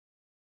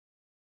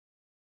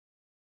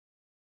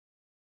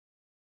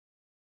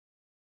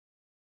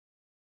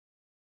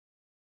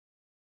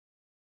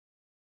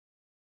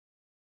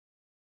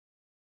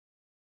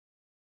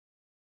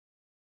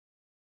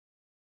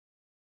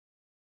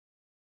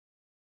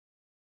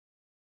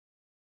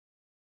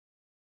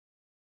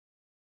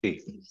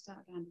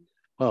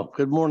Well,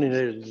 good morning,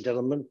 ladies and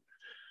gentlemen.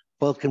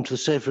 Welcome to the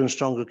Safer and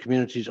Stronger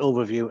Communities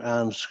Overview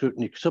and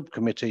Scrutiny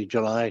Subcommittee,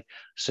 July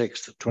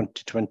 6th,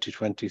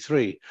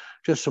 2023.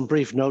 Just some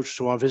brief notes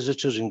to our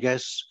visitors and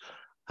guests.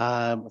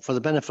 For the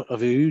benefit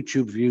of your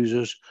YouTube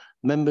users,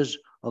 members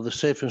of the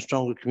Safer and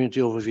Stronger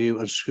Community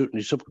Overview and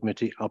Scrutiny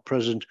Subcommittee are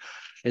present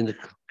in the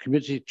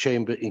committee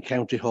chamber in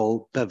County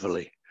Hall,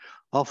 Beverley.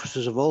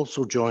 Officers have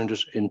also joined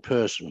us in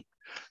person.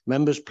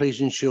 Members, please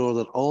ensure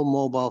that all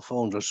mobile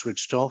phones are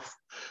switched off.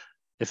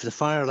 If the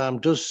fire alarm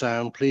does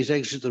sound, please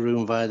exit the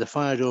room via the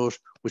fire doors,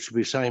 which will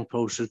be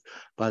signposted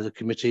by the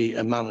committee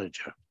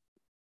manager.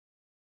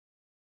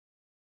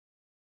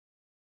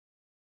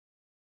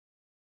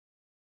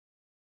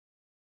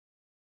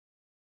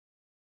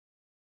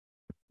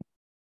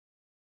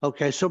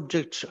 Okay,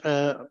 subject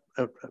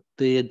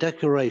the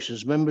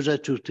declarations. Members are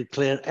to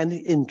declare any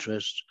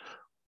interest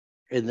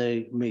in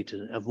the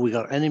meeting. Have we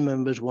got any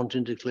members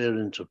wanting to declare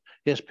interest?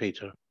 Yes,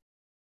 Peter.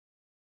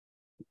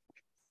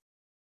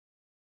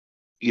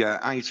 Yeah,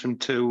 item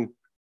 2.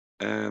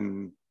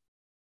 No,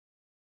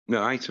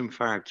 item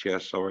 5, Chair,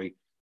 sorry.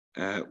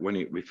 When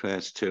it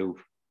refers to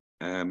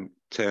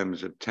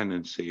terms of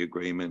tenancy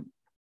agreement,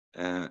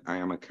 I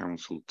am a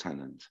council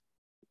tenant.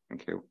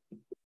 Thank you.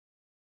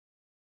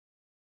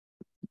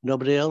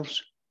 Nobody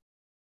else?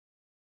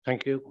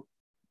 Thank you.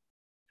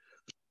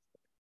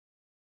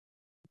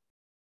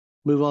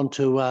 Move on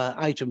to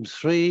item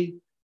 3.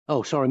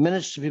 Oh, sorry,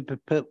 minutes to be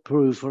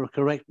approved for a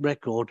correct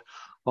record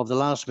of the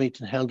last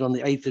meeting held on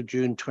the 8th of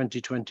June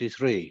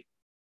 2023.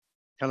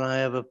 Can I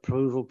have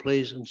approval,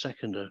 please, and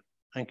seconder?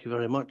 Thank you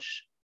very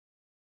much.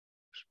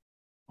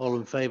 All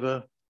in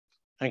favour?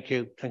 Thank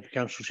you. Thank you,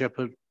 Councillor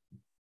Shepherd.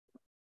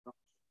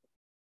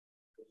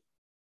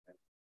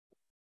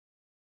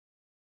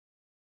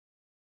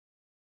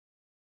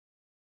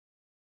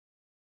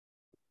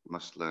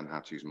 Must learn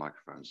how to use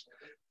microphones.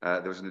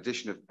 There was an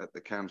addition of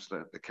the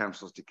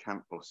council's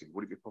decant policy.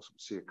 Would it be possible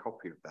to see a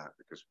copy of that,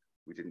 because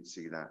we didn't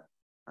see that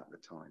at the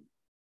time?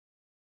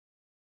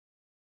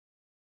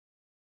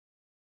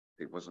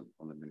 It wasn't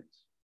on the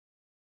minutes.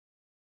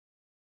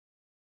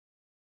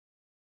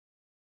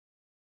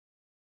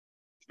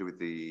 To do with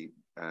the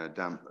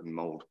damp and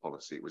mould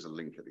policy, it was a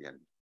link at the end.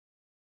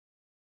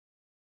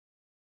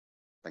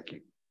 Thank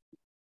you.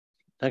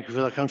 Thank you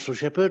for that, Councillor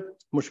Shepherd.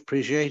 Much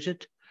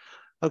appreciated.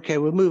 Okay,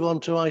 we'll move on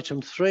to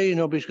item 3.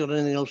 Nobody's got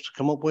anything else to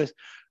come up with.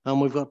 And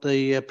we've got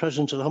the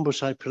presence of the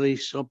Humberside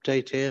Police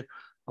update here.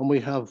 And we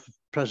have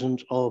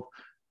presence of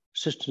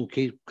Assistant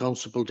Chief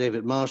Constable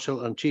David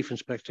Marshall and Chief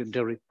Inspector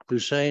Derek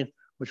Hussain,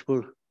 which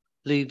will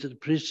lead the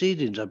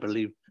proceedings, I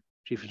believe,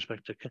 Chief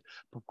Inspector.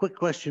 A quick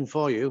question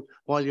for you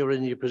while you're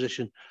in your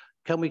position.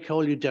 Can we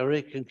call you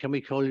Derek and can we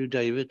call you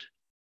David?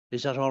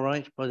 Is that all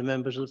right by the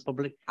members of the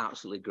public?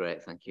 Absolutely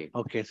great, thank you.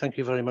 Okay, thank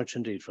you very much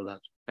indeed for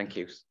that. Thank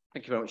you.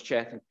 Thank you very much,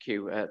 Chair. Thank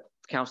you,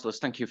 councillors.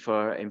 Thank you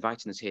for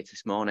inviting us here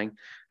this morning.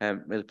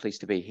 Really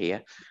pleased to be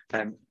here.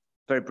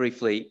 Very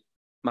briefly,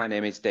 my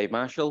name is Dave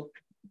Marshall.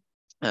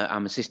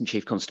 I'm Assistant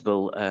Chief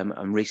Constable.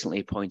 I'm recently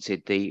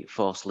appointed the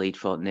Force Lead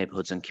for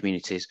Neighbourhoods and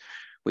Communities,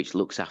 which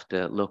looks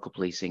after local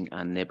policing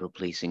and neighbourhood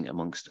policing,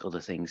 amongst other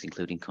things,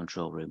 including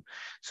control room.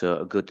 So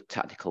a good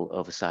tactical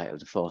oversight of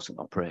the force and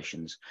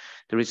operations.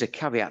 There is a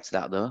caveat to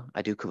that, though.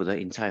 I do cover the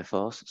entire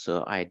force,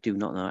 so I do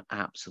not know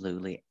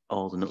absolutely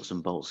all the nuts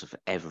and bolts of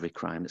every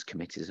crime that's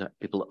committed. So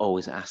people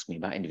always ask me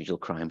about individual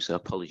crimes, so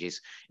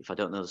apologies if I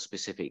don't know the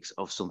specifics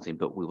of something,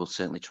 but we will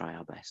certainly try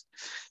our best.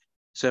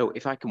 So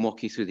if I can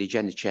walk you through the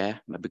agenda,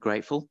 Chair, I'd be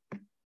grateful.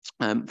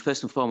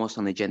 First and foremost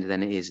on the agenda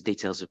then is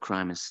details of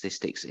crime and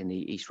statistics in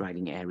the East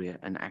Riding area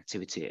and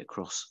activity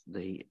across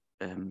the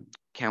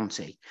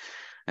county.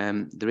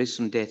 There is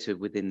some data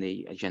within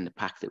the agenda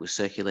pack that was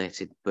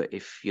circulated, but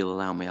if you'll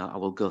allow me, I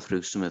will go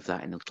through some of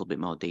that in a little bit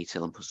more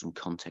detail and put some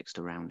context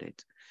around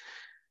it.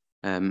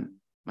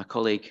 My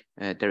colleague,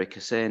 Derek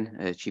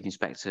Hussain, Chief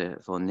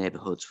Inspector for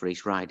Neighbourhoods for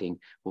East Riding,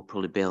 will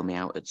probably bail me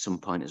out at some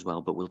point as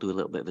well, but we'll do a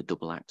little bit of a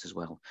double act as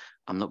well.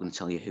 I'm not going to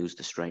tell you who's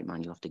the straight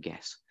man, you'll have to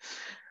guess.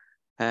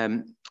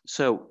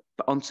 So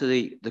onto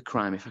the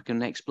crime, if I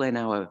can explain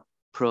our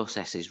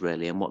processes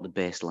really and what the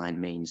baseline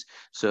means.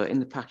 So in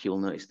the pack, you'll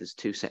notice there's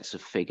 2 sets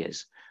of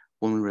figures.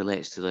 One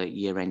relates to the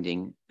year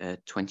ending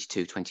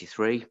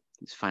 22-23,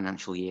 it's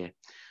financial year,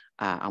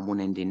 and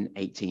one ending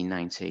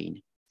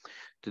 18-19.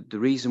 The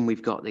reason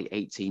we've got the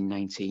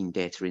 18-19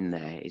 data in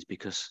there is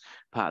because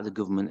part of the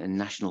government and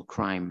national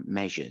crime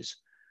measures,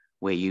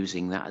 we're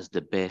using that as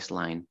the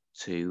baseline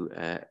to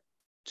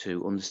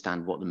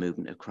understand what the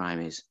movement of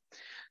crime is.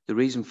 The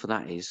reason for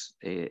that is,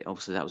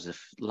 obviously that was the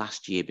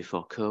last year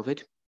before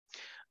COVID.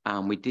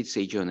 And we did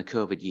see during the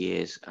COVID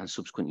years and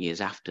subsequent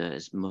years after,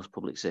 as most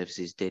public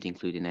services did,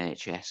 including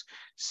NHS,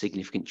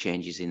 significant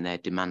changes in their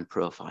demand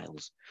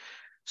profiles.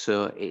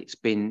 So it's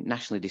been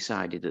nationally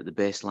decided that the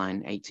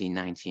baseline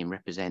 18-19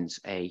 represents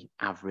an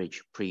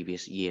average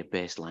previous year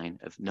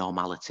baseline of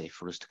normality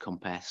for us to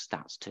compare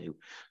stats to.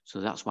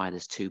 So that's why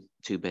there's two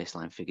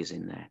baseline figures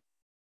in there.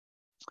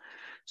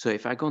 So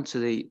if I go on to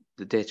the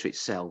data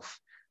itself,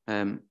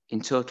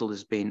 In total,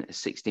 there's been a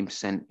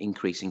 16%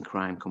 increase in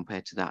crime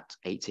compared to that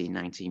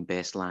 18-19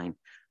 baseline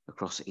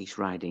across East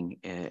Riding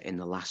in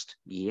the last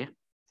year.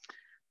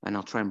 And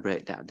I'll try and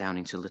break that down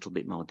into a little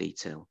bit more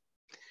detail.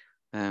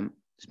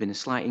 There's been a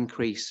slight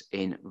increase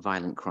in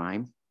violent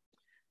crime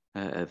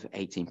of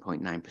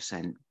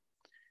 18.9%.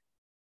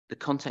 The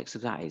context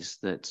of that is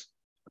that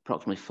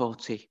approximately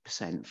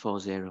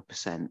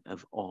 40%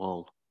 of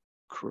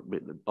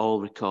all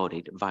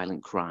recorded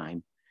violent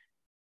crime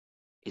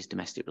is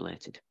domestic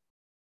related.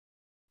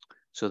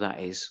 So that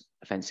is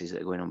offences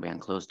that are going on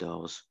behind closed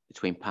doors,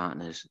 between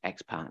partners,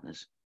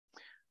 ex-partners.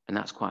 And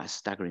that's quite a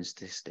staggering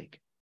statistic.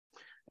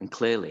 And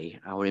clearly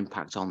our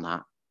impact on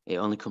that, it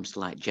only comes to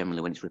light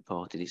generally when it's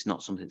reported. It's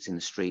not something that's in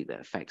the street that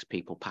affects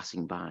people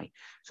passing by.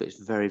 So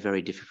it's very,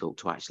 very difficult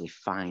to actually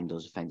find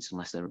those offences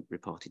unless they're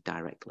reported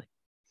directly.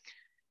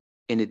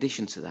 In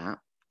addition to that,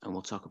 and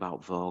we'll talk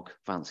about VOG,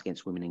 violence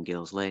against women and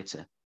girls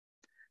later,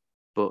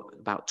 but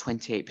about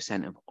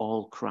 28% of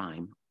all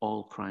crime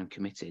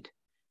committed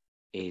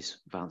is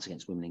violence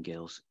against women and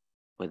girls,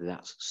 whether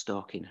that's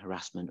stalking,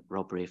 harassment,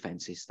 robbery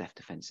offences, theft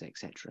offences,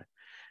 etc.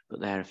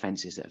 But they're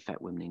offences that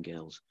affect women and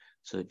girls.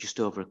 So just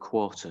over a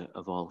quarter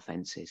of all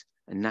offences.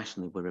 And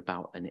nationally, we're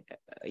about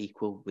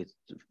equal with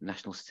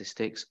national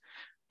statistics,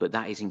 but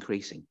that is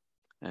increasing.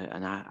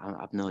 And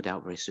I've no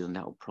doubt very soon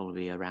that will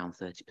probably be around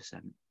 30%.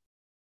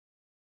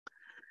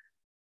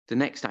 The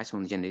next item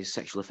on the agenda is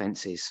sexual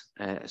offences.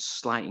 A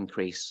slight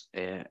increase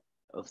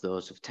of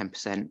those of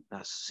 10%.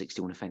 That's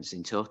 61 offences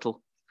in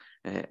total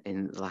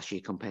in the last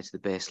year compared to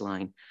the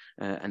baseline.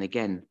 And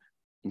again,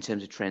 in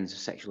terms of trends of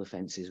sexual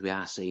offences, we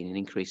are seeing an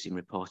increase in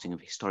reporting of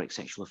historic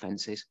sexual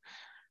offences.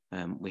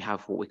 We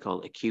have what we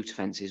call acute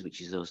offences, which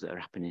is those that are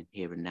happening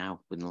here and now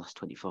within the last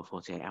 24,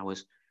 48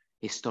 hours.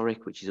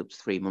 Historic, which is up to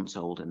 3 months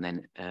old, and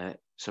then,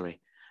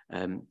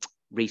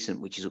 recent,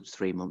 which is up to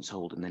 3 months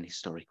old, and then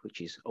historic,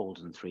 which is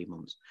older than 3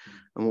 months.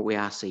 And what we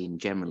are seeing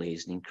generally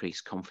is an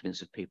increased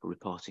confidence of people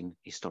reporting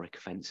historic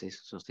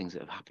offences, so things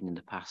that have happened in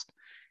the past.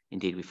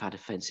 Indeed, we've had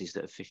offences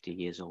that are 50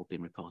 years old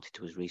being reported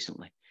to us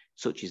recently,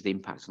 such as the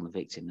impact on the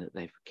victim that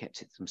they've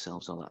kept it to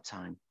themselves all that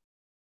time.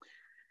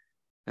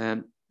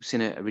 We've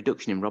seen a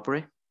reduction in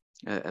robbery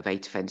of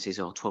 8 offences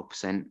or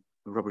 12%.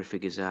 Robbery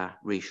figures are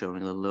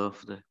reassuringly low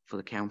for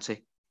the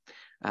county.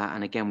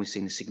 And again, we've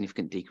seen a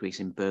significant decrease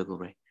in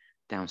burglary,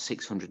 down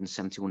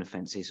 671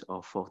 offences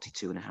or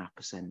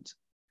 42.5%.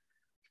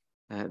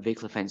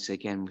 Vehicle offences,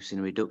 again, we've seen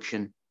a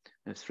reduction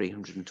of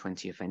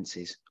 320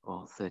 offences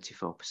or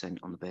 34%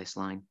 on the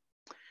baseline.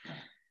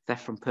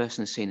 Theft from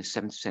person has seen a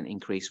 7%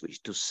 increase,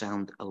 which does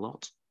sound a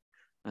lot.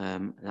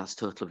 That's a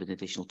total of an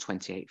additional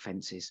 28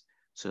 offences.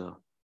 So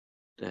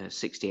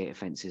 68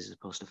 offences as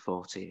opposed to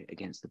 40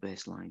 against the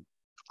baseline.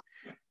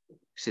 We've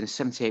seen a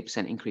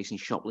 78% increase in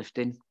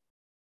shoplifting.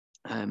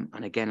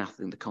 And again, I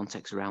think the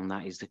context around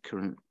that is the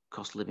current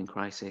cost of living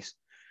crisis.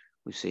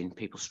 We've seen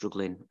people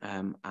struggling,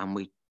 and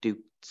we do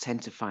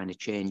tend to find a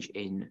change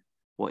in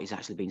what is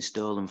actually being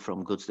stolen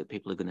from goods that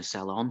people are going to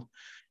sell on,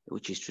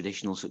 which is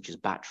traditional, such as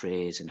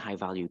batteries and high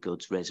value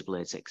goods, razor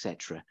blades,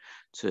 etc.,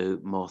 to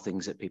more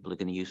things that people are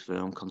going to use for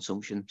their own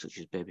consumption, such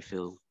as baby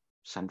food,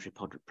 sanitary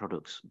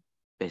products,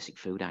 basic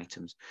food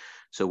items.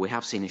 So we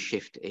have seen a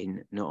shift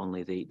in not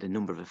only the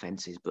number of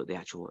offences, but the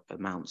actual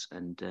amounts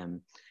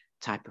and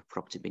type of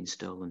property being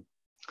stolen.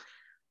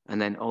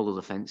 And then all of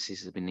the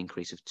offences have been an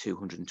increase of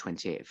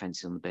 228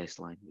 offences on the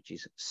baseline, which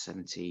is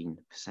 17%,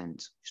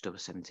 just over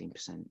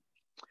 17%.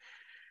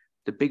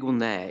 The big one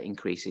there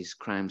increases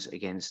crimes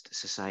against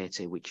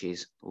society, which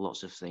is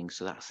lots of things.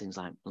 So that's things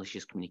like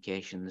malicious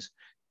communications,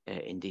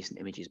 indecent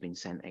images being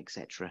sent,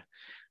 etc.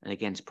 And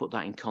again, to put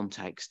that in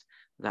context,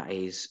 that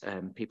is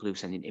people who are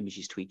sending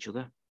images to each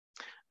other,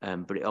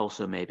 but it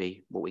also may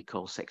be what we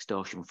call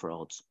sextortion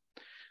frauds.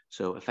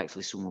 So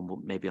effectively someone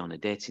will maybe on a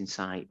dating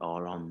site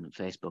or on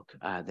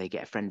Facebook, they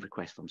get a friend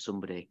request from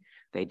somebody,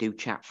 they do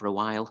chat for a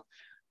while,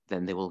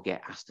 then they will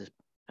get asked to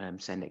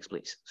send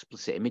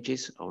explicit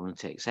images or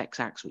undertake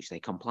sex acts, which they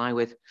comply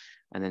with.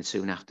 And then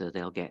soon after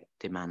they'll get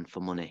demand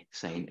for money,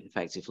 saying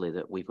effectively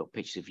that we've got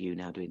pictures of you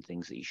now doing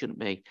things that you shouldn't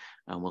be,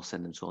 and we'll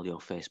send them to all your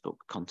Facebook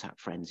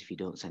contact friends if you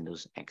don't send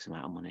us X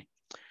amount of money.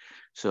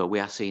 So we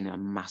are seeing a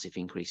massive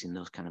increase in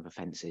those kind of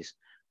offences,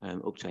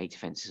 up to 8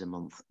 offences a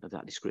month of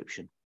that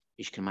description.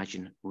 As you can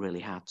imagine, really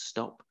hard to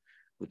stop.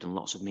 We've done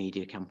lots of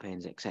media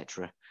campaigns,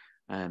 etc.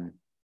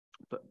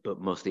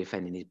 But most of the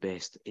offending is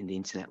based in the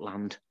internet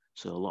land.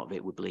 So a lot of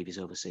it we believe is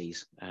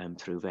overseas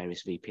through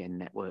various VPN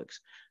networks,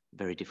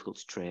 very difficult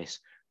to trace.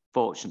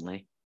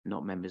 Fortunately,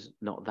 not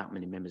that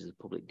many members of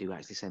the public do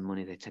actually send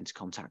money. They tend to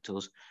contact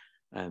us.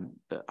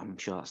 But I'm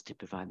sure that's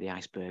typified the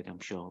iceberg.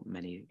 I'm sure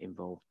many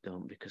involved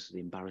don't because of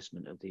the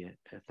embarrassment of the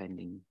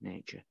offending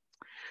nature.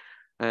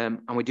 And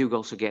we do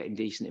also get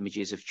indecent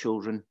images of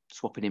children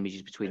swapping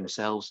images between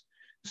themselves.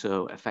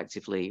 So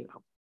effectively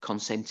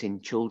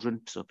consenting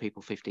children, so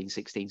people 15,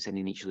 16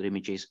 sending each other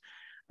images.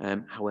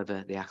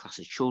 However, they are classed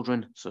as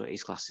children, so it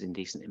is classed as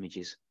indecent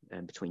images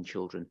between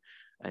children.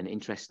 And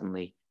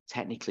interestingly,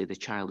 technically the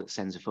child that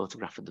sends a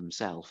photograph of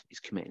themselves is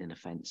committing an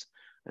offence.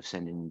 of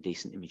sending an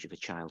indecent image of a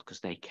child, because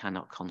they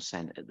cannot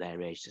consent at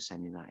their age to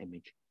sending that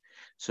image.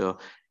 So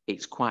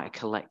it's quite a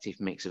collective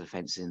mix of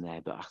offences in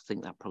there, but I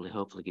think that probably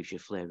hopefully gives you a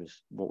flavour of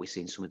what we're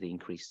seeing some of the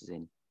increases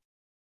in.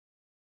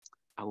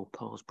 I will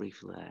pause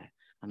briefly there.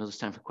 I know there's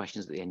time for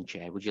questions at the end,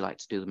 Chair. Would you like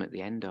to do them at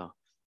the end, or?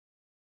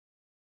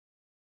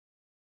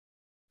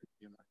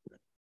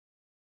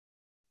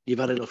 You've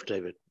had enough,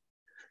 David.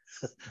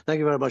 Thank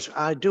you very much.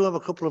 I do have a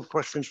couple of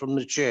questions from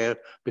the chair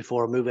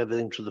before I move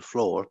everything to the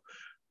floor.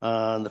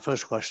 And the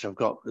first question I've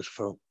got is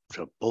for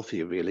both of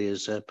you, really,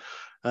 is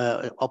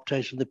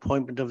update on the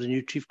appointment of the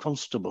new Chief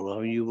Constable.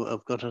 Have you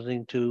got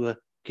anything to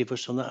give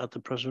us on that at the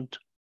present?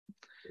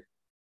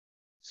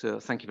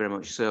 So thank you very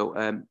much. So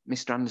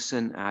Mr.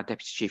 Anderson, our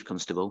Deputy Chief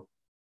Constable,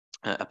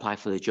 applied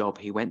for the job.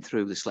 He went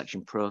through the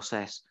selection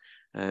process.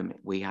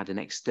 We had an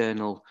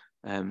external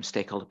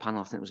stakeholder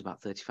panel. I think there was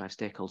about 35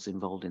 stakeholders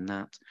involved in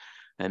that.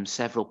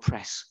 Several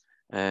press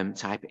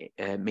type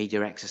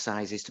media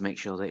exercises to make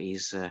sure that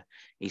he's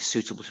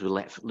suitable to be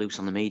let loose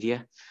on the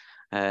media,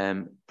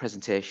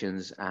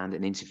 presentations and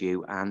an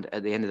interview. And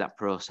at the end of that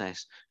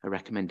process, a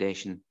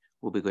recommendation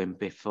will be going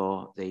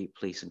before the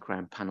Police and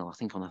Crime panel, I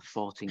think on the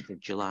 14th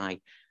of July,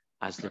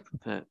 as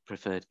the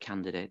preferred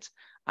candidate.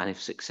 And if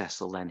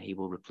successful, then he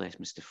will replace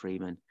Mr.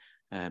 Freeman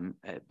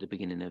at the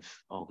beginning of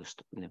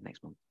August, beginning of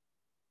next month.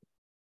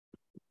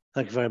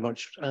 Thank you very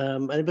much.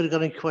 Anybody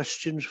got any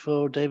questions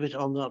for David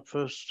on that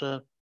first?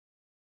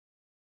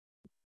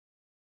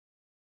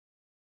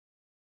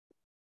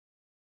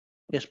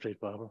 Yes, please,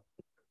 Barbara.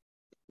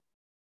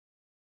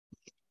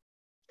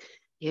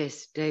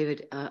 Yes,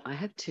 David, I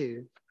have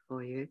two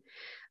for you.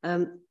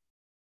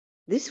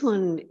 This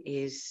one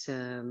is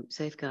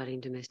safeguarding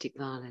domestic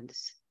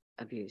violence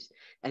abuse.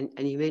 And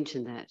you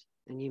mentioned that,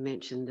 and you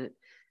mentioned that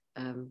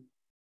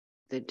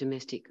that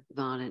domestic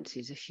violence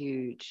is a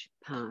huge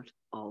part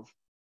of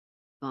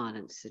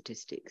violence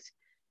statistics.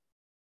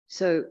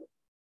 So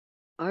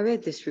I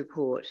read this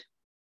report,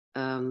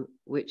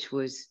 which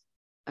was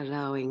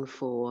allowing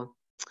for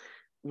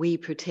We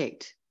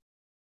Protect.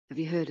 Have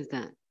you heard of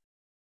that?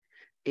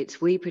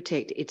 It's We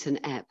Protect. It's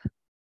an app,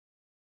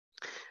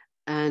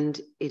 and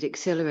it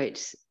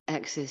accelerates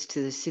access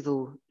to the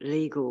civil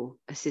legal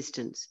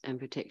assistance and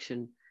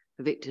protection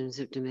for victims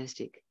of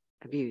domestic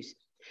abuse.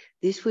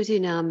 This was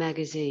in our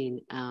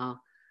magazine, our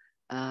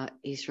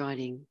East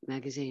Riding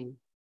magazine.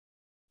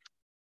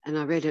 And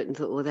I read it and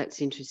thought, well,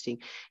 that's interesting.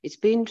 It's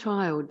been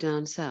trialled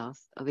down south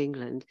of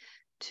England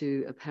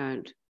to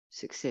apparent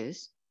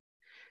success.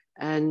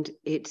 And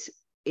it's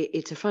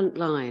a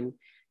frontline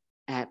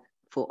app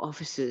for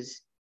officers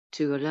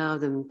to allow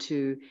them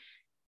to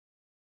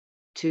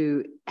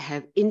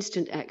have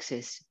instant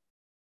access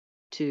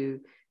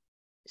to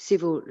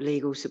civil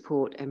legal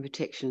support and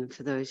protection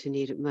for those who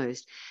need it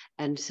most,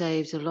 and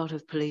saves a lot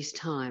of police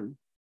time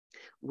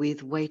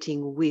with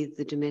waiting with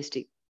the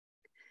domestic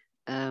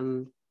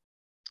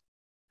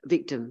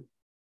victim,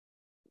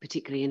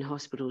 particularly in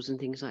hospitals and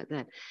things like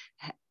that.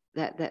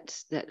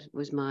 That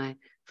was my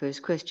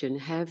first question.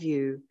 Have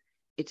you?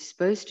 It's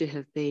supposed to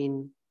have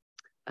been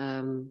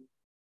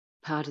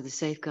part of the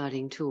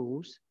safeguarding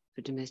tools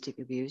for domestic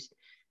abuse,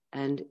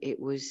 and it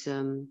was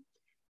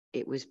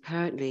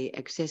apparently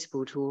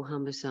accessible to all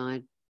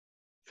homicide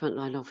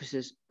frontline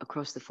officers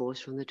across the force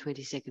from the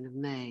 22nd of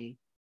May.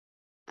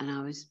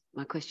 And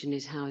my question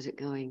is, how is it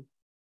going?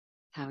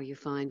 How are you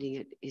finding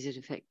it? Is it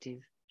effective?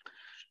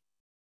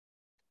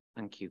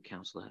 Thank you,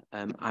 Councillor.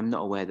 I'm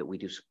not aware that we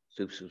do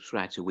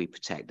subscribe to We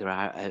Protect. There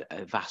are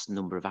a vast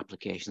number of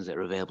applications that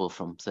are available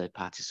from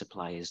third-party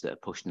suppliers that are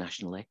pushed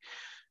nationally.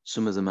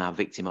 Some of them are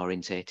victim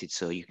orientated,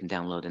 so you can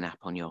download an app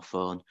on your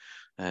phone.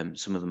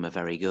 Some of them are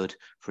very good.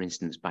 For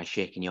instance, by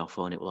shaking your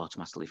phone, it will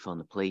automatically phone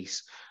the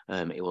police.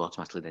 It will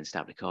automatically then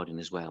start recording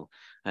as well.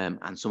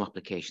 And some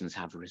applications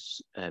have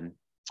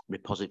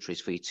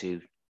repositories for you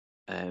to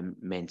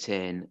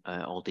maintain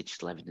all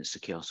digital evidence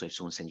secure. So if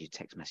someone sends you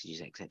text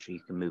messages, etc.,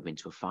 you can move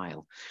into a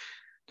file.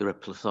 There are a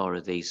plethora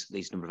of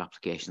these number of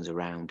applications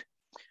around.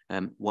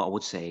 What I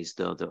would say is,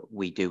 though, that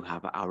we do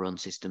have our own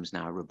systems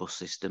now, robust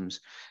systems.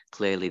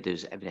 Clearly,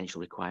 there's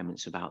evidential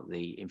requirements about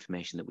the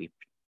information that we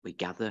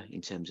gather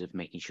in terms of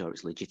making sure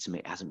it's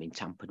legitimate, it hasn't been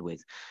tampered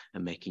with,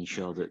 and making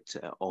sure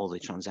that all the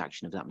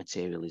transaction of that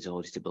material is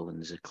auditable and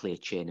there's a clear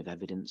chain of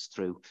evidence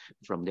through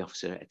from the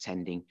officer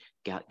attending,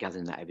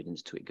 gathering that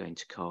evidence to it going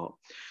to court.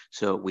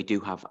 So we do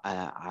have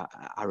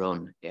our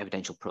own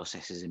evidential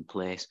processes in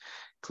place.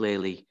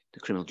 Clearly, the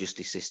criminal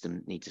justice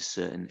system needs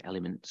certain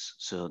elements,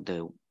 so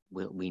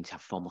we need to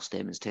have formal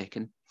statements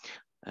taken.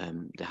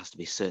 There has to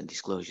be certain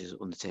disclosures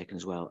undertaken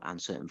as well,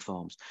 and certain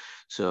forms.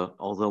 So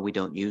although we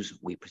don't use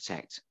We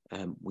Protect,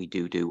 we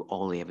do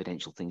all the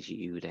evidential things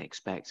you would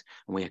expect,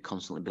 and we are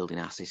constantly building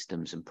our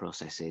systems and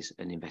processes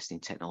and investing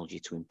in technology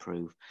to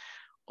improve.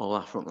 All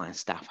our frontline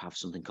staff have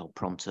something called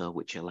Pronto,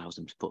 which allows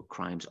them to put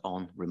crimes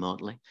on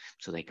remotely,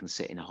 so they can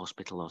sit in a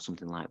hospital or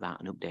something like that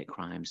and update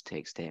crimes,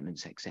 take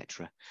statements,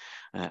 etc.,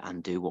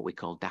 and do what we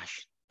call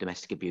dash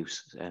domestic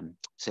abuse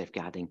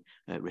safeguarding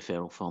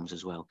referral forms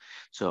as well.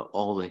 So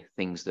all the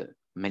things that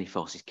many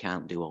forces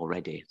can't do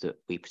already that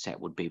We Protect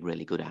would be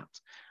really good at.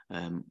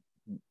 A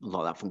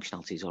lot of that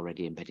functionality is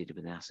already embedded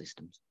within our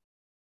systems.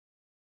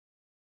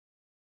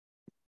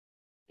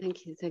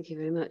 Thank you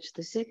very much.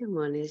 The second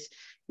one is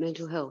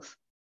mental health.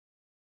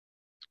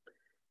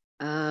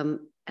 And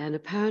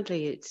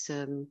apparently it's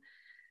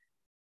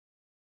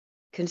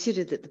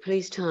considered that the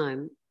police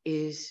time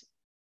is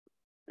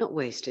not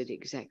wasted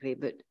exactly,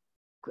 but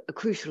a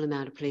crucial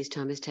amount of police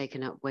time is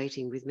taken up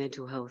waiting with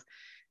mental health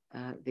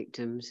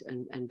victims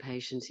and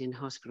patients in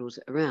hospitals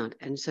around.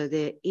 And so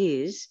there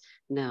is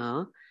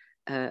now,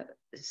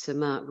 Sir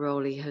Mark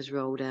Rowley has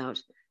rolled out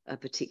a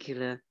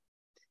particular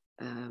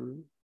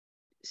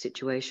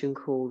situation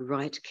called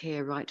Right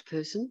Care, Right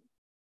Person.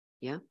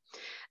 Yeah.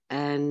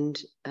 And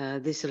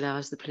this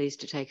allows the police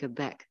to take a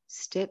back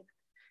step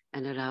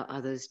and allow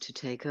others to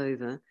take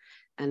over.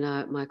 And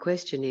my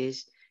question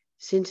is,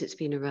 since it's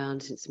been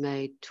around since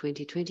May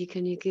 2020,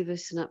 can you give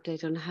us an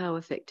update on how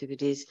effective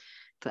it is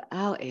for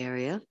our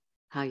area,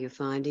 how you're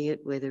finding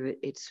it, whether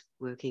it's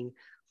working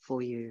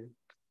for you?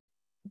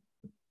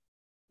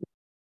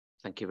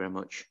 Thank you very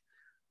much.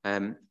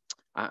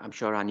 I'm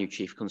sure our new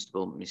Chief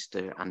Constable,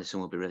 Mr. Anderson,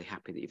 will be really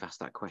happy that you've asked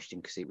that question,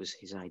 because it was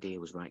his idea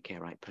was Right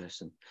Care, Right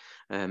Person.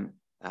 I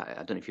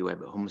don't know if you're aware,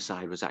 but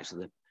Homicide was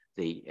actually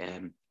the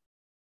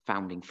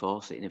founding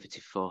force, the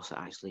innovative force that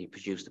actually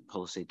produced the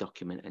policy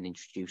document and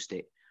introduced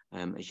it,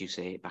 as you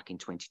say, back in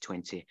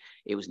 2020.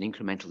 It was an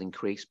incremental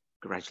increase,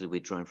 gradually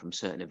withdrawing from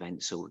certain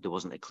events, so there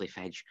wasn't a cliff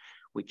edge,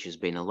 which has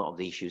been a lot of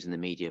the issues in the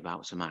media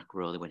about Sir Mark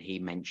Rowley when he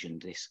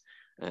mentioned this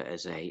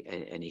as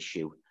an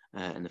issue,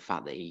 and the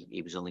fact that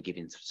he was only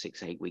given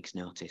 6-8 weeks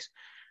notice.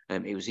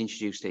 It was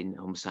introduced in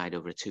Homicide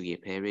over a 2-year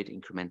period,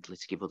 incrementally,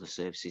 to give other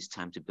services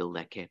time to build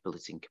their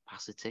capability and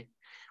capacity,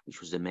 which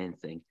was the main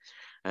thing.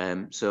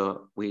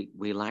 So we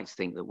like to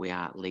think that we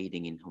are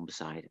leading in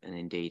Homicide, and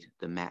indeed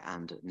the Met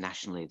and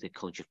nationally the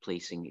College of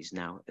Policing is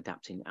now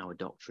adapting our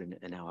doctrine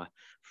and our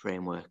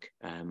framework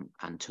and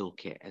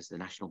toolkit as the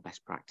national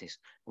best practice,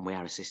 and we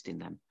are assisting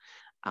them.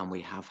 And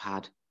we have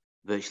had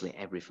virtually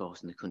every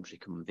force in the country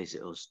come and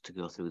visit us to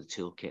go through the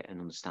toolkit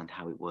and understand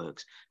how it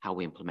works, how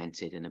we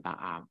implement it, and about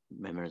our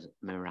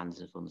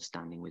memorandums of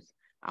understanding with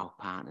our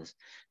partners.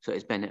 So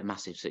it's been a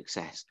massive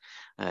success.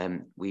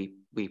 We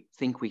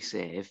think we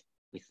save,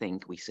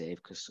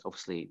 because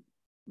obviously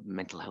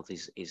mental health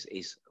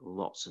is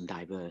lots and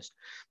diverse.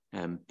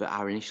 But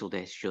our initial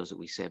data shows that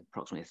we save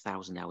approximately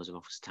 1,000 hours of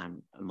office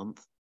time a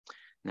month.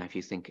 Now, if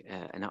you think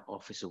an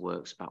officer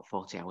works about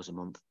 40 hours a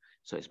month,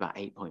 so it's about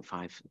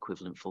 8.5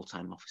 equivalent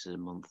full-time officers a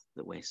month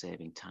that we're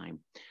saving time.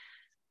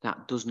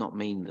 That does not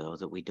mean, though,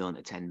 that we don't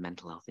attend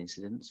mental health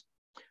incidents.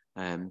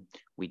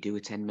 We do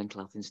attend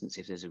mental health incidents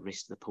if there's a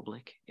risk to the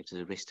public, if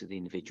there's a risk to the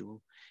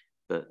individual.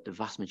 But the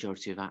vast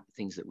majority of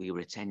things that we were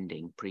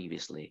attending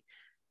previously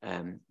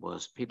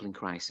was people in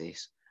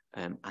crisis,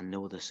 and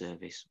no other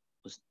service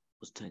was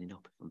turning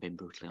up, if I'm being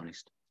brutally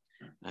honest.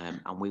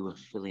 And we were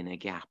filling a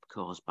gap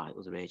caused by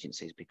other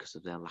agencies because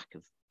of their lack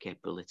of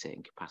capability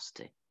and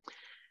capacity.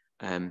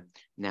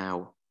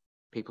 Now,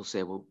 people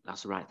say, well,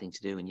 that's the right thing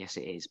to do, and yes,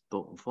 it is.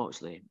 But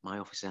unfortunately, my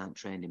officers aren't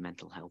trained in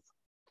mental health.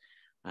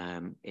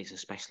 It's a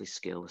specialist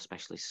skill, a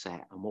specialist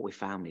set. And what we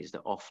found is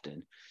that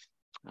often,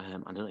 I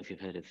don't know if you've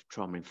heard of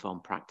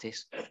trauma-informed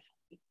practice,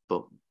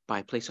 but by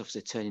a police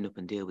officer turning up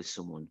and deal with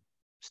someone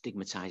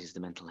stigmatizes the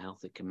mental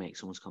health that can make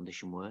someone's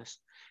condition worse.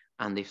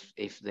 And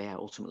if they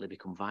ultimately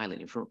become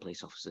violent in front of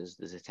police officers,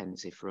 there's a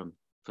tendency for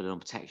their own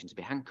protection to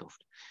be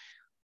handcuffed.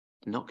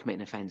 Not committing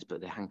an offence, but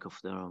they're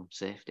handcuffed for their own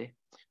safety.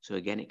 So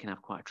again, it can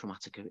have quite a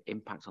traumatic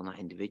impact on that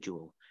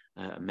individual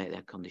and make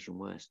their condition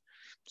worse.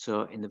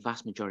 So in the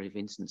vast majority of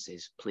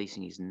instances,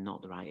 policing is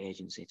not the right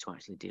agency to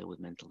actually deal with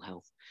mental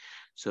health.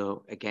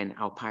 So again,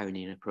 our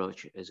pioneering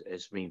approach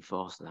has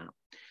reinforced that.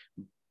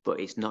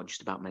 But it's not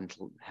just about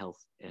mental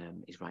health,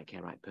 is Right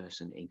Care, Right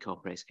Person. It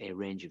incorporates a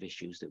range of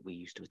issues that we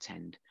used to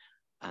attend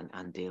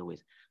and deal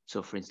with.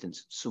 So for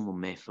instance, someone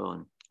may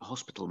phone, a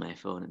hospital may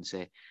phone and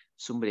say,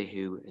 somebody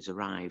who has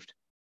arrived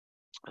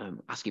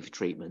asking for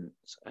treatment,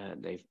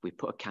 we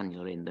put a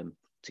cannula in them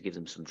to give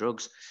them some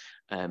drugs,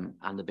 and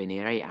they've been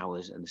here 8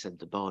 hours and they said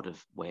they're bored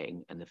of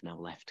waiting and they've now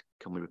left.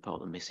 Can we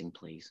report them missing,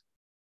 please?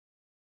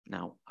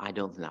 Now, I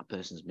don't think that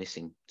person's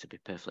missing, to be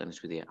perfectly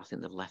honest with you. I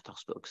think they've left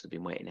hospital because they've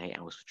been waiting 8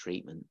 hours for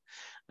treatment.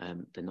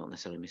 They're not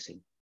necessarily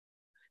missing.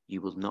 You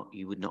would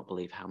not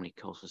believe how many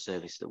calls for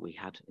service that we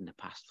had in the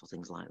past for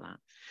things like that.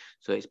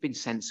 So it's been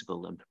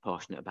sensible and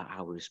proportionate about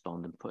how we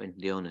respond, and putting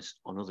the onus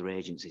on other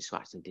agencies to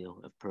actually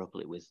deal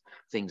appropriately with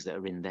things that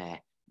are in their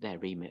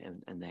remit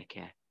and their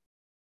care.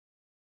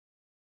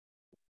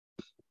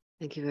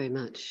 Thank you very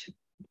much.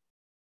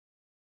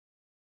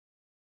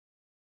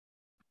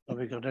 Have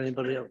we got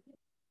anybody else?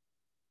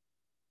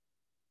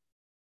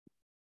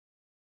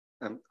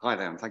 Hi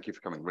there, and thank you for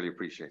coming. Really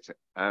appreciate it.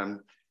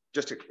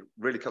 Just to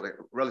really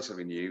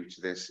relatively new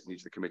to this, new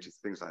to the committee,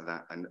 things like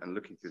that, and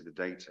looking through the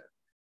data,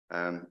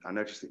 I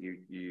noticed that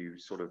you've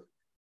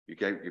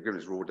given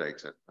us raw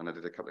data, and I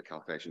did a couple of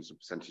calculations and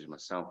percentages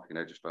myself,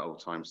 just for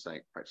old time's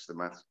sake, practice the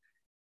maths.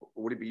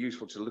 would it be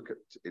useful to look at,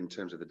 in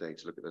terms of the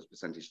data, look at those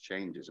percentage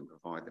changes and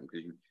provide them?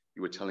 Because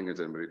you were telling us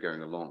that we were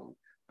going along,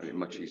 and it's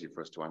much easier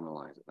for us to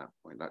analyse at that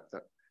point.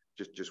 That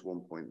just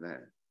one point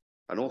there.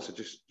 And also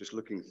just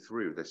looking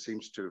through, there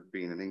seems to have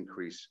been an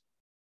increase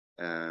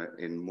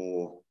in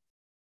more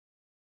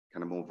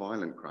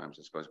violent crimes,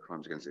 I suppose,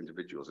 crimes against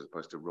individuals, as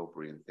opposed to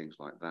robbery and things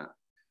like that.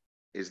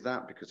 Is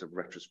that because of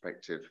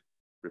retrospective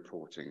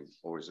reporting,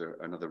 or is there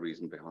another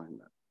reason behind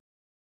that?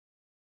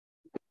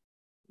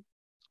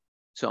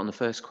 So on the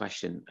first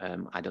question,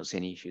 I don't see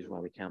any issues why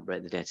we can't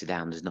break the data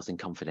down. There's nothing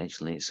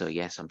confidential in it. So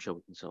yes, I'm sure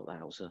we can sort that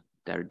out. So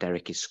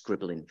Derek is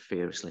scribbling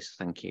furiously, so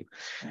thank you.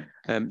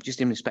 Just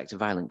in respect to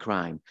violent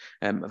crime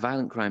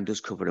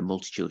does cover a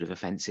multitude of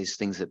offences,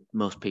 things that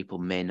most people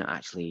may not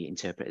actually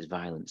interpret as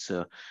violent.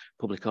 So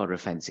public order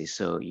offences.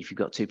 So if you've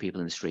got two people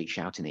in the street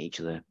shouting at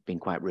each other, being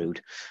quite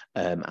rude,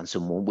 and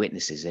someone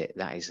witnesses it,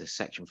 that is a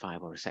Section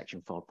 5 or a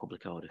Section 4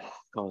 public order,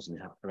 causing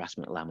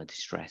harassment, alarm and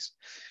distress.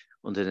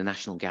 Under the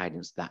national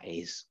guidance, that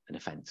is an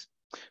offence.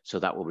 So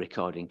that will be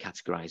recorded and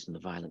categorised under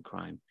violent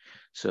crime.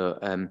 So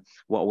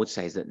what I would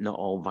say is that not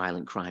all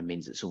violent crime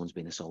means that someone's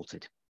been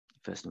assaulted,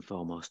 first and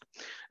foremost.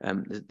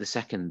 The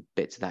second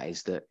bit to that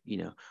is that, you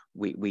know,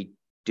 we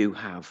do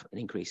have an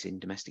increase in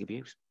domestic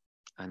abuse,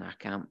 and I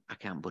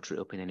can't butter it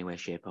up in any way,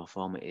 shape or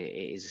form. It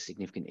is a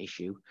significant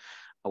issue.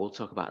 I will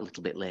talk about it a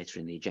little bit later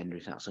in the agenda,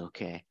 if that's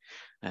okay.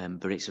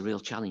 But it's a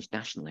real challenge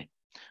nationally.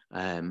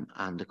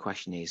 And the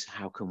question is,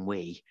 how can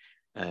we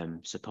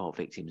support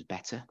victims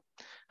better?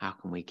 How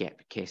can we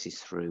get cases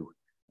through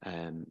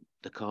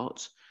the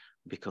courts?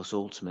 Because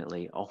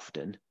ultimately,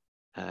 often,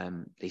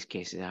 these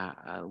cases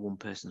are one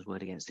person's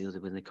word against the other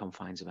within the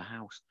confines of a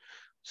house.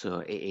 So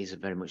it is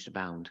very much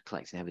about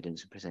collecting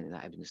evidence and presenting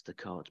that evidence to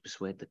the court to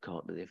persuade the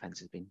court that the offence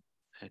has been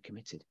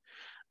committed.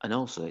 And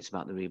also it's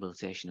about the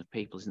rehabilitation of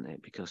people, isn't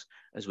it? Because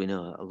as we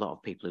know, a lot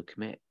of people who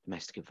commit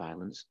domestic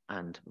violence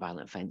and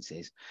violent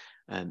offences,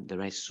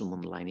 there is some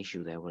underlying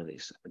issue there, whether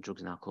it's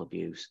drugs and alcohol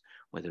abuse,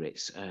 whether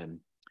it's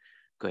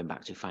going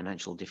back to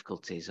financial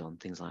difficulties and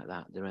things like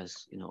that. There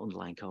is, you know,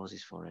 underlying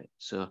causes for it.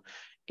 So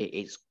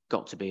it's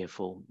got to be a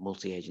full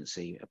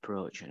multi-agency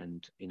approach,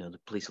 and, you know, the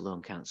police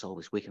alone can't solve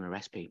this. We can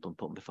arrest people and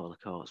put them before the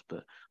courts,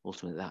 but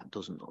ultimately that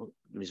doesn't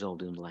resolve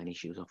the underlying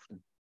issues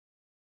often.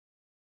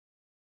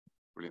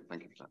 Brilliant,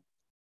 thank you for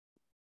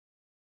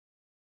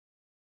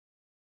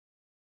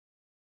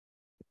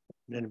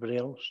that. Anybody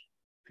else?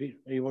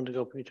 You want to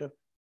go, Peter?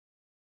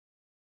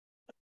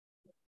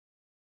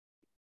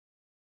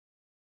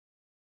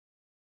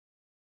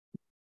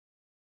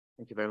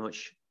 Thank you very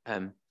much.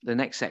 The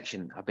next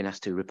section I've been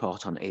asked to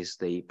report on is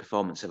the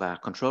performance of our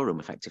control room,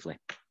 effectively.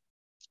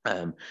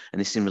 And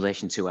this is in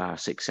relation to our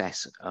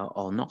success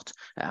or not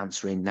at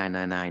answering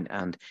 999,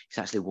 and it's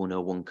actually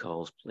 101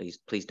 calls.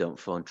 Please don't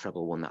phone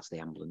treble 1, that's the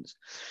ambulance,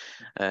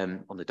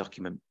 on the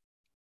document.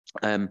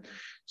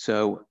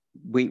 So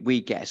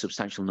we get a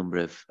substantial number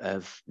of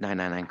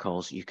 999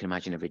 calls, you can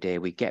imagine, every day.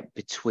 We get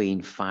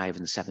between 500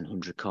 and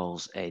 700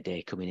 calls a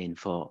day coming in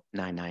for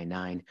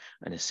 999,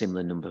 and a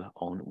similar number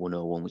on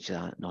 101, which is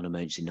our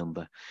non-emergency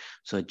number.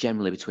 So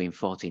generally between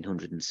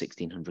 1,400 and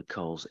 1,600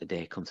 calls a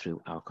day come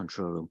through our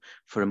control room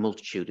for a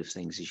multitude of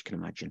things, as you can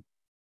imagine.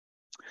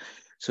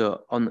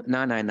 So on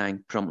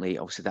 999 promptly,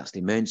 obviously that's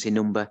the emergency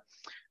number.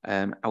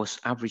 Our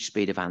average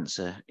speed of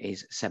answer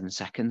is 7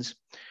 seconds.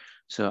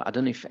 So I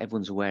don't know if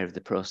everyone's aware of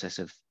the process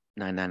of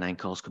 999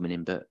 calls coming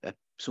in, but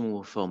someone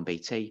will phone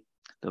BT,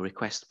 they'll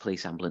request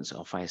police, ambulance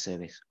or fire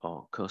service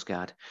or Coast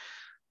Guard.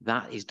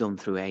 That is done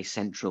through a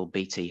central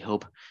BT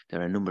hub.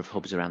 There are a number of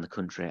hubs around the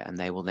country, and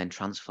they will then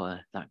transfer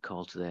that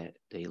call to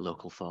the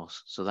local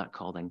force. So that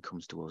call then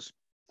comes to us.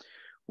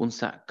 Once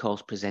that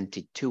call's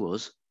presented to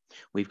us,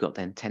 we've got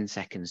then 10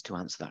 seconds to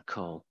answer that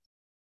call.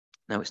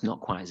 Now, it's not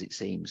quite as it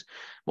seems.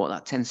 What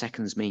that 10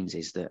 seconds means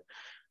is that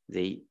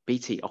the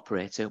BT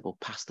operator will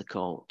pass the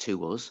call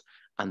to us,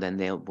 and then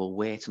they will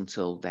wait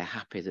until they're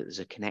happy that there's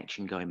a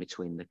connection going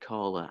between the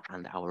caller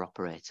and our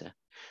operator.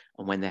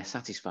 And when they're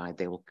satisfied,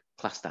 they will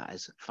class that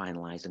as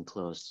finalised and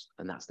closed,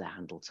 and that's their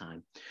handle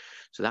time.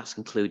 So that's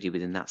concluded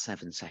within that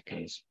 7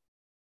 seconds.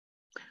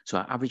 So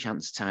our average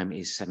answer time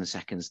is 7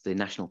 seconds. The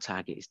national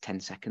target is 10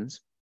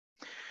 seconds.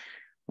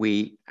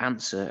 We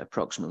answer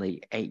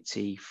approximately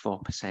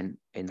 84%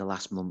 in the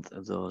last month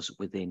of those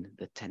within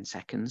the 10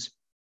 seconds.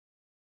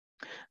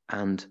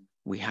 And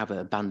we have an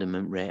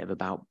abandonment rate of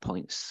about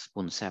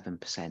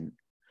 0.17%.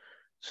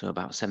 So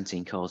about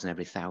 17 calls in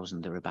every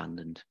 1,000 are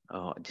abandoned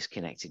or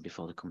disconnected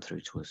before they come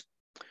through to us.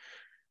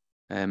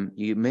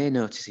 You may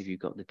notice, if you've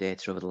got the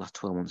data over the last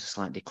 12 months, a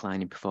slight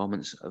decline in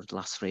performance over the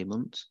last 3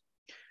 months.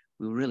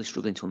 We were really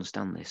struggling to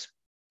understand this,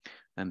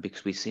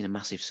 because we've seen a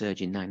massive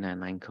surge in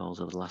 999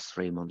 calls over the last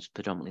 3 months,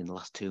 predominantly in the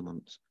last 2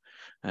 months.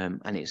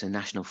 And it's a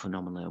national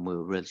phenomenon, and we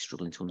were really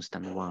struggling to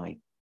understand why.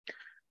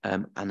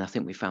 And I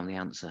think we found the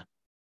answer.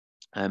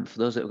 For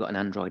those that have got an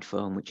Android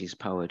phone, which is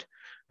powered,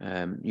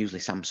 usually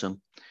Samsung,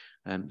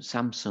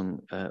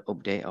 Samsung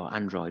update, or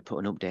Android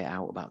put an update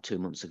out about 2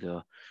 months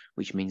ago,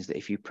 which means that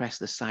if you press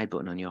the side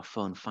button on your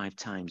phone 5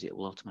 times, it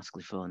will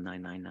automatically phone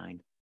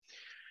 999.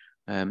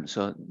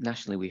 So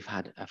nationally, we've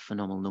had a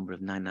phenomenal number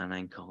of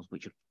 999 calls,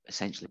 which are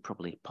essentially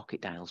probably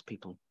pocket dials,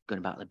 people going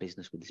about their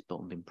business with this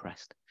button being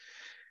pressed.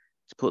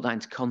 To put that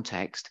into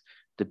context,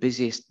 the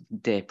busiest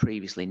day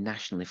previously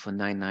nationally for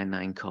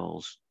 999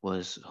 calls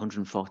was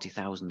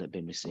 140,000 that had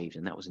been received,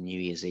 and that was a New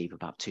Year's Eve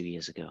about 2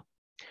 years ago.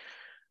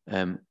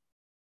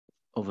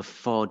 Over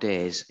 4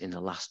 days in the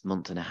last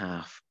month and a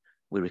half,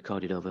 we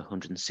recorded over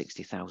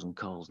 160,000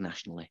 calls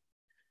nationally.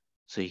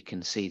 So you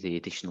can see the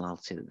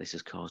additionality that this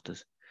has caused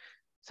us.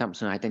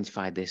 Samsung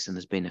identified this, and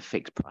there's been a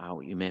fix put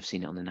out. You may have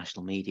seen it on the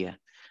national media,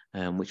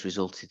 which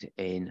resulted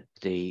in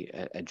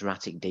a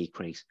dramatic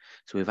decrease.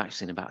 So we've actually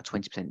seen about a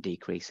 20%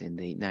 decrease in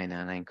the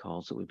 999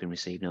 calls that we've been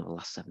receiving over the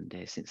last 7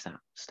 days since that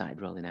started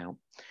rolling out.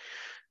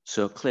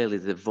 So clearly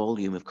the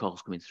volume of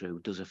calls coming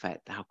through does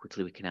affect how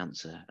quickly we can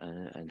answer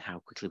and how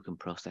quickly we can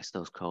process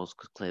those calls,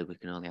 because clearly we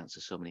can only answer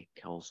so many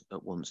calls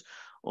at once,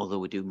 although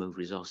we do move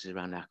resources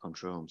around our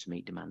control room to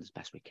meet demand as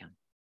best we can.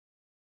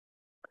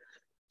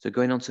 So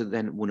going on to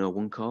then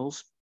 101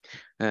 calls,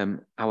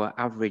 our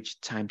average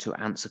time to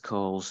answer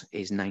calls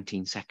is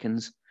 19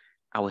 seconds.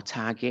 Our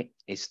target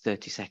is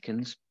 30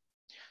 seconds.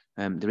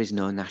 There is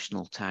no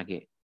national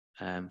target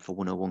for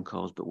 101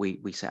 calls, but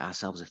we set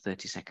ourselves a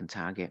 30-second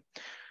target.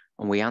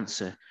 And we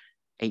answer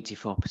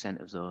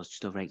 84% of those,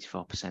 just over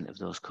 84% of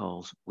those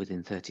calls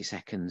within 30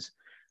 seconds.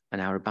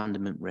 And our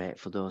abandonment rate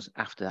for those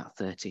after that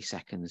 30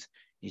 seconds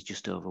is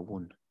just over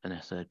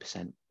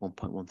 1.33%,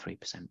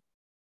 1.13%,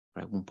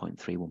 right,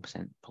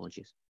 1.31%,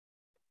 apologies.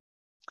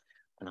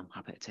 And I'm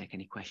happy to take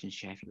any questions,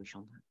 Chair, if you wish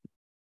on that.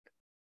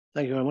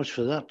 Thank you very much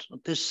for that.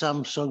 This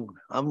Samsung,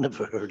 I've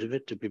never heard of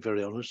it, to be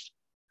very honest.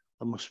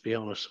 I must be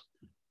honest.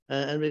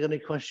 Anybody got any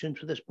questions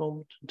for this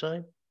moment in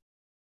time?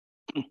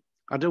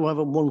 I do have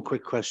one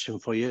quick question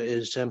for you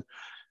is,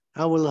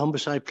 how will the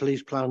Humberside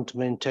Police plan to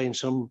maintain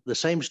the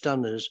same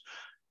standards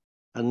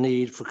and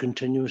need for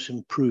continuous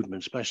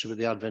improvement, especially with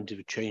the advent of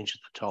a change at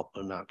the top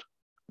and that?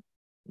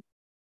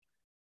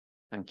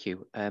 Thank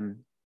you.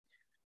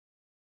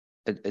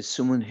 As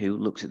someone who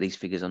looks at these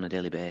figures on a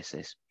daily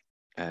basis,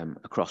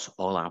 across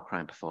all our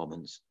crime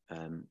performance,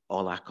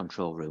 all our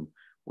control room,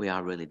 we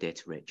are really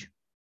data rich.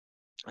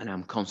 And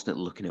I'm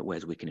constantly looking at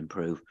ways we can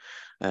improve.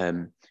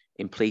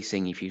 In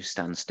policing, if you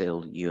stand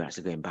still, you're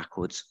actually going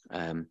backwards.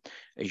 As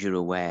you're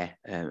aware,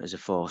 as a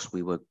force,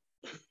 we were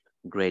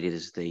graded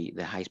as the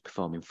highest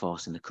performing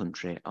force in the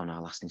country on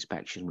our last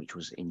inspection, which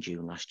was in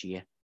June last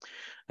year.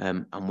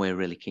 And we're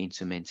really keen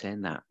to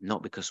maintain that,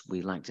 not because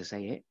we like to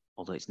say it,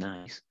 although it's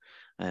nice,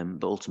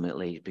 but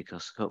ultimately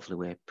because hopefully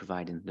we're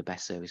providing the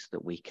best service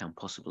that we can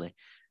possibly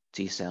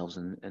to yourselves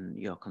and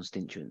your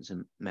constituents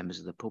and members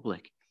of the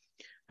public.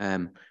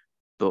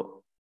 But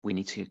we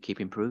need to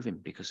keep improving,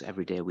 because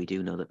every day we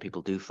do know that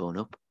people do phone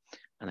up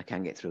and they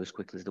can't get through as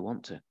quickly as they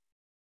want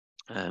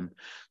to.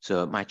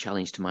 So my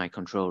challenge to my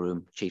control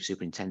room chief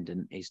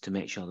superintendent is to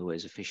make sure that we're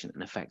as efficient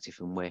and effective,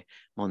 and we're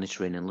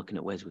monitoring and looking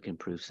at ways we can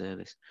improve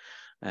service.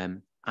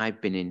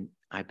 I've been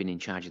in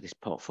charge of this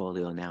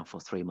portfolio now for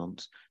 3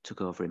 months,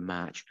 took over in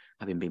March,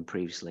 having been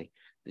previously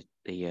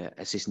the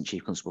assistant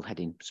chief constable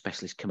heading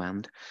specialist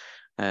command.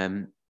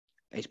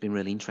 It's been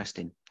really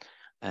interesting,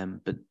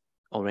 but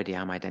already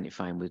I'm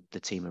identifying with the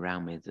team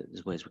around me that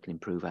there's ways we can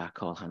improve our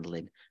call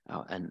handling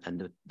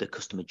and the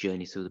customer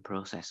journey through the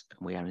process.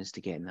 And we are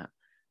instigating that.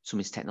 Some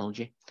is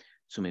technology,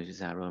 some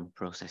is our own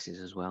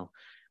processes as well.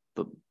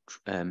 But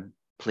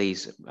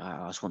please,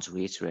 I just want to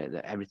reiterate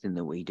that everything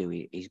that we do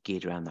is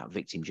geared around that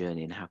victim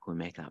journey and how can we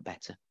make that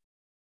better.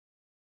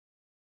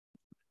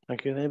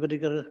 Thank you. Anybody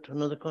got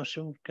another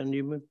question? Can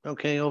you move?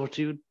 Okay, over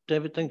to you,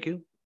 David. Thank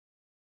you.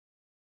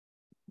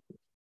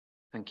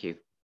 Thank you.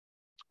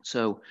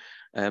 So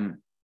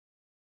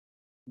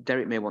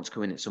Derek may want to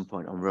come in at some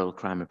point on rural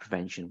crime and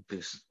prevention,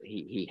 because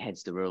he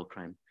heads the rural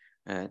crime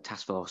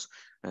task force,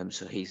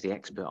 so he's the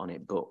expert on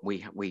it. But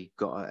we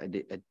got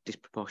a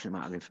disproportionate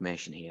amount of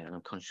information here, and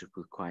I'm conscious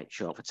we're quite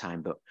short for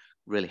time, but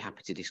really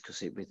happy to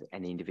discuss it with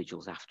any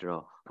individuals after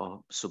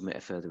or submit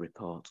a further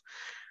report.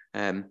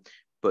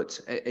 But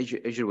as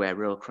you're aware,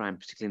 rural crime,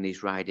 particularly in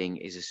these riding,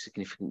 is a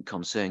significant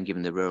concern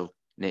given the rural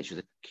nature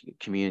of the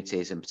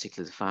communities, and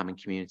particularly the farming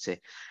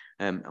community.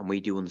 And we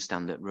do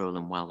understand that rural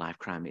and wildlife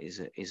crime is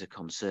a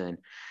concern.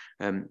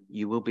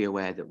 You will be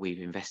aware that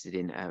we've invested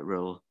in a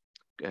rural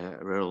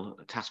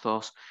task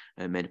force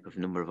made up of a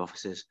number of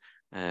officers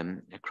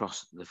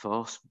across the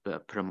force,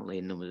 but predominantly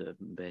a number of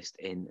them based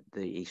in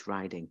the East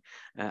Riding.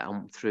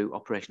 And through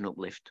Operation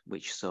Uplift,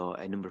 which saw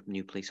a number of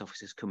new police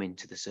officers come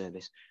into the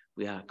service,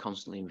 we are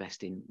constantly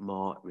investing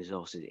more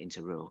resources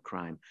into rural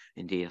crime.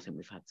 Indeed, I think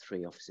we've had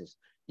 3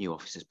 new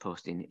officers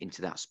posting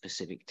into that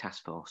specific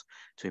task force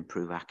to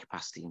improve our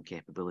capacity and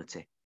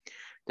capability.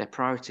 Their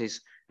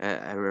priorities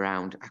are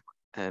around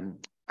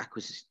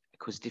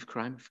acquisitive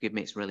crime. Forgive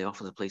me, it's really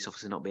often the police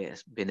officer not being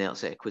able to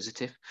say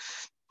acquisitive.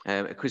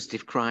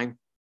 Acquisitive crime,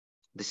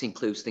 this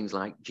includes things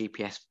like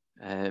GPS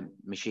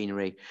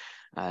machinery.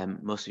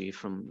 Most of you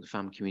from the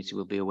farm community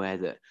will be aware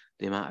that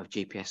the amount of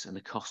GPS and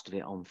the cost of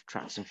it on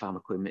tractors and farm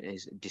equipment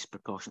is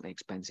disproportionately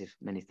expensive,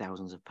 many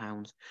thousands of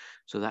pounds.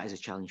 So that is a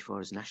challenge for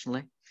us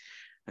nationally.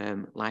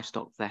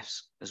 Livestock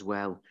thefts as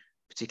well,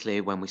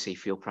 particularly when we see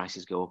fuel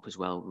prices go up as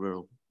well.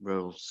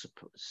 Rural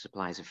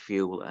supplies of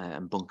fuel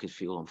and bunkered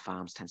fuel on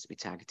farms tends to be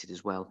targeted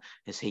as well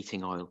as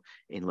heating oil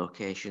in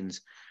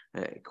locations.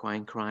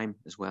 Equine crime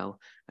as well,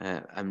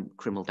 and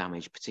criminal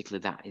damage,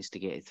 particularly that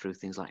instigated through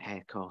things like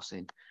hair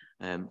coursing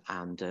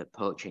and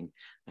poaching.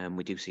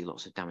 We do see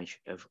lots of damage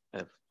of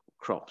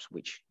crops,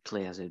 which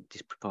clearly has a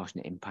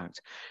disproportionate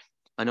impact.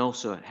 And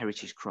also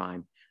heritage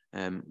crime.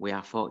 We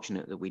are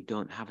fortunate that we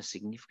don't have a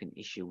significant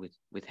issue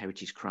with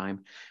heritage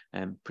crime.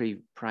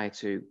 Prior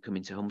to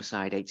coming to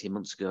Humberside 18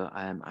 months ago,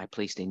 I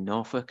policed in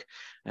Norfolk.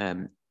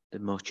 The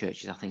most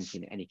churches, I think,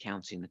 in any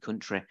county in the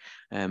country.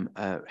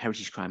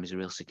 Heritage crime is a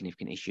real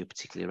significant issue,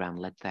 particularly around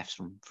lead thefts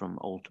from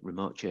old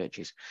remote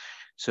churches.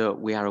 So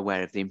we are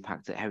aware of the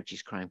impact that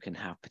heritage crime can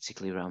have,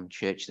 particularly around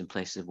churches and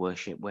places of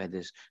worship where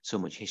there's so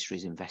much history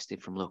is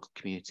invested from local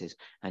communities,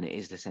 and it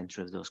is the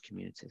centre of those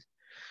communities.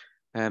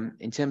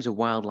 In terms of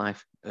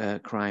wildlife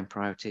crime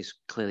priorities,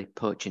 clearly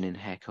poaching and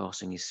hair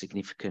coursing is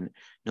significant.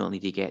 Not only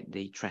do you get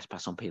the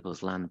trespass on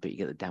people's land, but you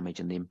get the damage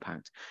and the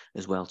impact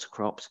as well to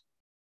crops.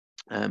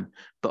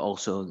 But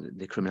also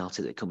the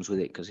criminality that comes with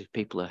it, because if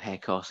people are hair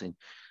coursing,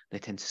 they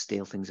tend to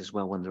steal things as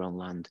well when they're on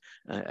land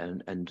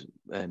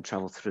and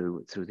travel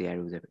through the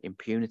area with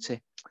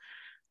impunity.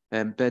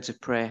 Birds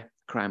of prey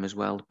crime as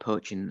well,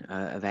 poaching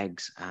of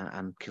eggs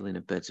and killing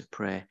of birds of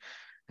prey,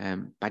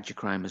 badger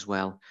crime as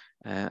well,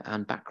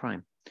 and bat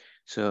crime.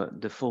 So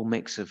the full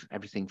mix of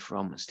everything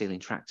from stealing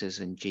tractors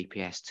and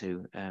GPS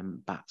to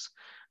bats,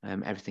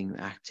 everything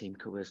that our team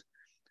covers.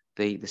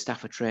 The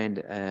staff are trained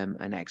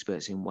and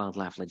experts in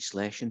wildlife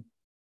legislation,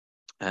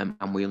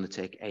 and we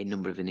undertake a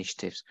number of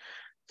initiatives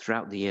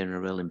throughout the year on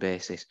a rolling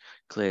basis.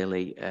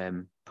 Clearly,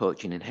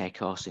 poaching and hair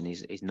coursing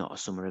is not a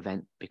summer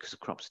event because the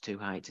crops are too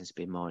high. It tends to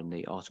be more in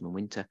the autumn and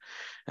winter.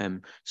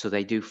 So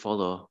they do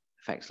follow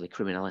effectively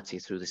criminality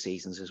through the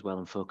seasons as well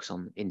and focus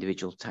on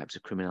individual types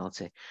of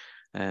criminality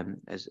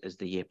as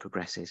the year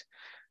progresses.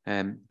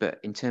 But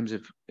in terms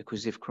of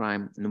acquisitive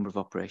crime, a number of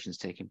operations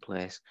taking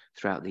place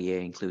throughout the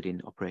year,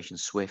 including Operation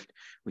Swift,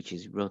 which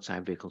is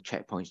roadside vehicle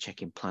checkpoints,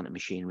 checking plant and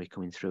machinery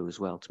coming through as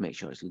well to make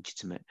sure it's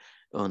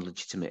owned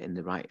legitimate in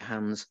the right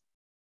hands.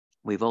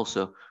 We've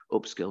also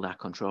upskilled our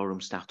control room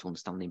staff to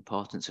understand the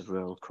importance of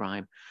rural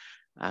crime.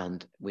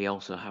 And we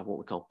also have what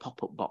we call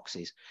pop-up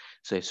boxes.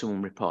 So if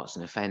someone reports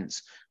an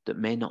offence that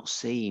may not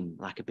seem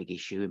like a big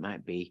issue, it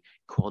might be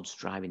quads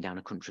driving down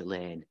a country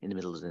lane in the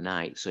middle of the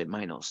night. So it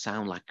might not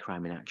sound like a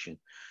crime in action.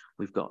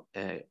 We've got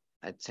a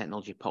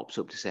technology pops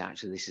up to say,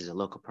 actually, this is a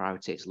local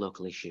priority, it's a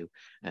local issue,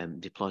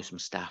 deploy some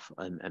staff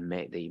and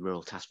make the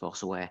rural task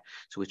force aware.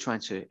 So we're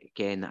trying to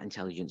gain that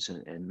intelligence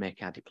and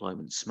make our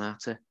deployment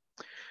smarter.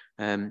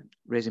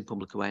 Raising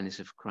public awareness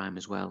of crime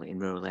as well in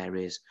rural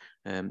areas.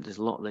 There's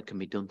a lot that can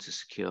be done to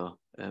secure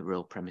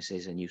rural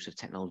premises and use of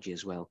technology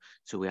as well.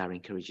 So we are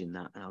encouraging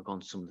that. And I'll go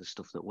on to some of the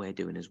stuff that we're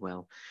doing as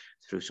well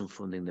through some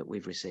funding that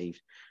we've received.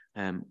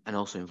 And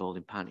also involved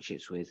in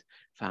partnerships with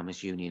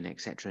Farmers Union,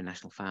 etc.,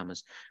 National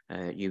Farmers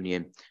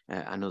Union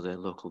and other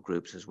local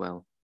groups as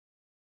well.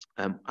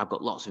 I've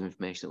got lots of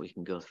information that we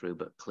can go through,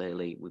 but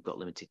clearly we've got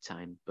limited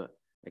time. But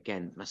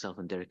again, myself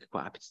and Derek are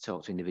quite happy to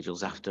talk to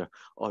individuals after,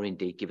 or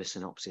indeed give a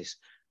synopsis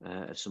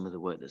of some of the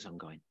work that's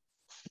ongoing.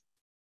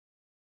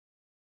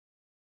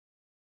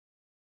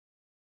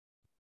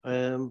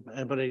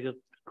 Anybody got a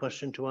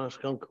question to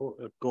ask?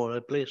 Go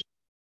ahead, please.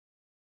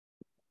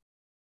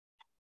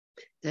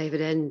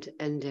 David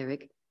and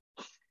Derek,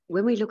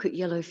 when we look at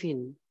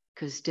yellowfin,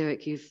 because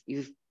Derek,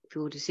 you've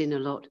filled us in a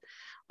lot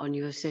on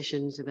your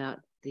sessions about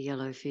the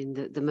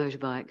yellowfin, the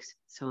motorbikes,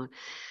 so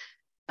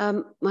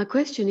on. My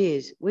question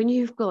is, when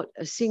you've got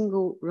a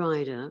single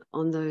rider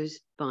on those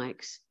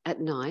bikes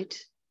at night,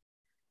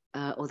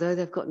 although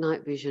they've got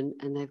night vision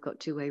and they've got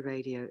two-way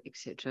radio,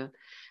 etc.,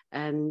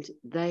 and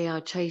they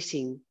are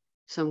chasing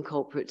some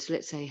culprits,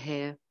 let's say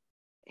hair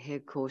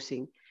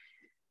coursing,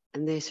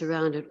 and they're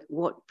surrounded,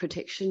 what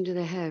protection do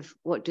they have?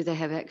 What do they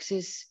have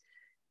access?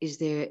 Is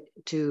there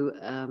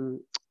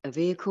to a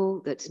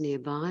vehicle that's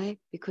nearby?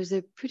 Because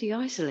they're pretty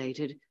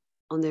isolated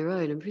on their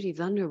own and pretty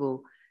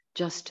vulnerable,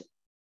 just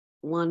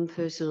one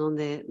person on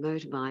their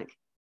motorbike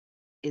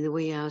in the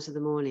wee hours of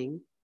the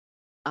morning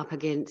up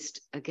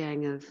against a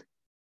gang of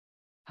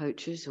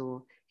poachers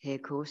or hair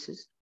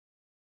coursers.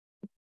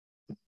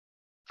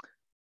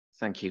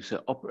 Thank you.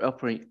 So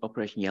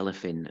Operation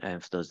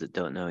Yellowfin, for those that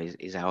don't know,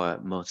 is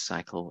our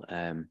motorcycle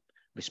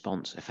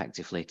response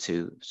effectively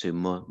to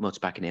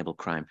motorbike-enabled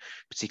crime,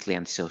 particularly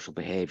antisocial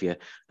behaviour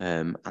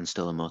and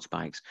stolen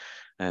motorbikes.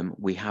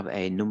 We have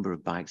a number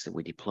of bikes that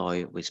we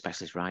deploy with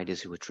specialist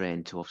riders who are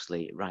trained to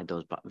obviously ride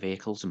those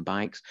vehicles and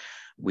bikes.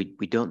 We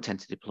don't tend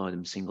to deploy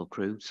them single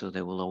crew, so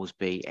there will always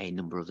be a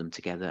number of them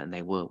together and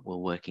they will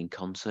work in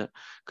concert,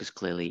 because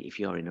clearly if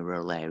you're in a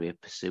rural area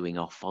pursuing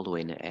or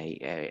following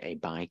a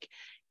bike,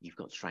 you've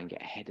got to try and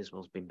get ahead as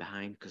well as being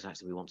behind, because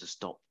actually we want to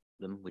stop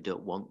them. We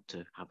don't want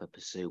to have a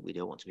pursuit. We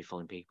don't want to be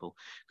following people,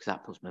 because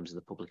that puts members of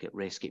the public at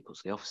risk. It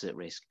puts the officer at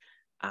risk,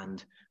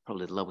 and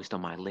probably the lowest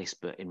on my list,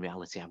 but in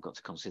reality, I've got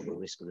to consider the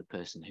risk of the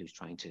person who's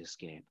trying to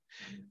escape.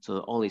 So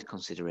all these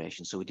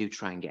considerations. So we do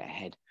try and get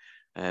ahead.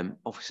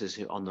 Officers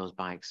who on those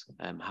bikes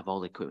have all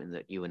the equipment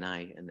that you and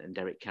I and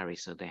Derek carry,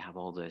 so they have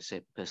all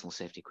the personal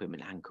safety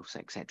equipment, handcuffs,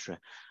 etc.,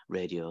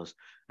 radios,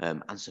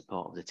 and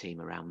support of the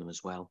team around them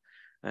as well.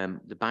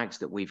 The bags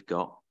that we've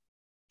got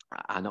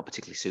are not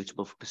particularly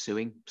suitable for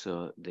pursuing,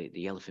 so the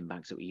yellowfin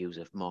bags that we use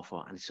are more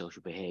for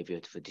antisocial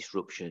behaviour, for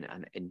disruption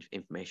and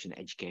information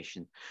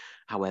education.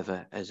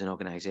 However, as an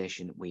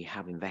organisation, we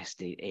have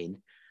invested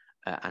in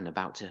and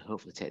about to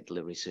hopefully take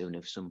delivery soon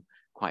of some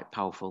quite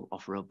powerful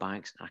off-road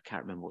bikes. I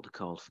can't remember what they're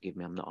called, forgive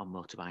me, I'm not a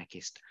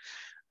motorbikist.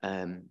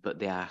 But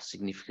they're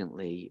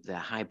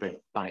hybrid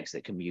bikes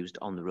that can be used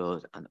on the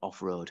road and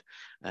off-road,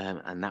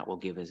 and that will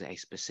give us a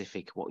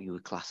specific, what you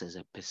would class as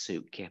a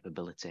pursuit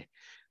capability.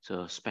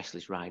 So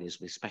specialist riders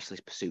with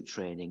specialist pursuit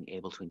training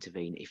able to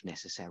intervene if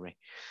necessary.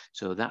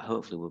 So that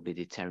hopefully will be a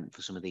deterrent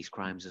for some of these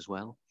crimes as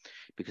well,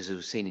 because as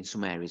we've seen in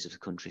some areas of the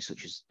country,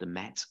 such as the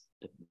Met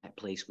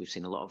Police, we've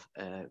seen a lot of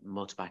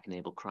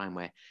motorbike-enabled crime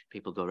where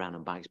people go around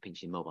on bikes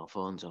pinching mobile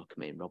phones or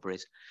committing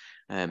robberies,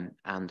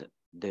 and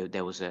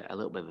there was a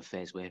little bit of a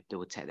phase where they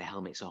would take their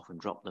helmets off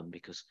and drop them,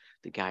 because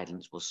the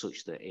guidance was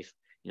such that if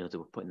they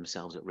were putting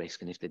themselves at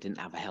risk, and if they didn't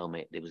have a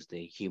helmet, there was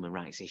the human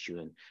rights issue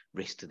and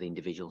risk to the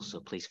individual, so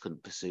police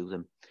couldn't pursue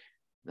them.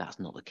 That's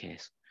not the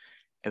case.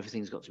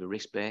 Everything's got to be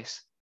risk-based.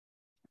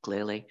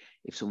 Clearly,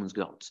 if someone's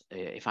got,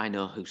 if I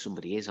know who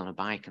somebody is on a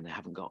bike and they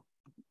haven't got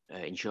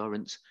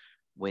insurance,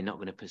 we're not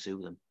going to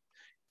pursue them.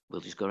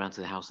 We'll just go around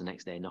to the house the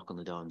next day, knock on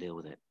the door and deal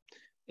with it.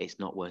 It's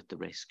not worth the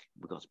risk.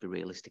 We've got to be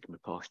realistic and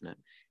proportionate.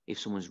 If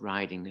someone's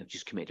riding, they've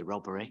just committed a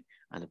robbery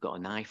and they've got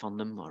a knife on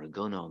them or a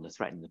gun, or they're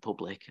threatening the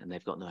public and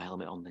they've got no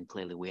helmet on, then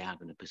clearly we are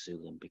going to pursue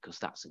them, because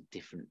that's a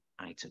different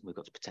item. We've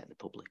got to protect the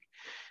public.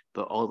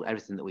 But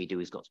everything that we do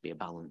has got to be a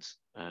balance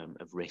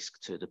of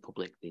risk to the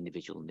public, the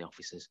individual and the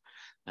officers.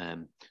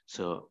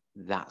 So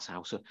that's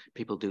how. So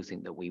people do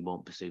think that we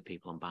won't pursue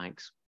people on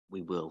bikes.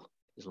 We will,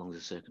 as long as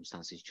the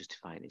circumstances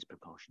justify it, it's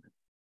proportionate.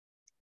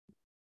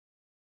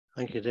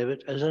 Thank you,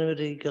 David. Has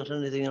anybody got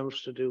anything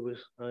else to do with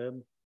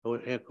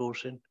air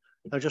coursing?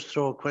 I'll just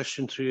throw a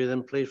question to you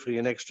then, please, for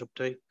your next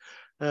update.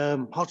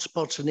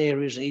 Hotspots and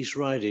areas in East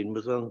Riding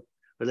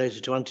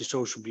related to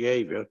antisocial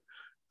behaviour,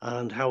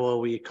 and how are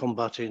we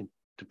combating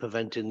to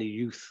preventing the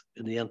youth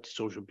in the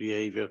antisocial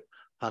behaviour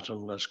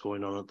pattern that's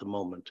going on at the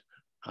moment?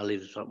 I'll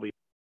leave it that way.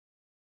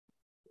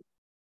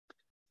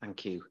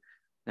 Thank you.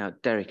 Now,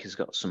 Derek has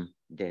got some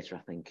data, I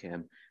think.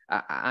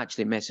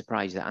 Actually, it may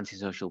surprise you that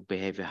antisocial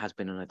behaviour has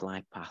been on a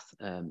glide path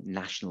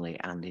nationally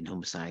and in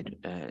Humberside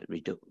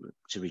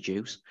to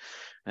reduce.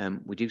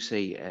 We do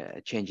see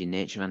a change in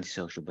nature of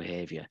antisocial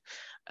behaviour,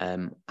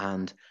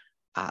 and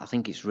I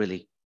think it's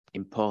really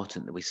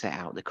important that we set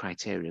out the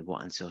criteria of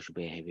what antisocial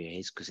behaviour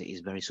is, because it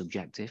is very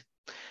subjective,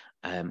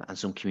 and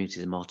some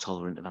communities are more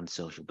tolerant of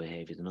antisocial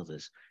behaviour than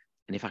others.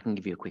 And if I can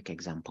give you a quick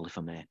example, if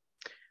I may.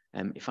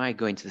 If I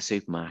go into the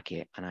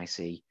supermarket and I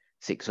see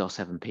 6 or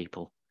 7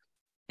 people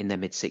in their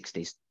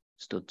mid-60s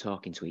stood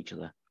talking to each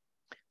other,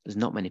 there's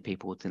not many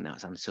people would think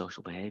that's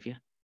antisocial behaviour.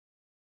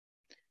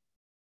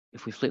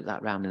 If we flip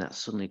that round and that's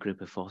suddenly a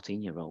group of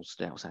 14-year-olds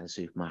stood outside the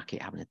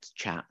supermarket having a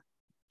chat,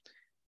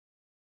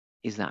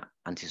 is that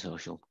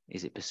antisocial?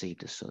 Is it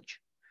perceived as such?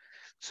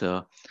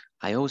 So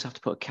I always have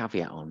to put a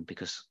caveat on,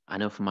 because I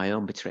know from my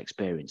own bitter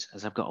experience,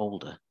 as I've got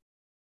older,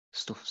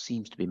 stuff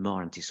seems to be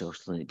more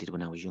antisocial than it did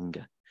when I was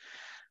younger.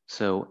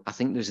 So I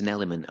think there's an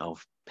element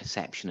of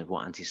perception of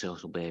what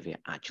antisocial behaviour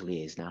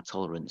actually is, and our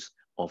tolerance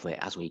of it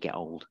as we get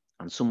older,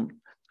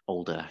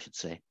 I should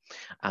say.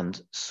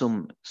 And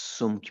some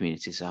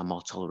communities are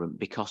more tolerant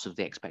because of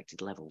the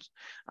expected levels.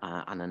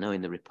 And I know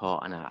in the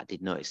report, and I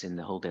did notice in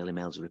the Hull Daily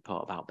Mail's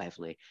report about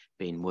Beverley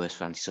being worse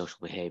for antisocial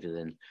behaviour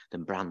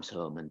than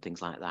Bramshome and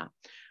things like that.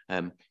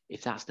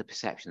 If that's the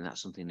perception,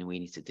 that's something that we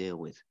need to deal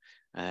with.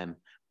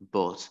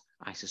 But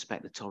I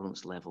suspect the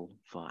tolerance level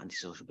for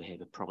antisocial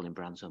behaviour probably in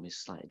Bramshome is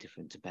slightly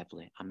different to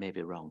Beverley. I may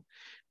be wrong,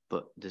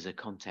 but there's a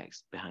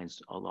context behind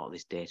a lot of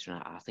this data,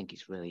 and I think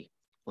it's really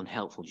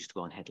unhelpful just to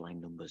go on headline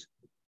numbers.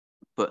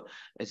 But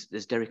as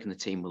Derek and the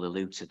team will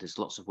allude to, there's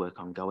lots of work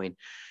ongoing.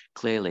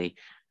 Clearly,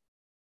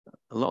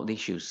 a lot of the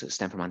issues that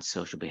stem from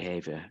antisocial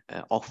behaviour,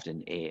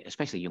 often,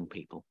 especially young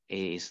people,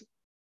 is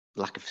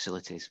lack of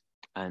facilities.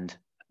 And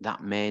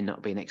that may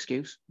not be an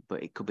excuse,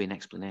 but it could be an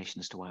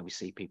explanation as to why we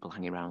see people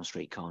hanging around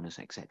street corners,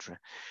 etc.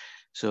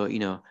 So,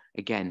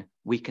 again,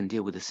 we can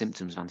deal with the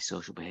symptoms of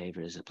antisocial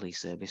behaviour as a police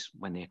service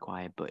when they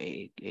acquire, but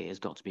it has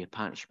got to be a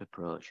partnership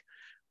approach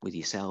with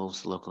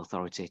yourselves, local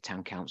authority,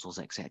 town councils,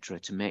 etc.,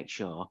 to make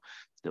sure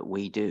that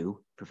we do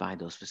provide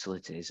those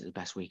facilities as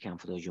best we can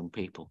for those young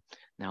people.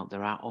 Now,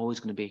 there are always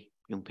going to be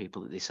young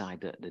people that decide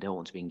that they don't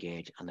want to be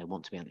engaged and they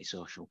want to be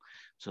antisocial.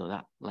 So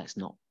that let's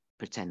not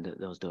pretend that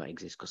those don't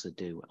exist, because they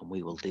do, and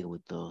we will deal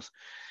with those.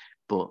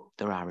 But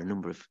there are a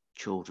number of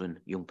children,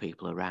 young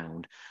people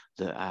around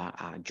that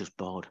are just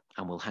bored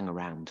and will hang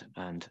around.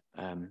 And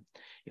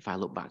if I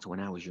look back to when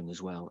I was young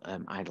as well,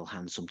 idle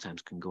hands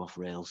sometimes can go off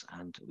rails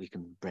and we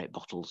can break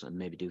bottles and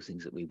maybe do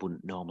things that we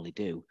wouldn't normally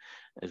do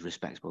as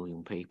respectable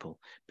young people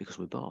because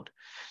we're bored.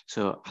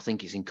 So I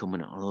think it's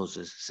incumbent on us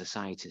as a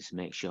society to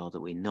make sure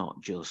that we're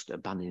not just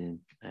abandoning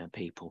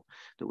people,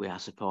 that we are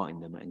supporting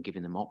them and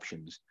giving them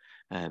options,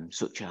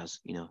 such as,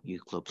 you know,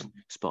 youth clubs,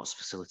 sports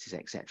facilities,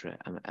 etc.,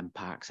 and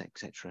parks,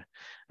 etc.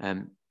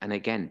 And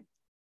again,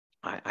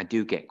 I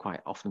do get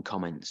quite often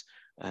comments,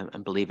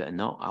 and believe it or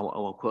not, I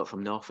will quote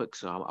from Norfolk,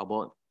 so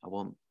I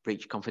won't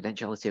breach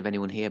confidentiality of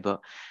anyone here,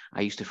 but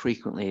I used to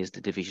frequently, as the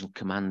division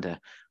commander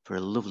for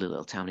a lovely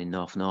little town in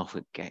North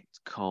Norfolk, get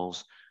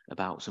calls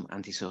about some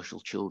antisocial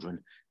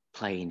children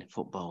playing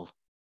football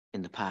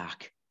in the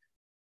park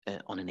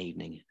on an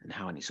evening and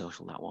how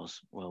antisocial that was.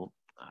 Well,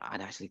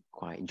 I'd actually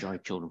quite enjoy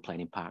children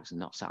playing in parks and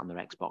not sat on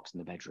their Xbox in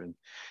the bedroom.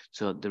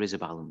 So there is a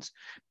balance.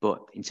 But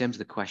in terms of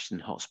the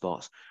question,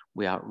 hotspots,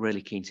 we are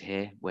really keen to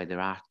hear where there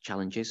are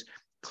challenges.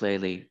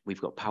 Clearly,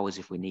 we've got powers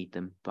if we need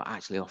them, but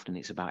actually often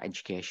it's about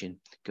education,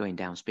 going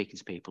down, speaking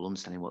to people,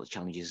 understanding what the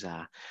challenges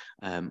are.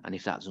 And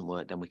if that doesn't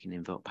work, then we can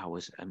invoke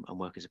powers and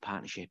work as a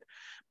partnership.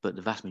 But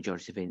the vast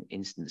majority of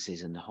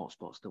instances and the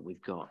hotspots that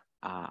we've got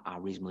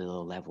are reasonably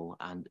low level,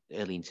 and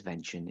early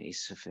intervention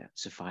is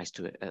suffice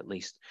to at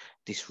least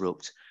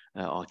disrupt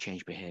or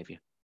change behaviour.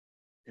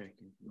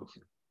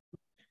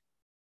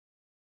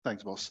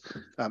 Thanks, boss.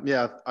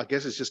 Yeah, I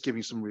guess it's just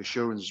giving some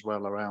reassurance as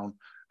well around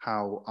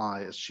how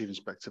I, as Chief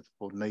Inspector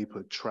for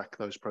neighbourhood, track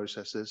those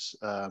processes.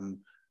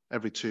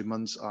 Every 2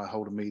 months, I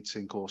hold a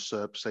meeting called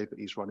SERP, Safe at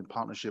East Riding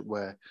Partnership,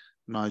 where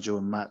Nigel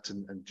and Matt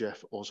and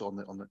Jeff also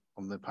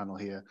on the panel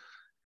here,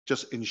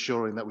 just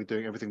ensuring that we're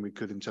doing everything we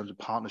could in terms of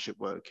partnership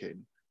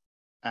working,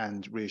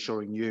 and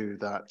reassuring you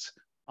that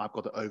I've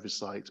got the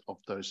oversight of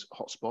those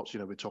hotspots.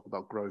 You know, we talk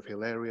about Grove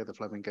Hill area, the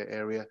Flemingate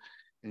area,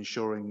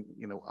 ensuring,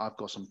 you know, I've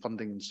got some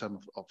funding in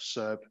terms of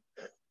SERP,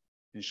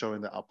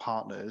 ensuring that our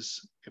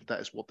partners, if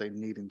that is what they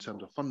need in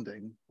terms of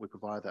funding, we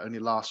provide that. Only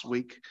last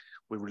week,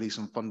 we released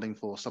some funding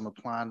for summer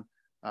plan,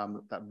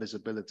 that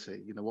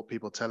visibility. You know, what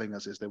people are telling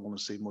us is they want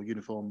to see more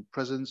uniform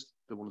presence,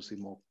 they want to see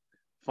more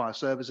fire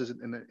services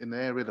in the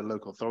area, the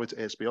local authority,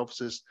 ASB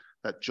officers,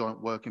 that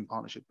joint working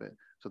partnership bit.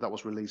 So that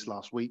was released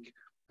last week,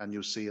 and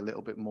you'll see a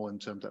little bit more in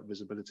terms of that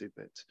visibility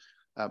bit.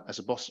 As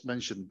the boss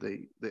mentioned,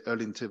 the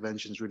early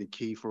intervention is really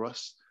key for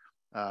us.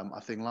 I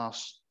think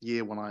last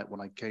year when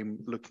I came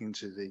looking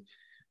into the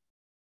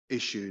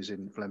issues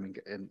in Fleming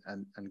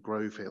and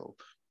Grove Hill,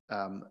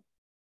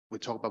 we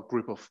talk about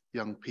group of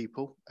young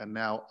people, and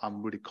now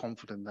I'm really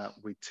confident that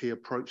we tier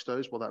approach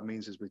those. What that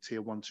means is we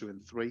tier 1, 2,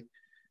 and 3.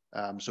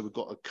 So we've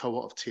got a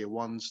cohort of tier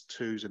 1s,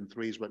 2s, and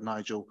 3s where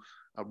Nigel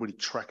really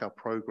track our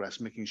progress,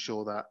 making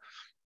sure that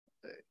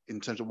in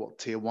terms of what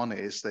tier 1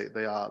 is,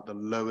 they are the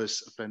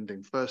lowest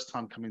offending, first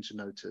time coming to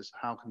notice.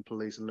 How can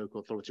police and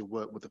local authority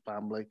work with the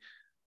family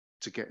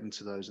to get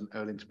into those and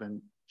early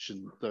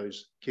intervention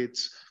those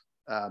kids?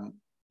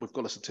 We've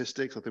got a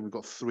statistics. I think we've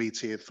got 3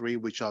 tier 3,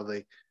 which are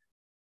the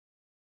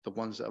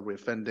ones that are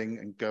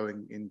reoffending and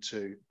going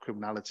into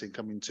criminality and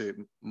coming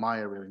to my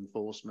area of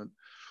enforcement.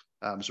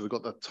 So we've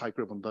got that tight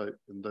grip on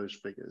those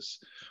figures.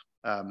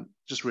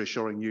 Just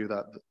reassuring you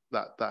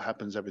that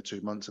happens every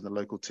 2 months, and the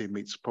local team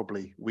meets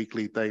probably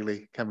weekly,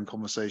 daily, having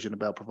conversation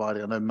about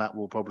providing. I know Matt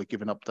will probably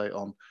give an update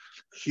on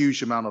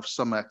huge amount of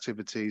summer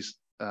activities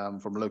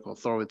from local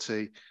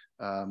authority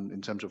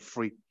in terms of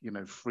free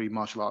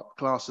martial art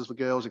classes for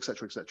girls,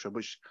 etc.,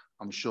 which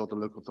I'm sure the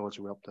local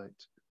authority will update.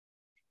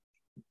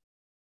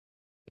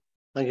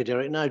 Thank you,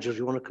 Derek. Nigel, do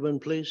you want to come in,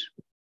 please?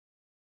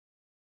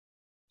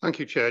 Thank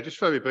you, Chair. Just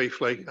very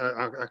briefly,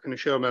 I can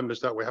assure members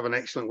that we have an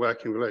excellent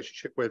working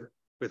relationship with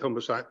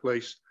Humberside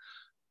Police.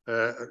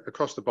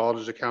 Across the board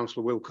as a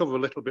council, we'll cover a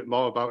little bit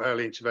more about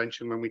early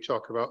intervention when we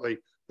talk about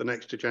the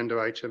next agenda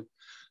item.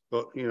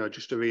 But, you know,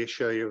 just to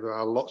reassure you, there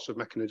are lots of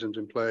mechanisms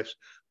in place.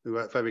 We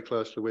work very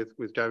closely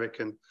with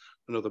Derek and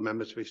other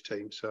members of his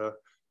team. So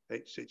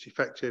it's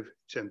effective,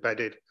 it's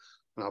embedded,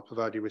 and I'll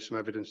provide you with some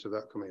evidence of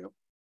that coming up.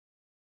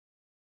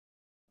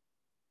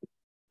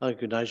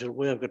 Thank you, Nigel.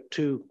 We have got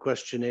 2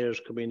 questionnaires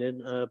coming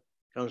in.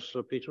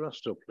 Councillor Peter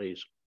Astor,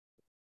 please.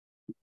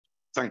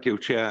 Thank you,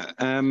 Chair.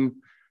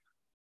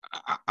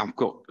 I've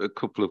got a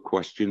couple of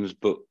questions,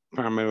 but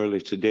primarily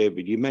to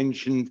David. You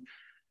mentioned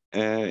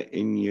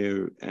in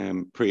your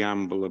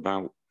preamble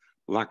about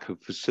lack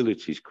of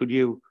facilities. Could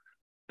you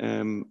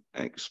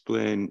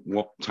explain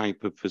what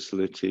type of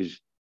facilities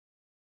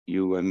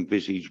you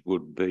envisage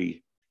would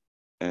be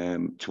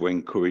to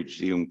encourage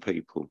the young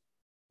people?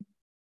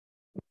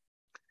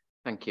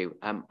 Thank you.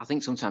 I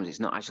think sometimes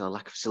it's not actually a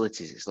lack of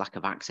facilities, it's lack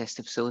of access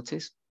to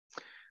facilities.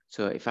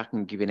 So if I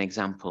can give you an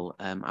example,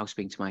 I was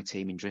speaking to my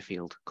team in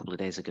Driffield a couple of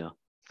days ago,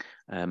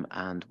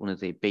 and one of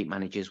the beat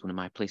managers, one of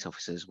my police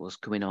officers, was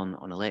coming on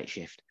a late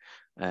shift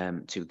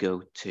to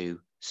go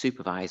to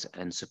supervise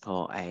and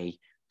support a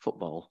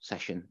football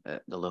session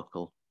at the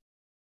local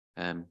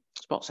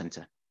sports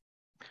centre.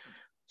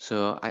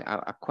 So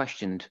I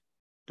questioned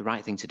the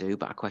right thing to do,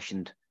 but I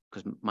questioned,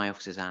 because my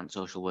officers aren't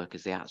social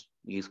workers, they are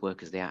youth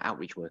workers, they are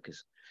outreach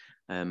workers.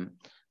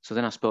 So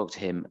then I spoke to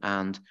him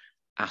and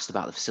asked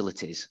about the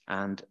facilities,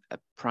 and a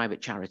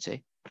private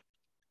charity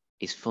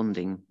is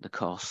funding the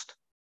cost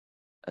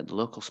at the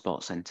local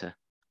sports centre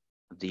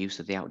of the use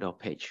of the outdoor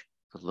pitch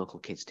for the local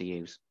kids to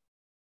use.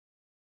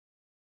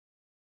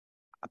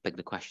 I beg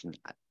the question,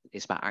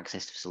 it's about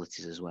access to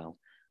facilities as well.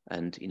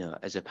 And, you know,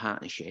 as a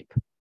partnership,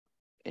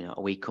 you know,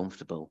 are we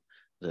comfortable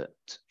that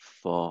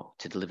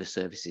to deliver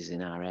services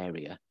in our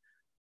area,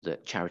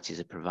 that charities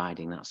are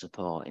providing that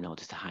support in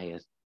order to hire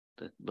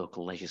the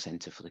local leisure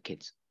centre for the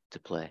kids to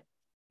play?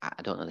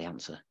 I don't know the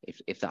answer.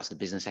 If that's the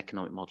business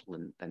economic model,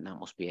 then that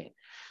must be it.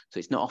 So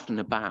it's not often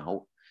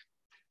about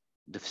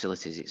the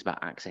facilities, it's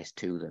about access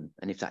to them.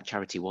 And if that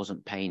charity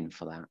wasn't paying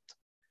for that,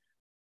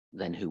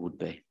 then who would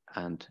be?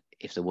 And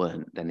if there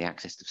weren't, then the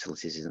access to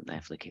facilities isn't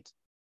there for the kids.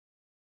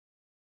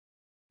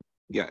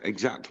 Yeah,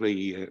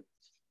 exactly,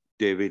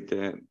 David.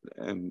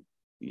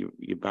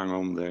 You bang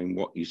on there in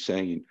what you're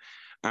saying.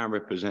 I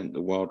represent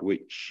the ward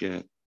which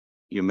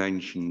you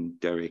mentioned,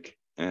 Derek,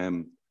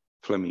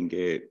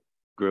 Flemingate,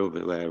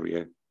 Groville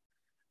area.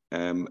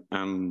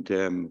 And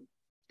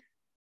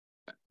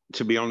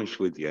to be honest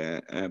with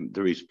you,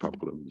 there is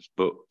problems,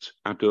 but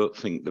I don't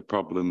think the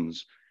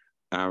problems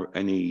are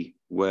any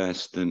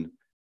worse than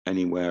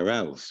anywhere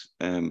else.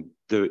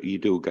 You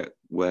do get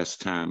worse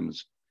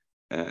times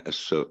as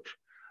such.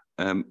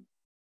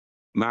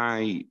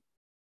 My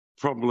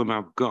problem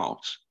I've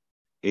got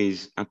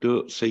is I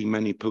don't see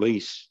many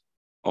police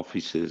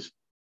officers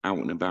out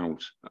and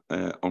about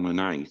on a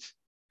night.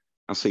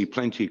 I see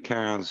plenty of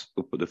cars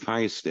up at the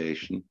fire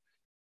station,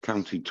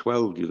 counted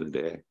 12 the other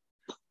day.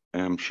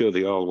 I'm sure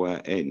they all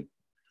were in,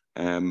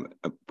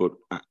 but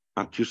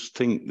I just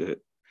think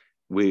that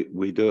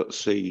we don't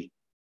see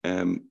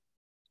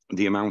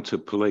the amount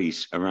of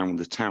police around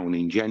the town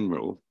in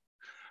general.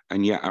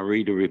 And yet I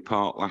read a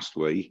report last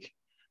week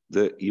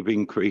that you've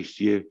increased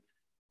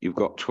you've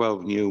got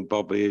 12 new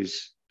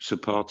bobbies,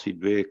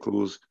 supported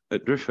vehicles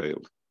at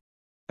Driffield.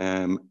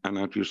 And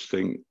I just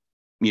think,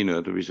 you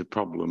know, there is a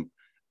problem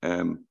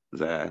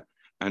there.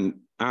 And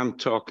I'm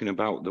talking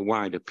about the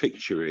wider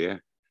picture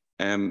here.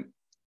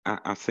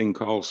 I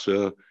think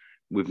also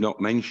we've not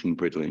mentioned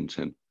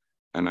Bridlington,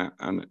 and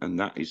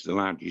that is the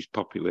largest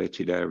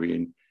populated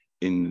area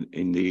in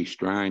the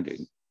East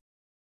Riding.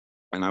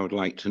 And I would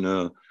like to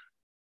know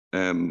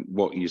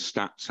what your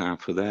stats are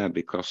for there,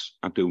 because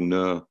I do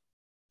know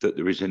that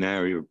there is an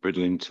area of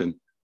Bridlington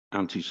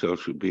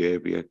antisocial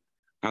behaviour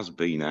has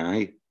been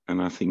high,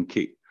 and I think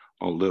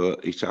although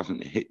it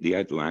hasn't hit the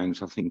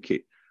headlines, I think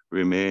it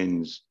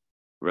remains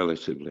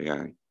relatively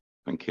high.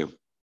 Thank you.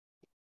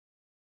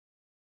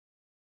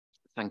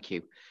 Thank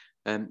you.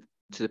 To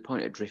the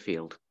point of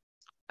Driffield,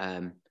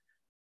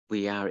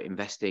 we are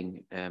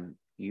investing,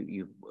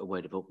 you a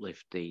word of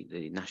uplift,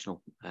 the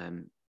national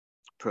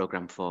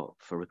programme for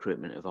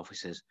recruitment of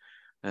officers.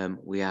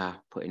 We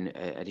are putting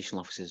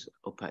additional officers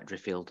up at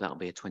Driffield. That'll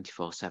be a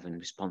 24/7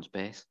 response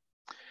base.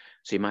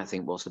 So you might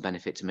think, what's the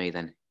benefit to me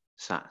then,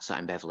 sat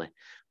in Beverley?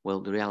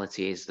 Well, the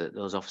reality is that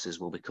those officers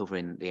will be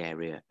covering the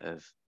area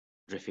of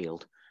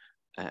Driffield.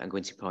 And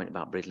going to your point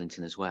about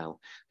Bridlington as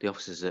well, the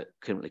officers that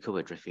currently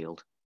cover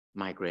Driffield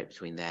migrate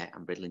between there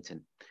and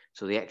Bridlington.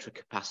 So the extra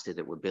capacity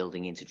that we're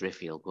building into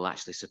Driffield will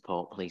actually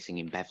support policing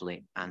in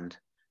Beverley and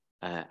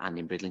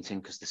in Bridlington,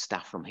 because the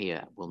staff from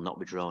here will not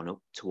be drawn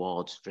up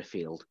towards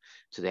Driffield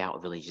to the outer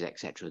villages,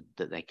 etc.,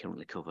 that they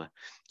currently cover.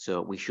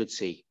 So we should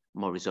see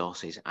more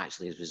resources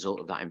actually as a result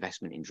of that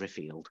investment in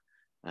Driffield,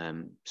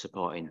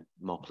 supporting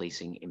more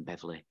policing in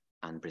Beverley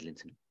and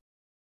Bridlington.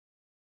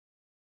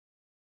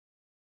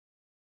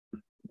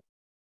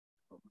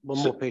 One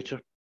more,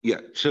 Peter.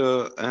 Yeah,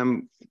 so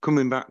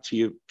coming back to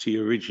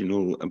your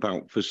original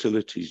about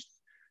facilities,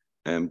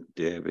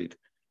 David,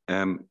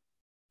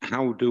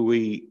 how do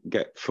we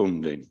get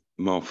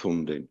more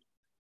funding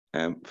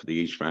for the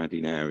East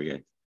Riding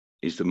area?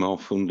 Is there more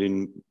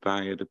funding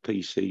via the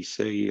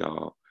PCC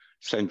or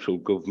central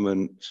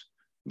government,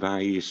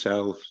 via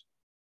yourself?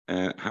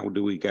 How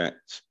do we get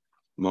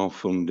more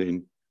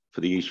funding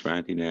for the East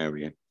Riding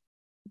area?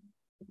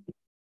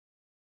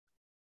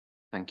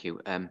 Thank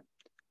you.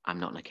 I'm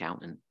not an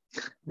accountant.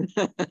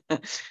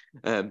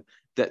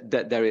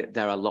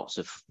 There are lots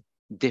of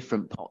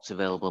different pots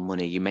available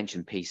money. You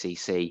mentioned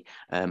PCC,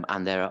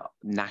 and there are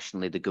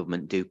nationally, the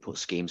government do put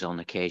schemes on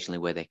occasionally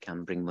where they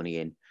can bring money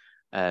in.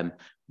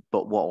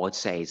 But what I would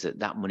say is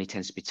that money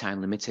tends to be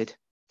time limited.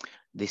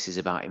 This is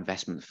about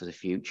investment for the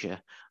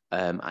future,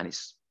 and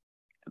it's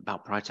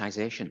about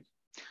prioritisation.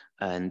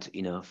 And,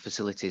 you know,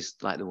 facilities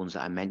like the ones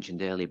that I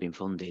mentioned earlier being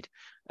funded,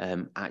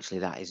 actually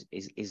that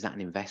is that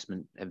an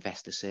investment,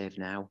 investor save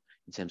now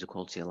in terms of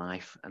quality of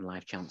life and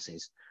life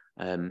chances?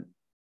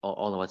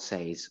 All I would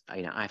say is,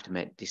 you know, I have to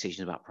make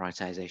decisions about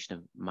prioritisation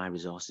of my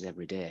resources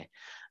every day.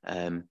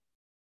 And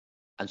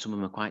some of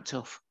them are quite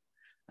tough.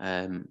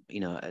 You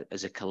know,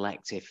 as a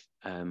collective,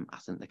 I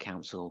think the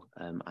council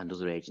and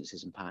other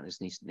agencies and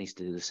partners needs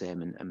to do the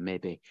same, and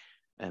maybe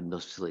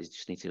those facilities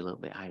just need to be a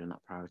little bit higher on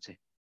that priority.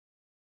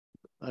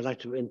 I'd like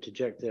to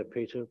interject there,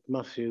 Peter.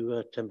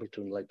 Matthew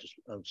Templeton would like to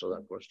answer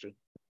that question.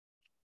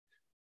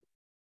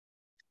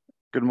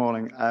 Good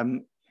morning.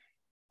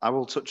 I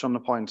will touch on the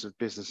point of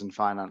business and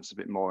finance a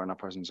bit more in our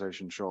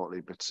presentation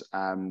shortly, but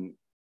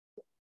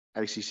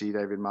ACC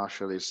David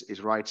Marshall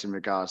is right in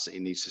regards that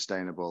it needs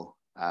sustainable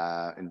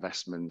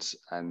investment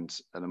and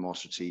a more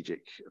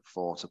strategic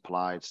thought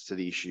applied to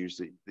the issues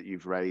that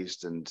you've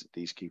raised, and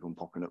these keep on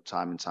popping up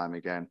time and time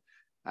again.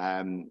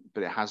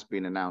 But it has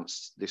been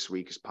announced this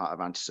week as part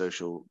of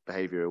Antisocial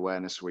Behaviour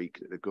Awareness Week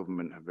that the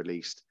government have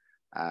released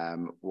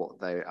what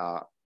they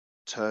are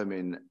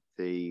terming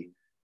the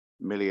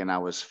Million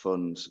Hours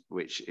Fund,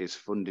 which is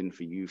funding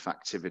for youth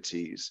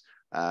activities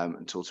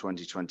until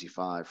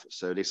 2025.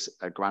 So this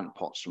grant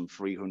pots from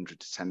 £300 to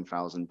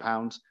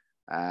 £10,000,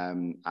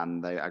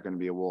 and they are going to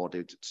be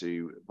awarded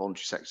to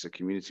voluntary sector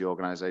community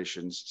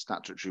organisations,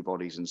 statutory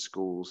bodies and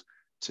schools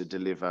to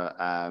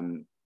deliver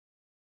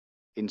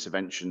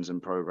interventions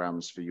and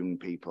programmes for young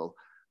people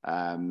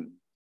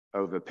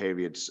over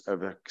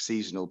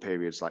seasonal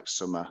periods like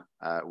summer,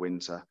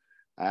 winter.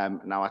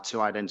 Now, our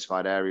two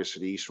identified areas for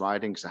the East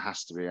Riding, because there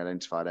has to be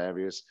identified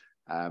areas,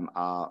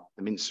 are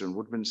Minster and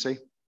Woodmansey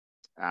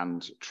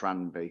and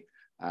Tranby.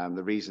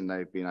 The reason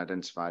they've been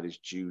identified is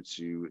due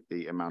to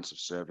the amount of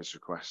service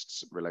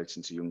requests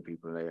relating to young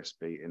people in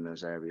ASB in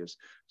those areas.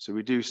 So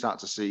we do start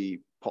to see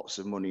pots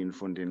of money and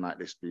funding like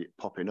this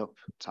popping up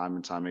time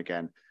and time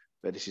again.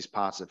 But this is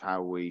part of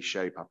how we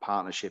shape our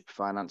partnership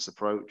finance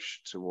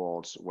approach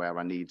towards where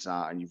our needs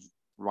are. And you've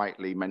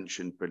rightly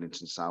mentioned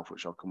Bridlington South,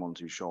 which I'll come on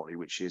to shortly,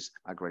 which is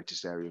our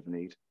greatest area of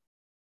need.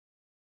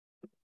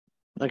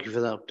 Thank you for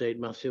that update,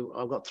 Matthew.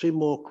 I've got 3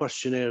 more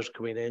questionnaires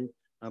coming in.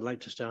 I'd like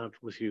to start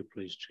with you,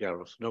 please,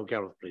 Gareth. No,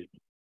 Gareth, please.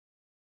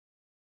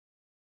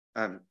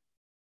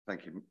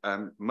 Thank you.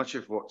 Much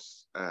of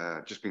what's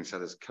just been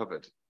said is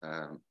covered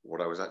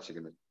what I was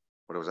actually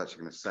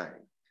going to say.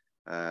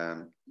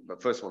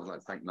 But first of all, I'd like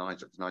to thank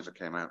Nigel, because Nigel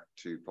came out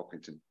to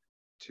Poppington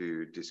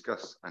to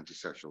discuss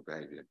antisocial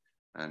behaviour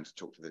and to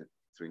talk to the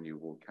 3 new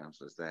ward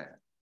councillors there.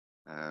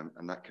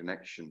 And that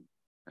connection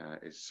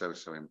is so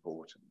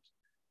important.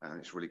 And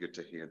it's really good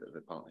to hear that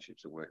the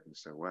partnerships are working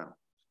so well.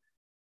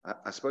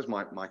 I suppose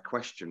my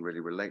question really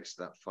relates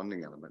to that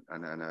funding element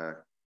and a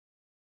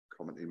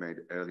comment that you made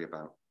earlier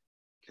about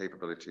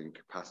capability and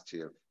capacity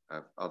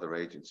of other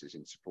agencies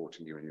in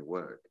supporting you in your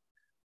work.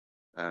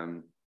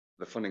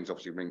 The funding's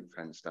obviously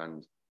ring-fenced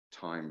and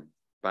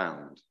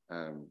time-bound,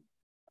 and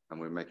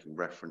we're making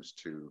reference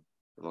to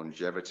the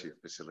longevity of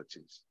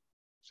facilities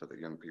so that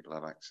young people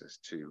have access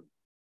to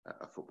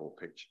a football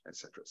pitch,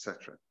 etc.,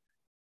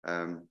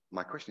 etc.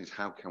 My question is,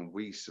 how can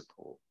we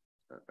support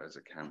as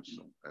a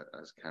council,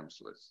 as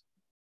councillors,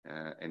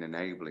 in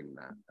enabling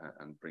that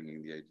and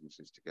bringing the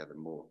agencies together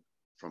more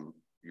from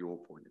your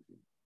point of view?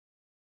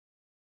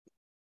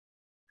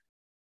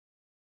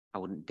 I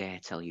wouldn't dare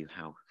tell you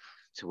how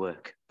to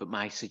work, but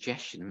my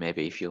suggestion,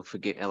 maybe, if you'll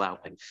allow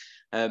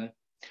me,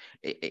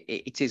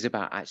 it is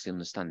about actually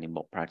understanding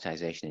what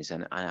prioritisation is,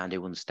 and I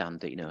do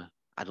understand that, you know,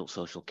 adult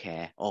social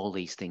care, all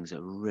these things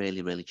are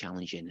really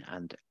challenging,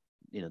 and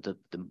you know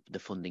the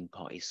funding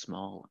pot is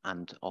small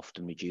and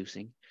often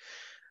reducing.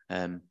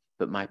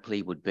 But my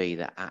plea would be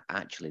that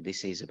actually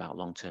this is about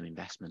long-term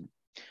investment,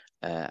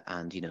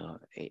 and you know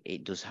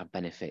it does have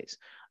benefits.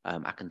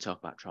 I can talk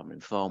about trauma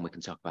informed, we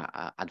can talk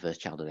about adverse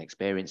childhood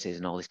experiences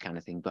and all this kind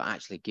of thing, but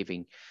actually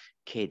giving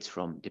kids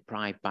from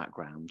deprived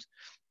backgrounds,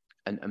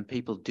 and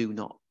people do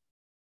not,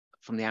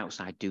 from the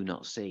outside, do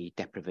not see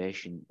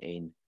deprivation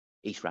in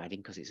East Riding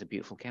because it's a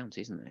beautiful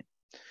county, isn't it?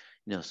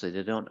 You know, so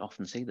they don't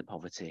often see the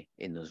poverty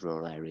in those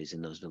rural areas,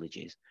 in those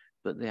villages.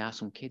 But there are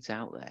some kids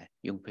out there,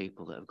 young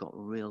people, that have got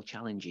real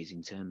challenges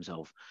in terms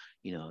of,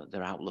 you know,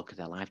 their outlook of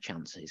their life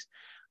chances.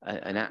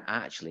 And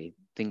actually,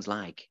 things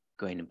like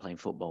going and playing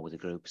football with a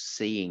group,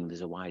 seeing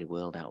there's a wider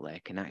world out there,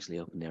 can actually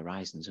open their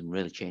horizons and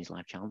really change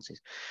life chances.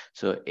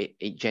 So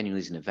it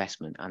genuinely is an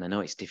investment. And I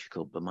know it's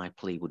difficult, but my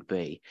plea would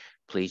be,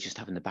 please just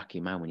have in the back of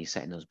your mind when you're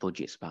setting those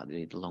budgets about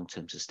the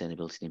long-term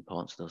sustainability and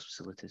importance of those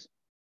facilities.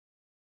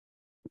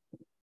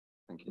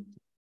 Thank you.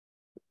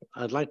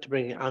 I'd like to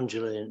bring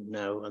Angela in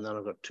now, and then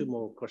I've got 2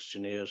 more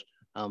questionnaires.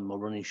 We're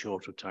running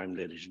short of time,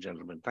 ladies and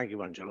gentlemen. Thank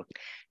you, Angela.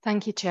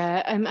 Thank you,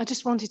 Chair. I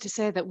just wanted to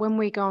say that when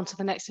we go on to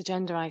the next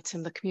agenda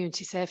item, the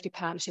Community Safety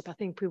Partnership, I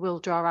think we will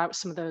draw out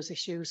some of those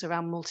issues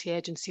around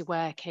multi-agency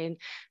working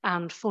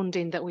and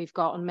funding that we've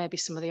got, and maybe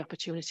some of the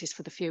opportunities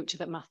for the future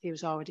that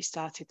Matthew's already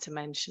started to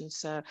mention.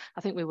 So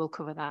I think we will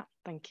cover that.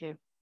 Thank you.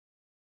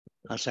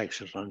 That's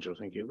excellent, Angela.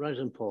 Thank you. Right,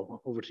 and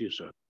Paul, over to you,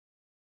 sir.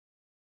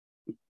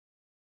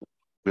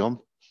 Beyond.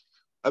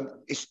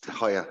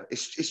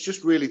 It's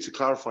just really to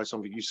clarify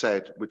something you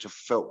said, which I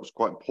felt was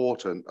quite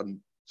important, and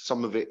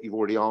some of it you've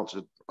already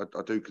answered.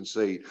 I do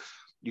concede.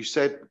 You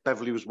said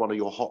Beverley was one of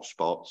your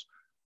hotspots.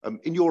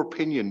 In your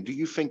opinion, do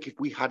you think if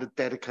we had a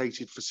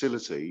dedicated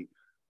facility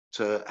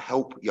to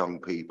help young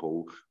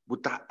people,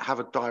 would that have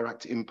a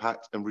direct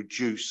impact and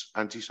reduce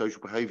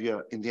antisocial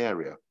behaviour in the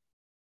area?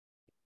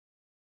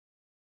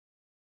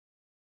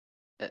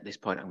 at this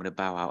point, I'm going to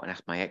bow out and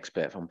ask my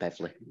expert from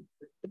Beverley.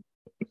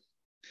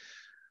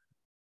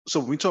 So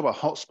when we talk about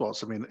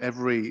hotspots, I mean,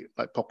 every,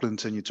 like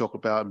Pocklington you talk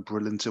about, and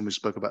Bridlington we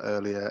spoke about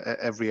earlier,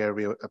 every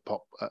area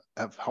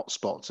have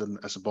hotspots. And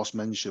as the boss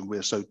mentioned,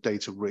 we're so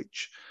data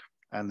rich,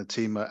 and the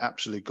team are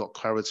absolutely got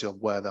clarity of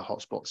where their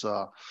hotspots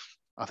are.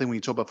 I think when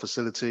you talk about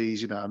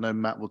facilities, you know, I know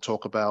Matt will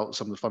talk about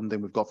some of the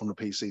funding we've got from the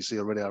PCC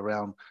already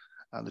around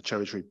the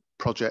Cherry Tree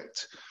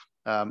project.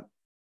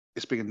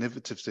 It's been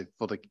innovative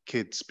for the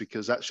kids,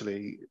 because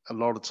actually a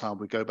lot of the time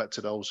we go back to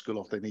the old school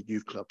of they need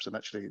youth clubs, and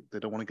actually they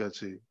don't want to go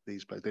to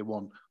these places. They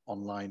want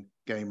online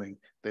gaming,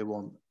 they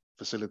want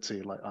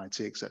facility like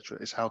IT, etc.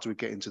 It's how do we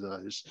get into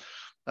those?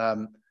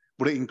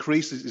 Would it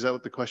increase? Is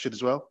that the question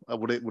as well?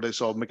 Would it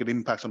sort of make an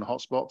impact on the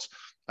hotspots?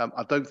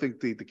 I don't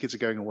think the kids are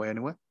going away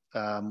anywhere.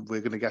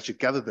 We're going to actually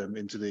gather them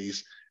into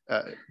these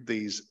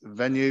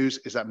venues.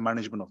 Is that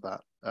management of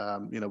that?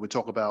 You know, we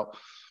talk about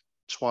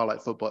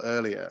twilight football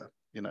earlier.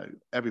 You know,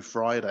 every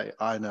Friday,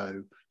 I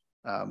know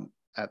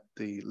at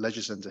the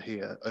leisure centre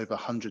here, over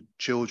 100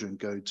 children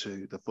go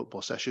to the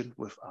football session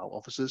with our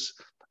officers,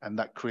 and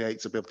that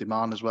creates a bit of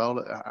demand as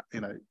well. You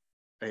know,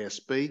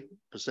 ASB,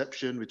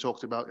 perception, we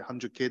talked about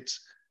 100 kids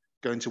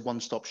going to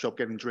one-stop shop,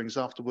 getting drinks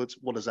afterwards.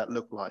 What does that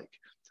look like?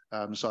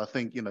 So I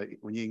think, you know,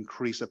 when you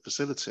increase the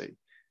facility,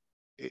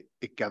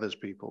 it gathers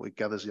people, it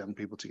gathers young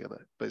people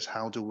together. But it's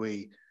how do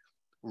we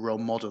role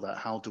model that?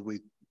 How do we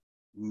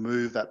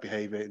move that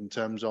behaviour in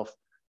terms of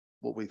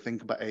what we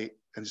think about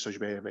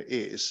antisocial behaviour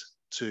is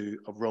to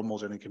a role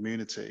model in a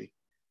community,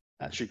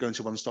 actually going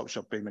to one-stop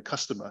shop, being a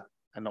customer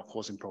and not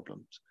causing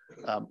problems.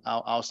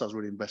 Our staff's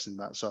really investing in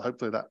that. So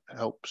hopefully that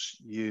helps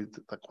you,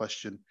 that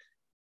question.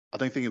 I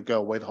don't think it'll go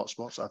away the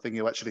hotspots. I think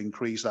it'll actually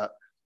increase that.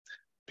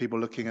 People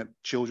looking at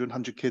children,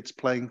 100 kids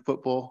playing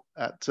football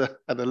at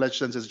the leisure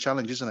centre is a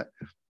challenge, isn't it?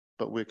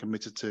 But we're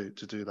committed to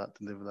do that,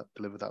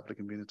 deliver that for the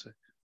community.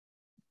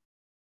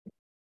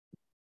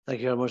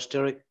 Thank you very much,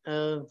 Derek.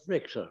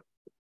 Rick, sir.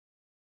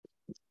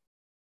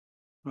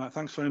 Right,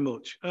 thanks very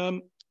much.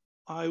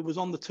 I was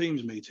on the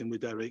Teams meeting with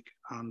Derek,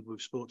 and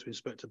we've spoke to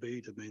Inspector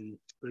Beedham in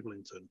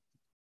Bridlington.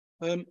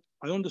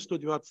 I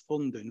understood you had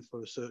funding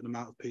for a certain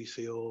amount of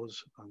PCOs,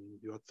 and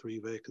you had 3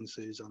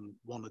 vacancies and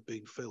 1 had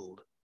been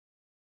filled.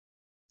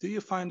 Do you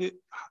find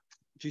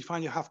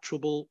you have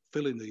trouble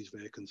filling these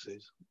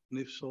vacancies? And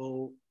if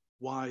so,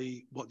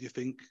 why? What do you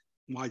think?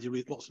 What's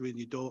the reason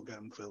you don't get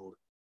them filled?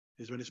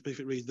 Is there any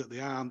specific reason that they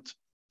aren't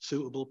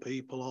suitable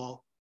people, or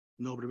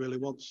nobody really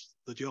wants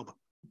the job?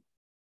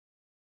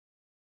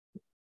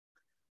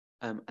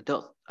 I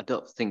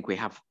don't think we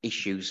have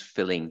issues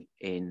filling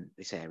in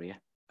this area.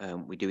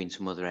 We do in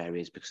some other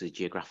areas because of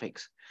the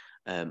geographics,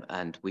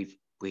 and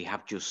we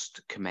have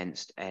just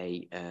commenced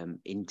a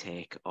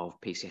intake of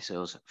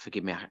PCSOs.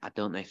 Forgive me, I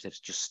don't know if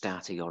they've just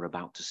started or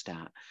about to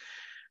start,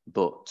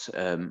 but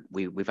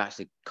we've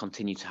actually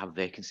continued to have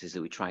vacancies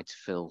that we tried to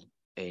fill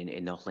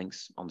in North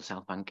Links on the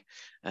South Bank,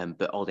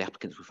 but all the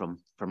applicants were from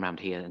around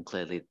here, and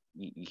clearly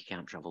you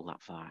can't travel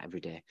that far every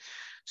day.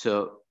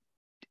 So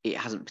it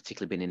hasn't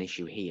particularly been an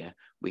issue here.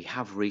 We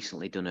have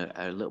recently done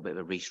a little bit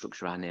of a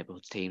restructure of our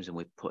neighbourhood teams, and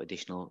we've put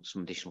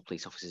some additional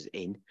police officers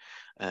in.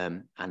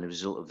 And the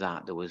result of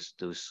that, there was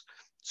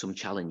some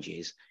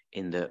challenges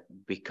in that,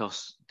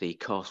 because the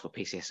course for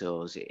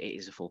PCSOs, it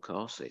is a full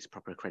course, it's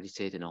proper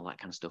accredited and all that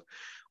kind of stuff.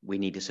 We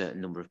need a certain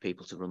number of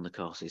people to run the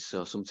courses.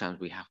 So sometimes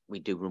we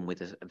do run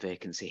with a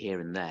vacancy here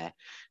and there,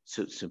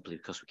 so simply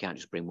because we can't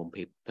just bring one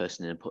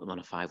person in and put them on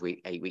a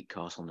 5-week, 8-week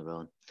course on their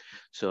own.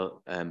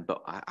 So,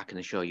 but I can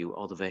assure you,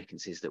 all the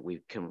vacancies that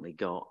we've currently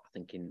got, I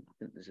think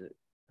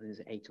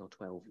there's 8 or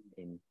 12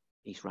 in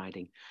East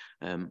Riding.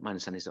 My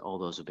understanding is that all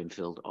those have been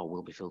filled or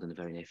will be filled in the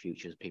very near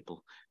future as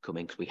people come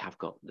in, because we have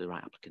got the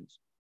right applicants.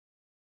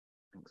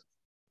 Thanks.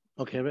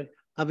 Okay, Rick.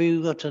 Have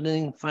you got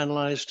anything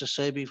finalised to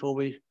say before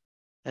we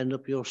end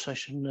up your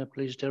session,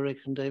 please, Derek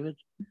and David?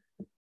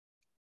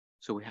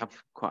 So we have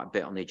quite a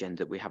bit on the agenda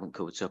that we haven't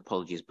covered, so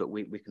apologies, but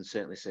we can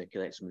certainly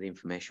circulate some of the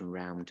information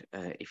around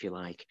if you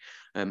like.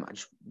 I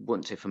just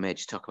want to, if I may,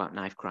 just talk about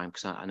knife crime,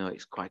 because I know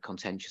it's quite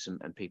contentious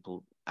and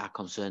people are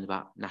concerned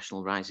about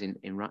national rise in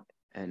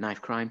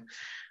knife crime.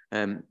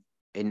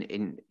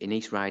 In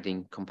East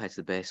Riding, compared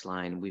to the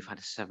baseline, we've had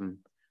just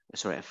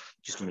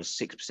under a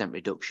 6%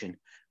 reduction,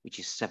 which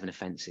is 7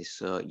 offences.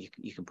 So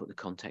you can put the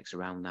context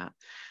around that.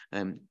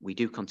 We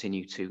do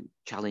continue to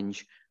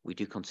challenge. We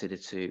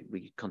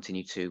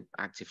continue to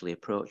actively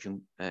approach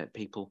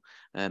people.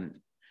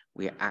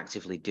 We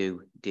actively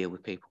do deal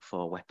with people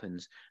for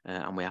weapons,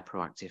 and we are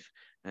proactive.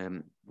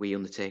 We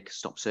undertake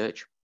stop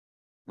search,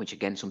 which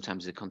again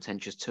sometimes is a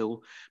contentious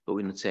tool, but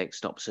we undertake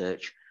stop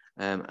search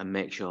and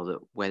make sure that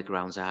where the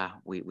grounds are,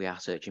 we are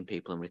searching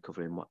people and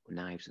recovering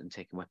knives and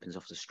taking weapons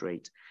off the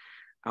street.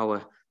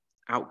 Our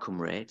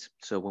outcome rate,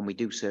 so when we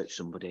do search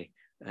somebody,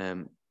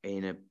 the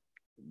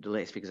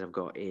latest figures I've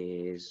got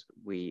is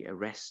we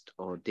arrest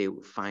or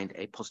find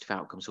a positive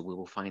outcome, so we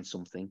will find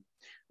something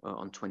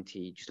on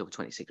just over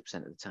 26%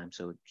 of the time,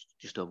 so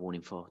just over 1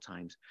 in 4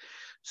 times.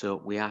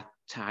 So we are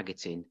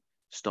targeting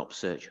stop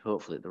search,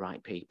 hopefully at the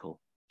right people.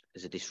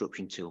 as a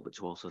disruption tool, but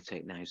to also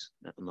take knives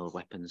and other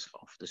weapons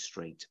off the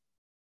street.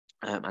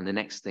 And the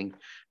next thing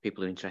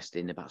people are interested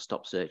in about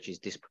stop search is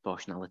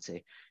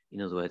disproportionality.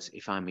 In other words,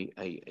 if I'm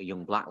a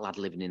young black lad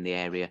living in the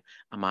area,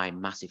 am I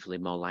massively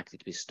more likely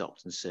to be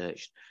stopped and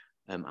searched?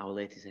 Our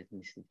latest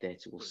ethnicity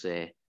data will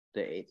say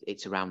that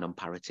it's around on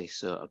parity.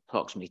 So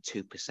approximately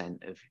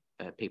 2%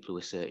 of people who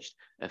are searched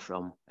are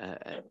from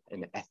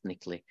an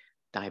ethnically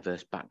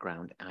diverse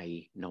background,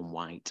 i.e.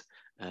 non-white.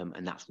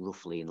 And that's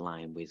roughly in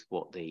line with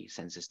what the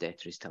census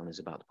data is telling us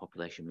about the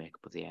population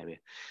makeup of the area.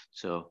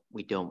 So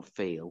we don't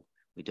feel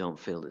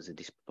there's a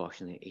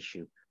disproportionate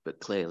issue, but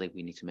clearly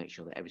we need to make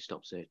sure that every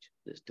stop search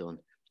that's done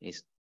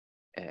is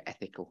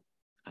ethical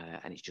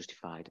and it's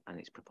justified and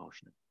it's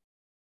proportionate.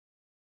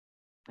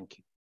 Thank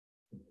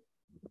you.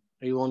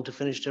 Are you on to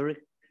finish, Derek?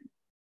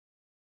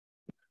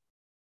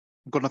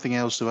 I've got nothing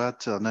else to add.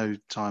 I know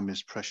time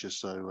is precious,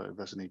 so if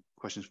there's any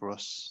questions for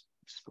us.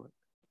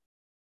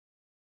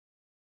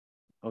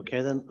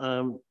 Okay,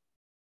 then.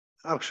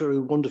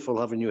 Absolutely wonderful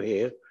having you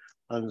here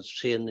and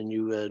seeing the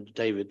new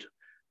David.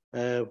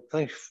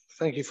 Thank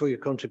you for your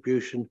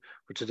contribution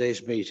for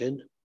today's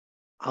meeting.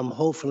 I'm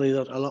hopefully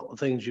that a lot of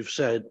things you've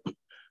said,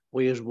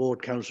 we as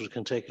ward councillors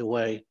can take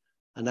away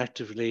and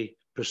actively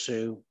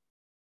pursue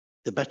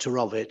the better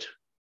of it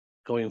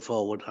going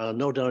forward.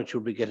 No doubt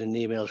you'll be getting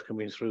emails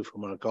coming through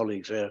from our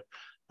colleagues here,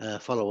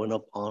 following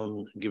up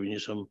on giving you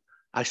some.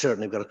 I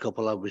certainly got a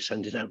couple I'll be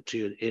sending out to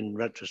you in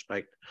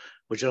retrospect,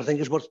 which I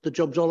think is what the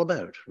job's all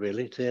about,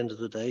 really, at the end of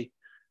the day.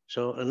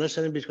 So unless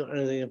anybody's got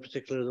anything in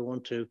particular they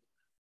want to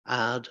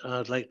add,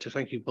 I'd like to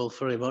thank you both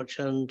very much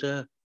and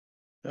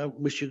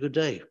wish you a good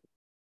day.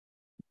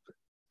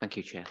 Thank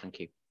you, Chair. Thank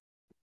you.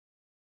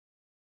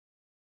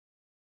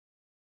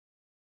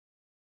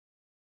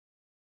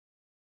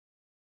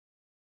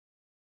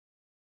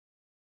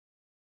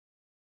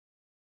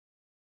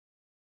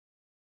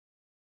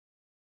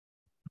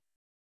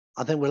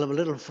 I think we'll have a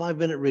little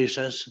 5-minute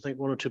recess. I think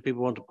one or two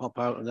people want to pop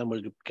out and then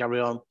we'll carry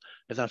on,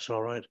 if that's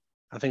all right.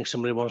 I think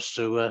somebody wants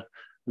to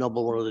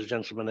nobble one of the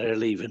gentlemen there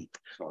leaving.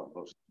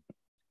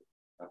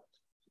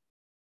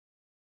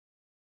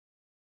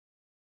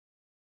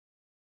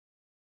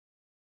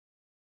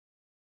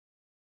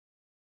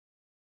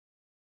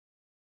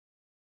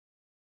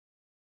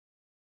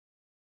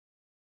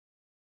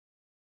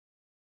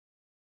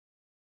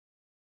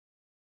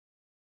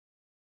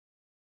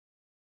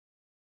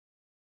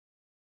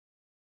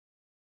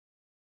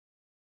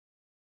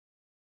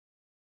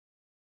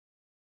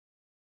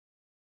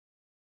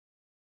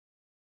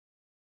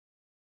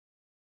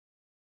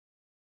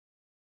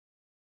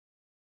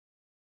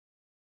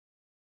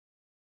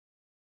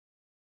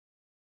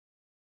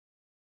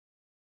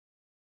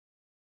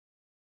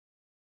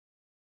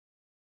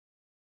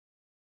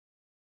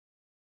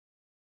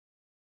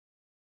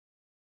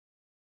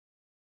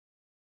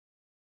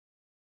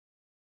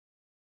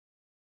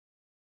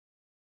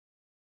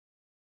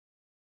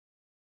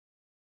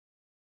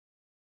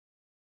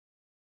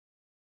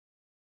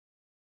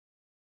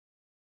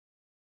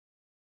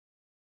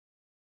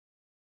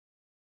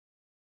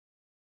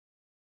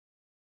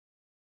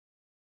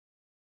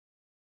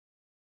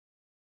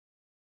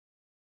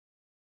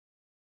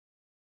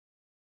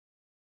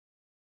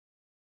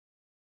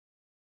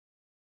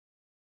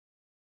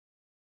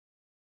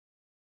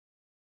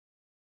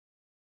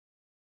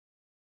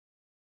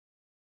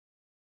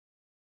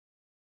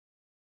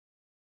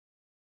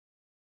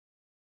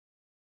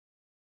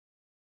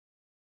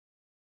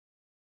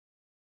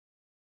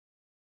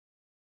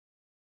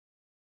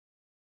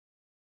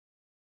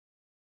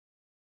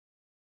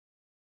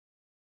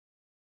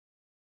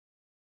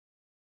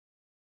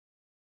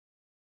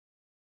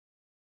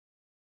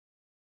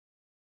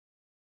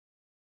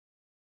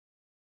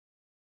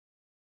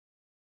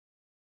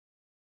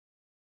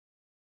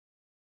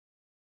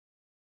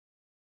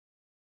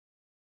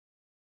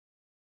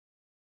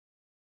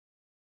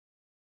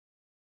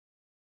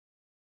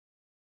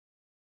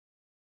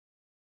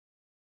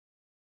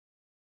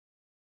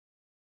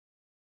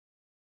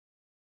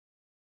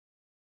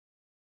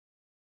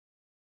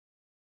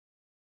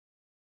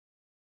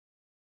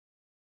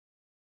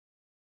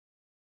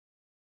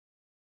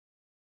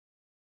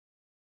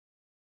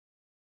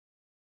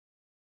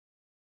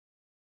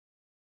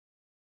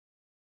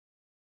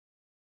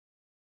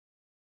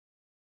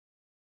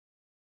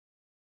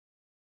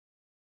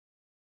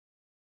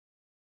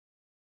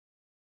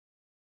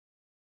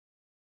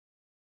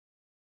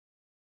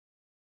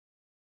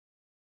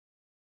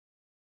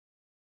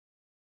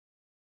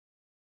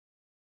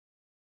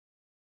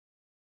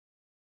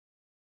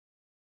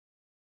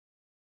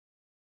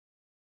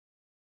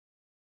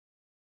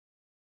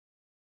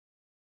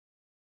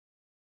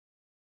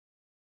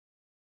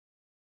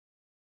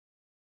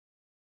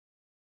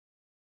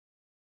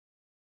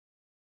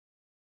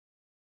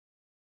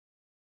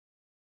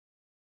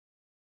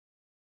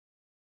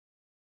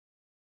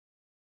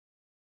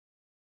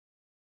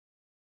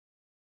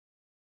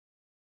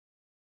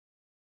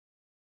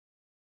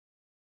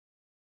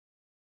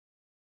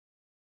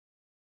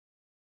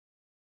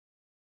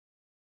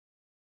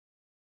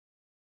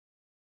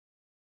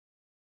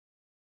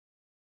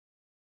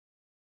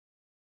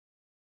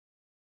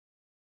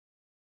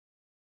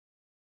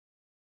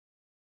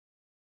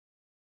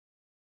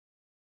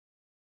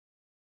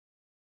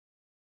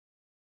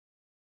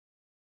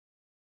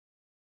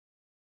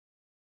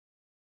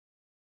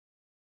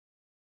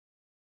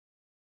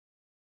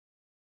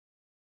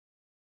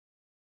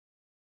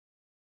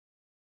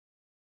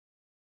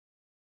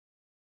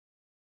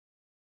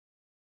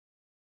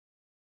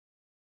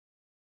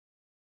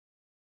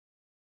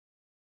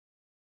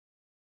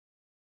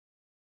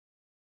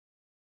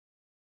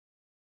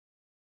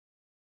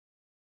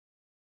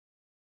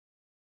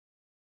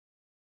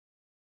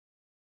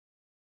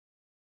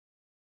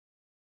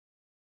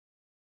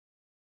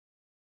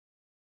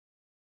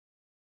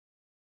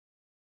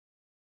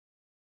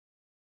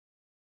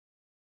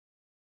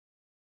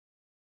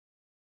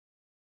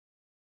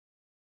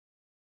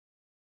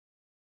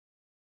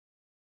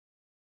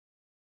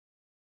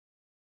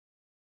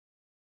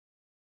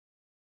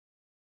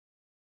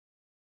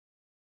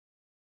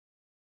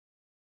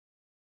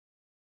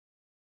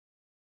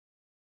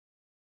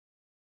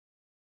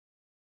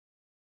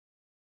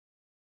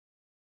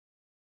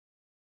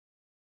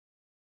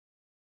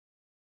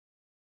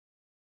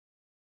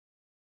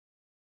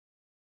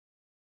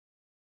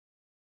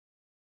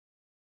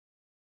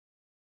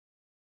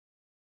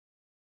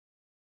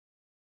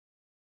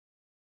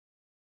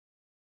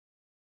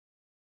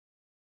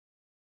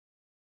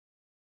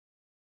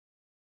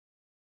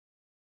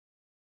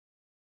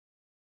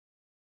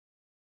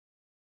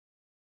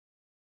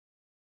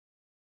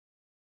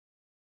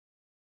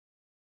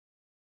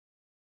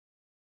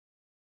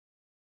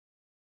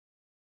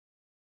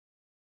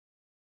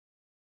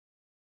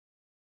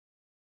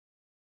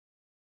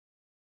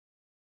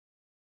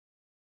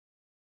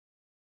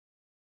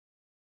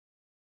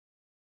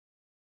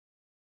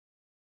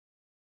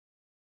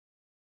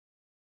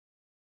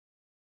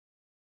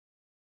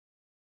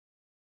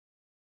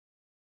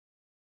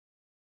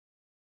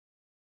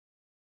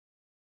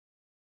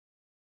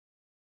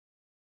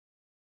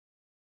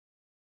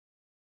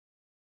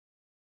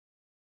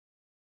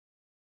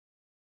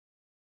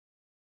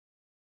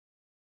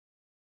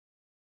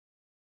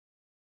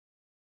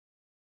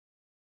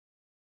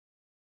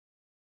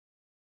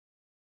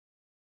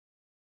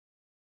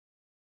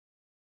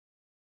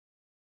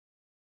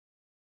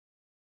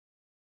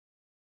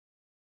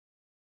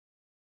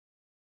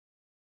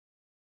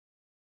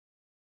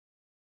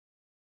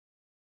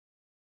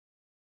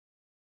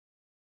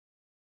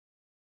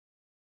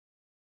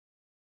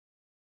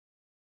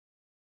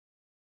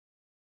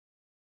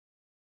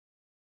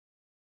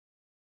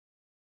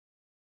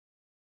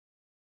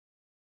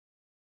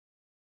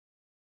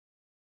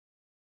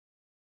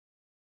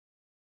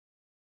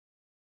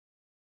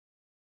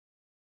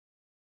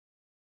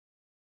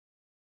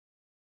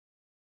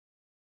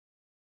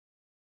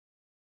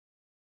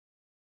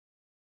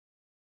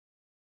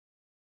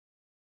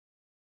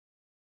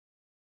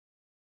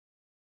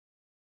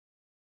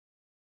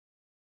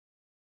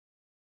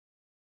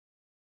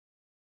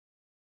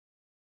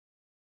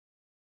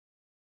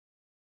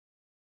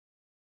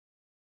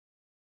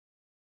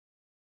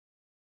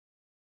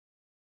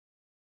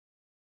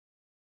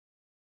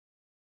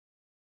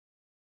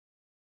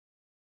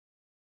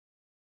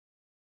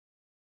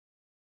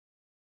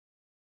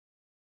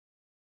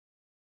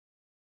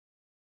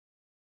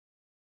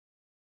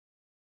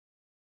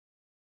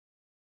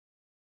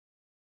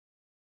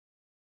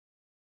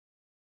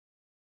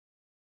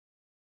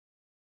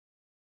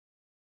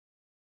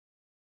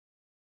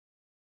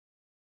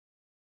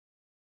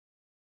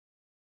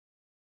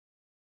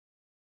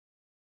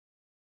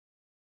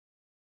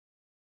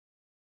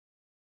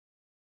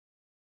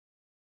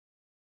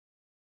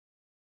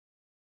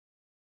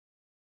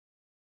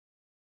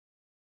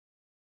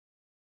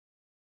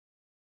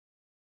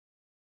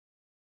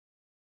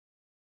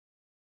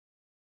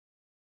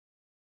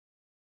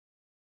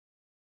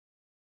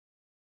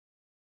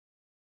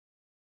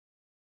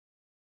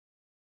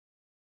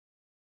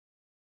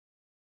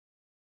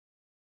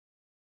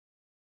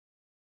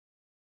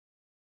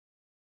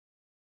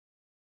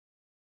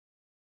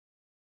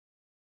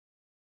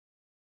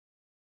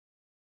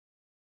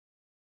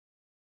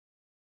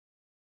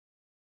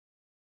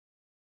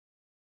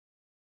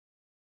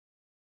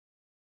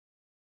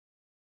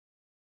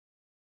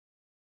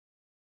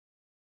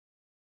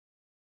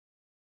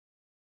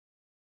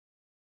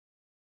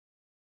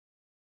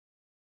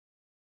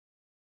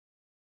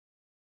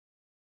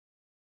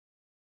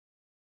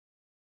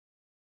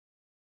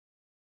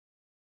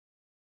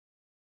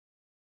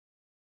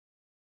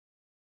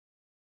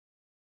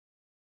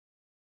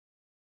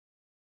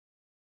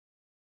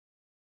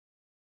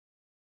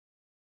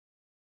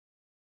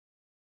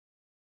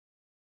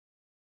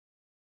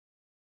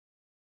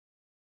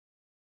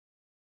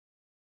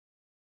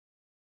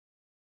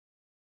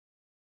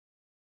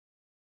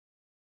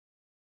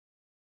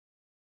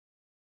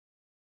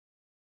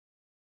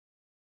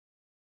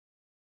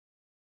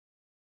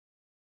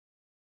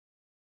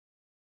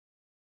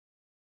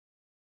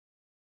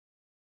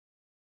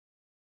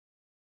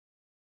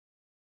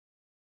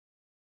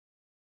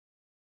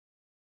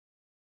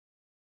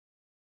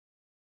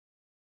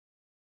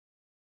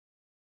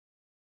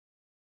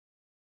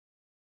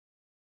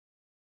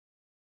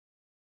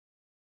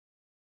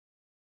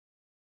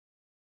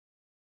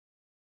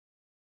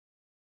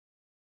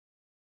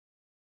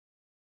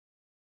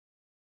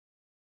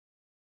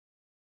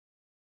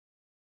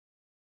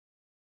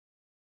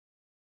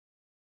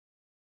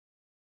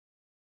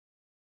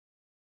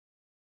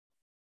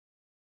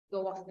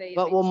 go off the...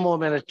 Got one more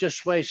minute,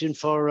 just waiting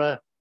for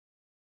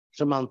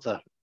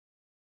Samantha.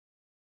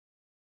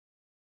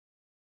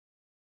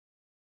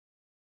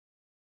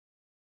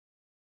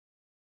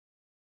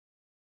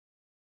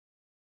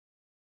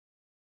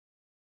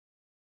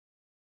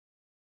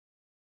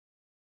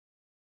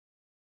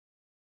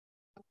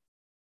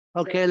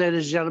 Okay,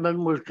 ladies and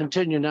gentlemen, we'll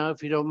continue now,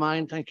 if you don't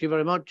mind. Thank you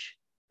very much.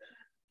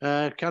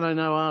 Can I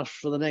now ask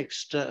for the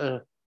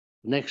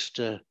next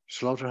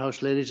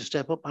slaughterhouse lady to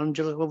step up?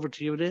 Angela, over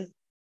to you, dear.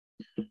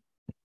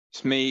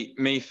 It's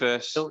me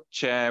first,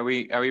 Chair. Are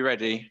we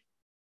ready?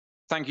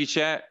 Thank you,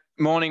 Chair.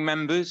 Morning,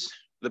 members.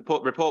 The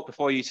report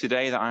before you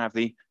today that I have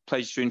the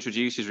pleasure to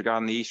introduce is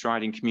regarding the East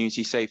Riding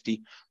Community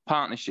Safety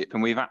Partnership,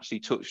 and we've actually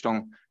touched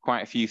on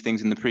quite a few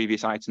things in the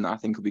previous item that I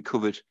think will be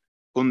covered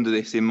under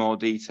this in more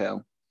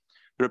detail.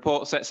 The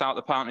report sets out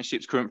the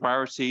partnership's current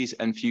priorities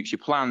and future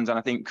plans, and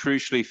I think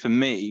crucially for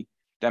me,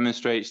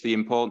 demonstrates the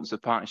importance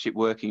of partnership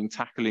working and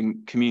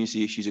tackling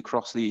community issues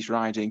across the East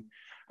Riding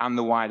and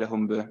the wider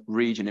Humber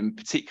region, and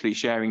particularly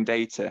sharing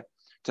data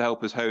to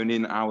help us hone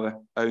in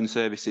our own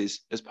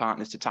services as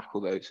partners to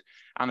tackle those.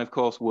 And of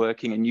course,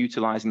 working and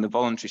utilising the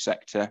voluntary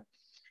sector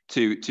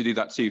to do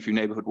that too through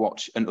Neighbourhood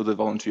Watch and other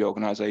voluntary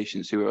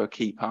organisations who are a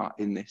key part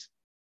in this.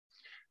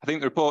 I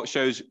think the report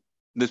shows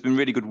there's been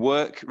really good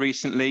work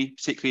recently,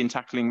 particularly in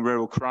tackling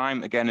rural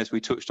crime, again, as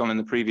we touched on in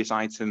the previous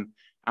item,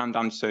 and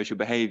antisocial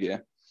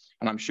behaviour.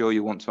 And I'm sure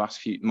you want to ask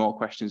a few more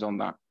questions on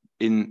that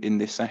in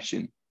this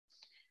session.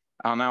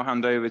 I'll now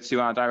hand over to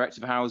our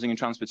Director of Housing and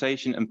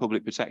Transportation and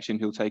Public Protection,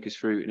 who'll take us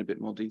through in a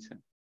bit more detail.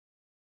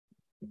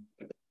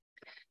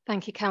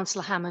 Thank you,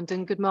 Councillor Hammond,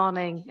 and good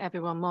morning,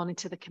 everyone. Morning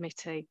to the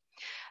committee.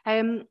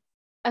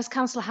 As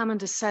Councillor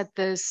Hammond has said,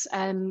 there's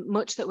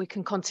much that we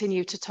can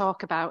continue to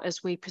talk about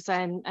as we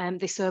present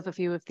this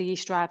overview of the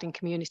East Riding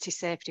Community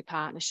Safety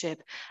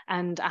Partnership.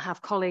 And I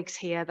have colleagues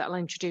here that I'll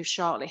introduce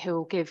shortly who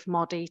will give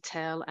more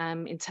detail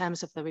in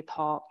terms of the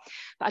report.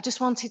 But I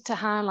just wanted to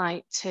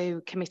highlight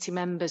to committee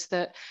members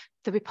that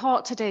the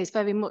report today is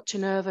very much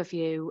an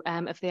overview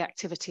of the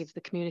activity of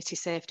the Community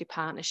Safety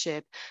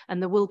Partnership,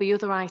 and there will be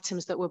other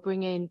items that we're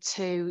bringing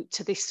to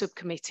this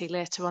subcommittee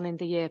later on in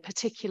the year,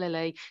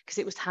 particularly because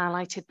it was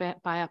highlighted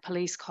by our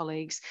police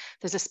colleagues.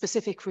 There's a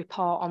specific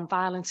report on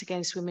violence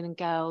against women and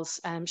girls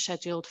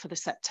scheduled for the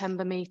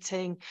September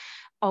meeting.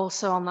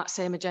 Also on that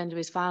same agenda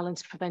is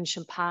violence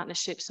prevention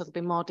partnerships, so there'll be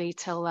more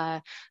detail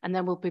there. And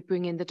then we'll be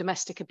bringing the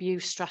domestic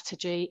abuse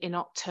strategy in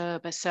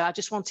October. So I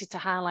just wanted to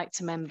highlight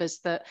to members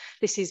that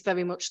this is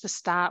very much the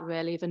start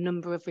really of a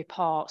number of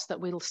reports that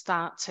will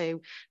start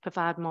to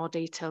provide more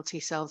detail to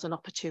yourselves and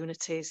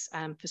opportunities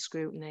for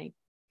scrutiny.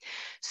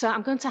 So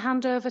I'm going to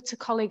hand over to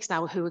colleagues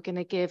now who are going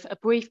to give a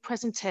brief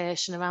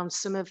presentation around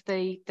some of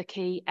the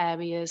key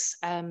areas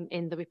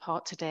in the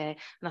report today.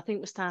 And I think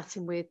we're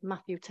starting with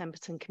Matthew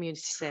Temperton,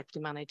 Community Safety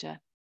Manager.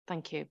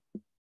 Thank you.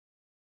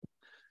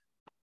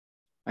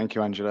 Thank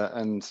you, Angela,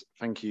 and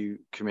thank you,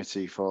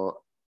 committee, for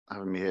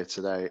having me here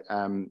today.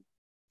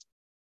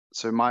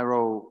 So my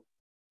role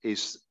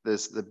is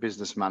the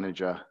business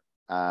manager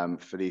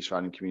for the East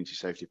Riding Community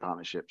Safety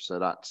Partnership. So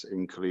that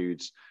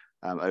includes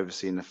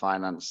overseeing the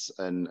finance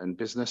and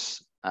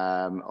business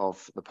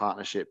of the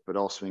partnership, but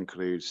also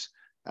includes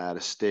the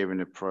steering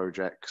of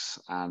projects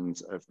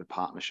and of the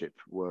partnership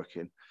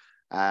working.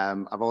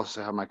 I've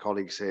also had my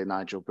colleagues here,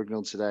 Nigel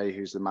Brignall today,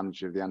 who's the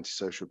manager of the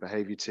antisocial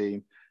behaviour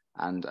team,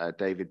 and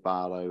David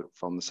Barlow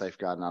from the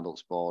Safeguarding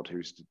Adults Board,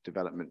 who's the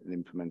development and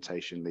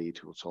implementation lead,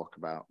 who will talk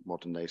about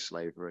modern day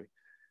slavery.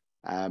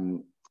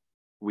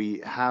 We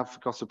have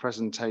got a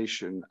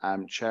presentation.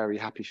 Chair, are you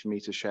happy for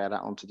me to share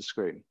that onto the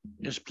screen?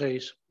 Yes,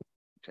 please.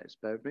 Okay,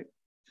 spare with me.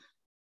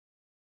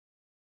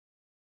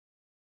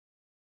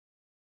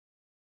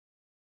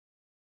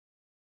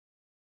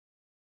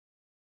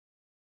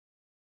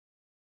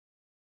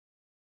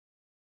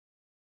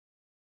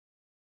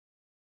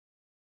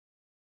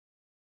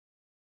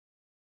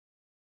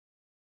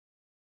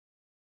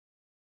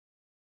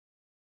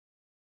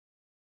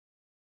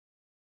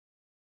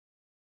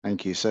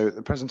 Thank you. So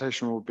the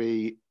presentation will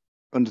be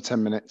under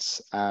 10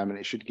 minutes, and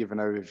it should give an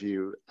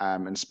overview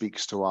and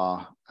speaks to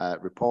our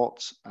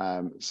report.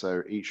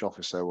 So each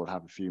officer will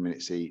have a few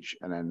minutes each,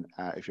 and then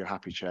if you're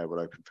happy, Chair, we'll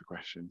open for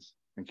questions.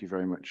 Thank you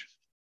very much.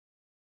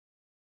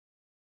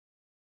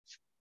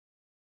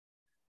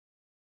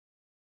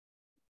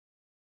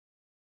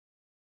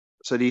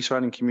 So the East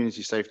Riding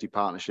Community Safety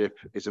Partnership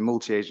is a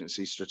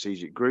multi-agency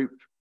strategic group,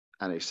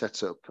 and it's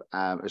set up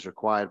as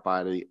required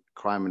by the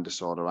Crime and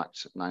Disorder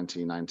Act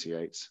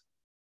 1998.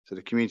 So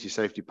the Community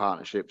Safety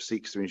Partnership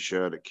seeks to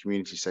ensure that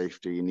community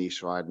safety in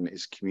East Riding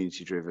is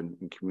community-driven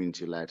and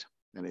community-led,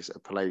 and it's a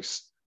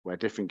place where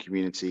different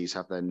communities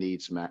have their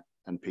needs met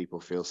and people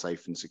feel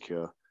safe and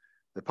secure.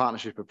 The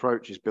partnership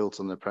approach is built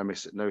on the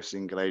premise that no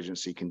single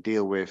agency can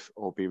deal with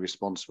or be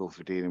responsible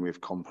for dealing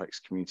with complex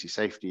community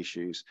safety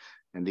issues,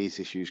 and these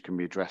issues can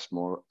be addressed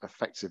more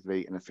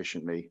effectively and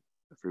efficiently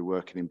through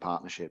working in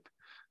partnership.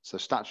 So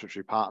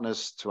statutory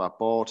partners to our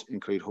board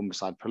include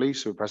Humberside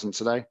Police, who are present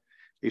today,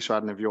 East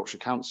Riding of Yorkshire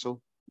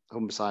Council,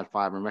 Humberside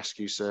Fire and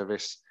Rescue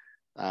Service,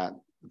 the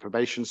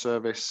Probation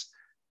Service,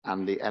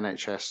 and the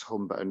NHS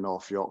Humber and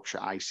North Yorkshire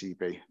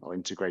ICB, or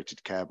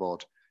Integrated Care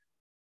Board.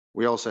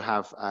 We also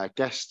have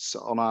guests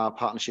on our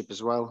partnership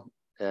as well,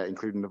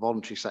 including the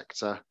voluntary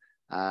sector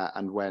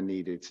and, where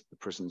needed, the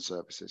prison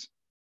services.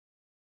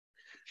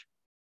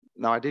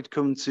 Now, I did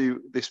come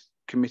to this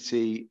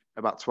committee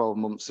about 12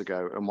 months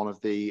ago, and one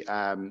of the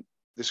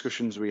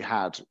discussions we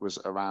had was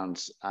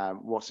around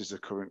what is the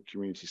current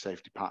community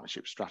safety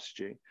partnership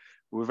strategy.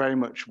 We're very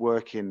much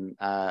working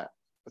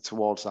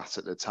towards that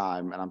at the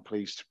time, and I'm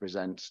pleased to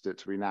present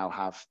that we now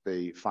have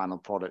the final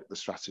product, the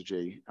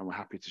strategy, and we're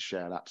happy to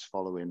share that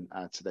following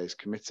today's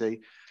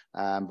committee.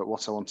 But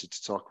what I wanted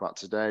to talk about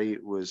today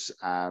was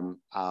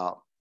our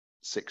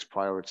 6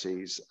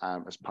 priorities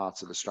as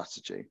part of the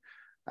strategy.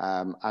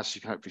 As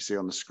you can hopefully see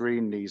on the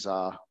screen, these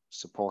are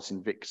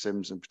supporting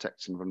victims and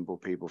protecting vulnerable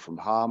people from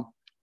harm,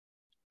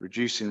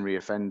 reducing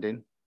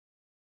reoffending,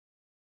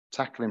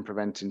 tackling,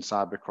 preventing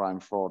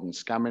cybercrime, fraud and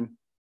scamming,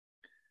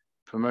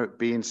 promote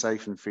being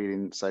safe and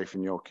feeling safe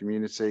in your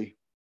community,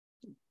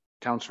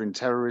 countering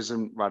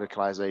terrorism,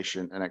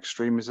 radicalisation and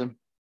extremism,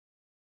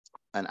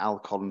 and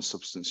alcohol and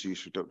substance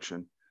use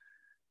reduction.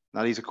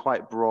 Now, these are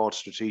quite broad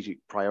strategic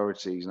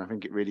priorities, and I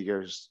think it really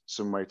goes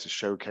some way to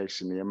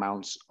showcasing the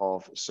amounts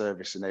of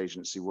service and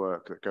agency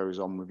work that goes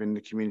on within the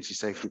Community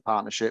Safety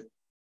Partnership.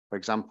 For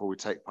example, we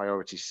take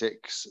priority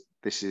 6.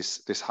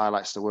 This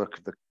highlights the work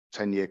of the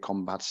 10-year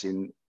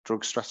combating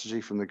drug strategy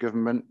from the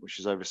government, which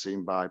is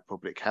overseen by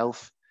Public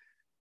Health.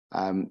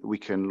 We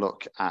can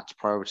look at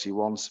priority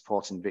 1,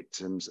 supporting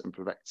victims and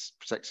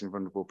protecting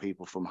vulnerable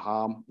people from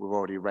harm. We've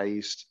already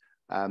raised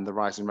the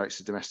rising rates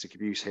of domestic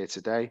abuse here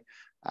today.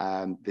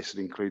 This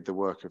would include the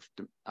work of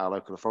our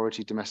local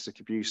authority domestic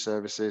abuse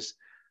services,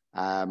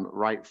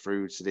 right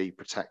through to the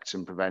protect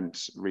and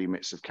prevent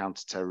remits of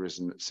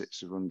counter-terrorism that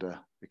sits under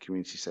the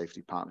Community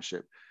Safety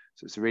Partnership.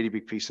 So it's a really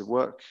big piece of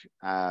work,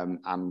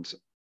 and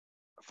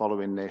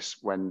following this,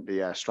 when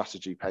the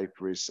strategy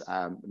paper is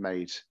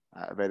made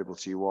available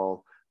to you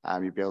all,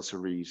 you'll be able to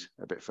read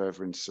a bit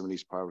further into some of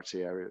these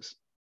priority areas.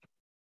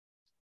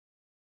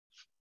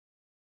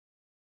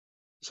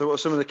 So what are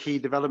some of the key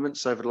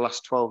developments over the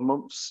last 12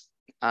 months?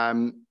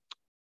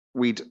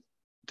 We'd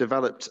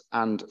developed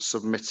and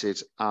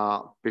submitted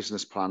our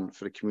business plan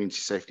for the Community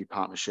Safety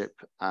Partnership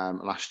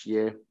last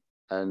year,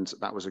 and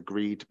that was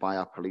agreed by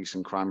our Police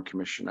and Crime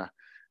Commissioner,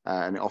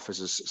 and it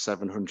offers us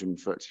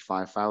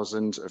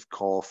 735,000 of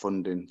core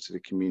funding to the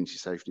Community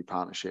Safety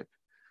Partnership.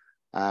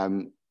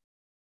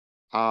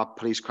 Our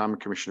Police Crime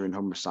Commissioner in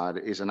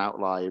Humberside is an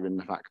outlier in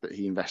the fact that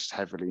he invests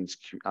heavily into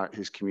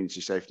his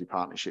community safety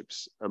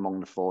partnerships among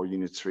the 4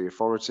 unitary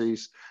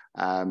authorities.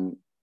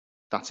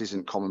 That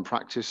isn't common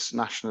practice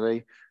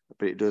nationally,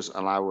 but it does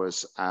allow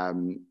us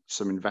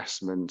some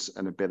investment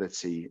and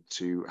ability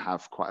to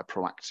have quite a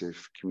proactive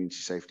community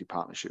safety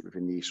partnership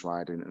within the East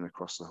Riding and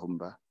across the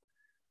Humber.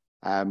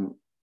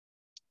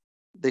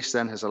 This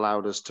then has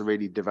allowed us to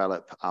really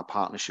develop our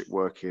partnership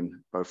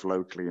working both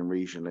locally and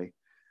regionally.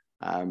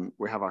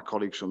 We have our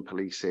colleagues from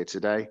police here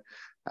today.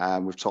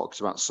 We've talked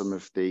about some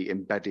of the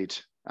embedded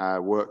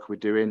work we're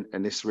doing,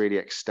 and this really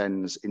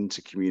extends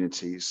into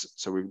communities.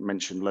 So we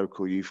mentioned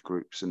local youth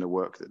groups and the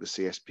work that the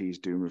CSP is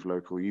doing with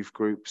local youth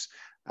groups,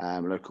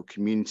 local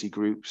community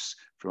groups,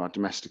 from our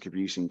domestic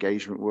abuse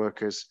engagement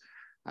workers.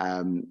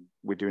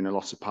 We're doing a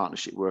lot of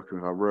partnership work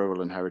with our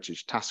Rural and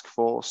Heritage Task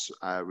Force.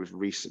 We've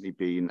recently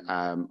been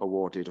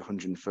awarded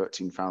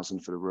 113,000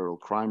 for the Rural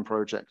Crime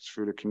Project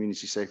through the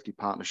Community Safety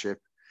Partnership.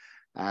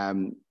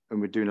 And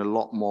we're doing a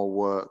lot more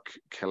work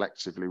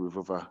collectively with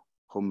other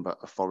Humber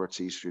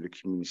authorities through the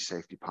Community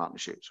Safety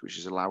Partnerships, which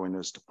is allowing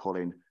us to pull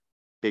in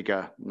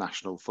bigger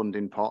national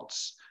funding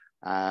pots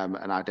and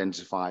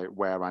identify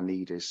where our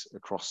need is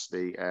across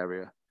the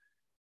area.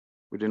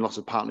 We're doing lots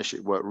of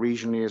partnership work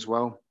regionally as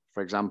well.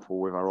 For example,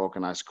 with our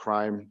organised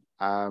crime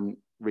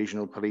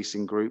regional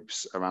policing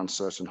groups around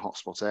certain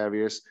hotspot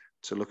areas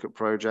to look at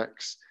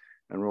projects.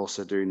 And we're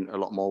also doing a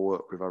lot more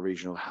work with our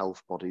regional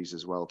health bodies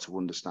as well to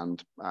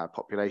understand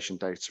population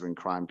data and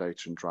crime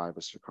data and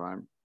drivers for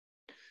crime.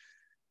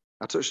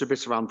 I touched a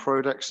bit around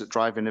projects that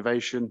drive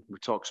innovation. We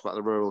talked about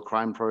the Rural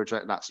Crime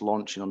Project that's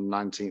launching on the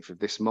 19th of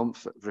this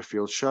month at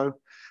Driffield Show.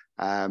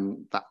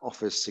 That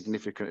offers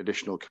significant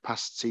additional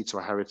capacity to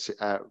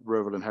our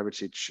Rural and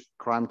Heritage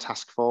Crime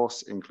Task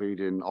Force,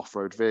 including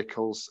off-road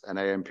vehicles and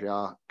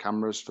ANPR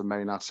cameras for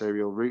main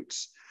arterial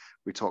routes.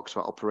 We talked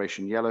about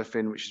Operation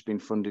Yellowfin, which has been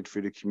funded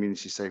through the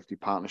Community Safety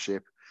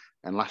Partnership.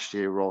 And last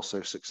year, we were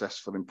also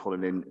successful in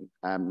pulling in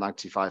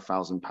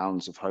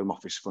 £95,000 of Home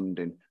Office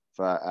funding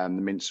for the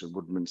Minster and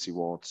Woodmansey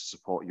ward to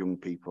support young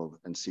people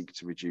and seek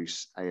to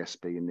reduce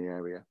ASB in the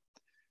area.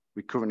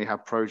 We currently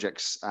have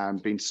projects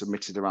being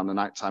submitted around the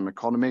nighttime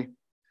economy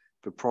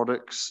for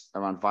products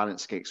around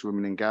violence against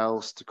women and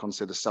girls to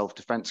consider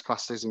self-defence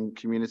classes in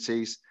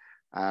communities.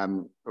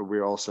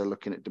 We're also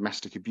looking at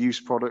domestic abuse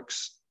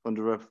products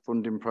under a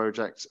funding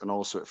project and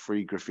also at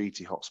free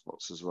graffiti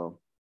hotspots as well.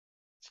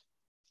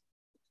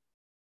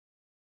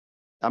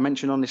 I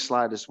mentioned on this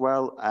slide as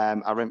well,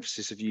 our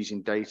emphasis of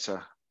using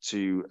data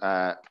to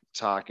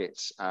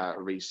target a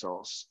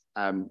resource.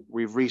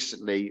 We've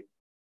recently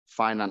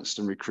financed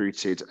and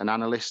recruited an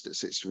analyst that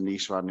sits from the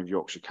East Riding of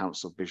Yorkshire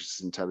Council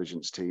Business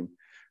Intelligence team.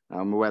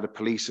 I'm aware the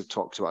police have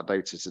talked about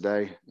data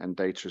today and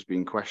data has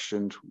been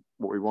questioned.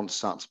 What we want to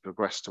start to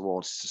progress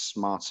towards is a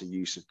smarter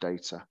use of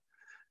data.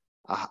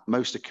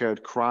 Most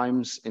occurred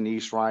crimes in the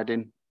East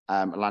Riding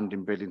land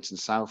in Bridlington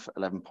South at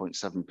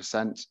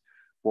 11.7%.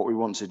 What we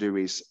want to do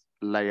is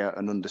layer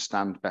and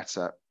understand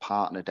better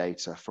partner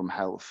data from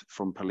health,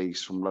 from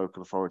police, from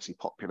local authority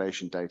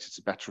population data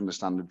to better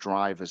understand the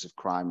drivers of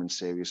crime and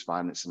serious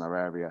violence in our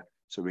area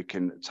so we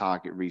can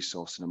target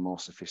resource in a more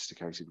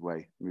sophisticated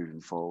way moving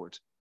forward.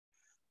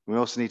 We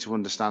also need to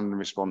understand and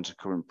respond to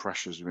current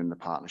pressures within the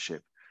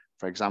partnership.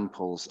 For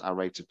example, our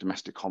rate of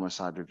domestic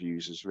homicide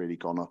reviews has really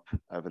gone up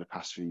over the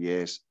past few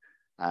years.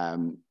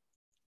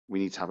 We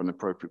need to have an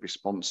appropriate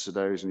response to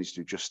those. We need to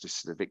do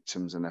justice to the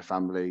victims and their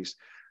families.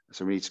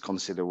 So we need to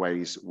consider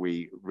ways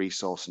we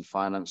resource and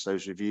finance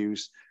those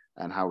reviews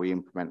and how we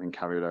implement and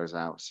carry those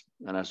out.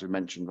 And as we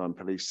mentioned on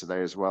police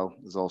today as well,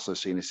 there's also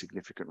seen a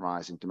significant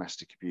rise in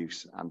domestic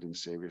abuse and in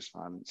serious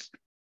violence.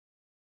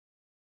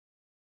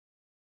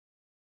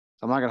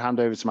 I'm now going to hand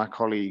over to my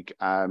colleague,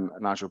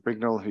 Nigel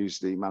Brignall, who's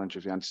the manager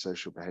of the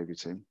antisocial behaviour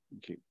team.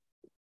 Thank you.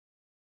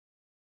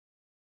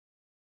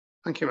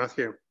 Thank you,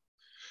 Matthew.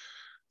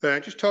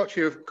 Just talk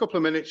to you a couple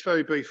of minutes,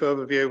 very brief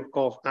overview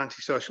of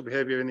antisocial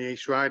behaviour in the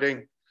East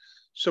Riding.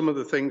 Some of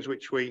the things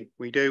which we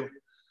do.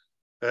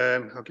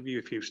 I'll give you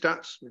a few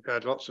stats. We've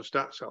had lots of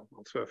stats. I'll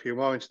throw a few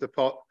more into the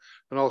pot,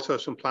 and also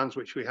some plans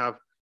which we have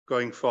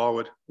going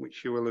forward,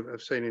 which you will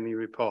have seen in the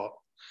report.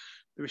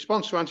 The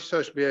response to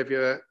antisocial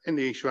behaviour in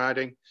the East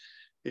Riding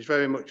is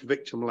very much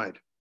victim-led.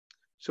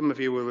 Some of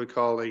you will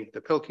recall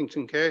the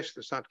Pilkington case,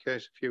 the sad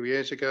case a few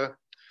years ago,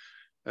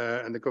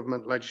 and the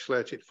government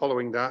legislated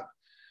following that,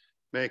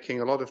 making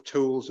a lot of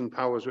tools and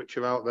powers which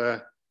are out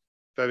there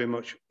very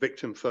much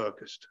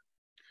victim-focused.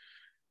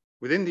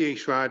 Within the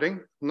East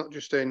Riding, not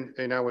just in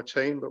our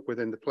team, but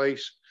within the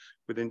police,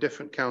 within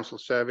different council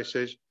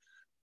services,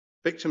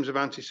 victims of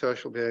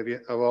antisocial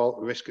behaviour are all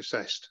risk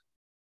assessed.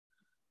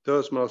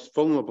 Those most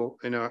vulnerable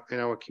in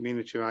our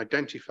community are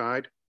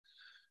identified,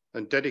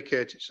 and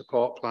dedicated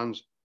support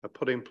plans are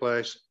put in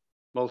place,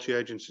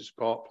 multi-agency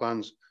support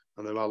plans,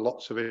 and there are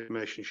lots of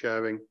information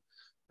sharing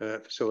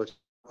facilities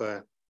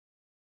there.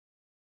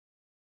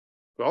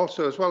 But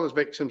also, as well as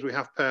victims, we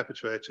have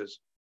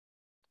perpetrators.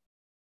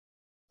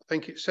 I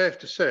think it's safe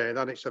to say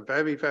that it's a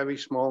very, very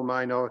small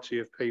minority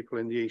of people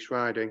in the East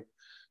Riding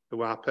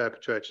who are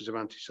perpetrators of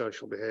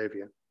antisocial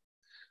behaviour.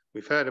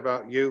 We've heard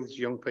about youths,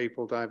 young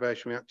people,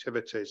 diversionary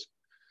activities.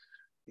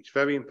 It's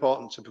very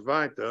important to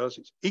provide those.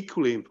 It's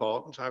equally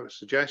important, I would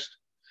suggest,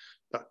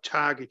 that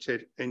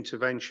targeted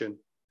intervention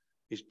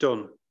is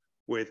done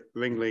with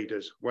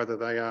ringleaders, whether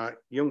they are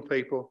young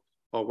people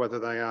or whether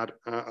they are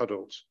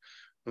adults.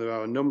 And there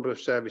are a number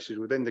of services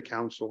within the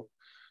council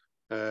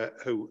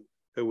who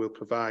will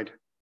provide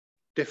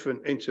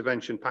different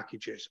intervention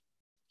packages.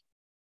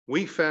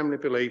 We firmly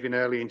believe in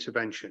early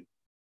intervention.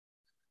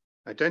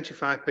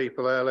 Identify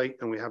people early,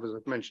 and we have, as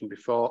I've mentioned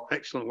before,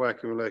 excellent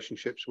working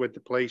relationships with the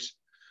police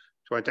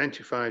to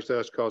identify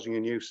those causing a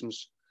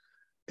nuisance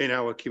in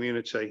our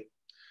community.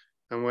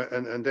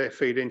 And they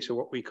feed into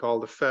what we call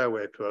the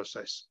fairway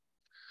process.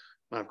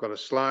 I've got a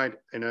slide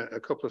in a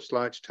couple of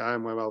slides'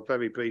 time where I'll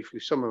very briefly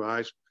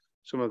summarise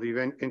some of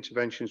the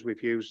interventions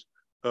we've used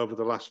over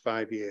the last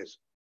 5 years.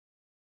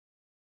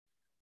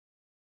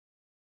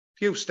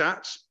 Few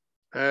stats.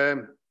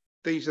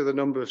 These are the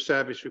number of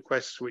service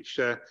requests which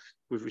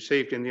we've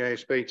received in the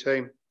ASB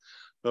team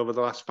over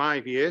the last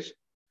 5 years.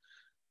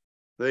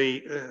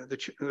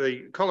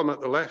 The column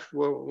at the left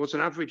was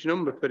an average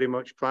number pretty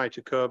much prior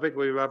to COVID.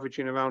 We were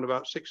averaging around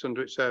about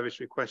 600 service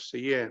requests a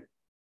year.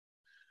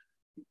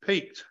 It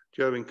peaked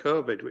during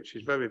COVID, which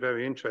is very,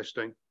 very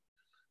interesting.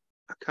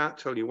 I can't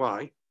tell you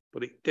why,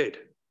 but it did.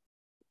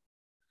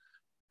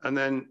 And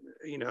then,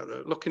 you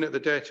know, looking at the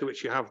data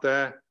which you have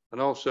there, and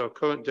also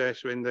current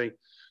data in the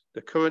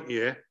current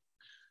year,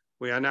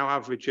 we are now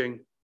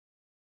averaging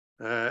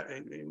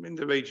in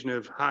the region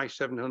of high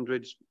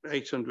 700s,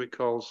 800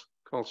 calls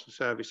for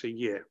service a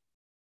year.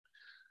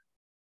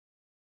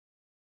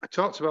 I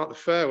talked about the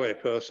fairway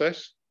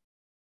process.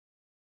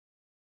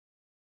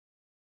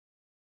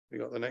 We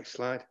got the next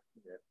slide?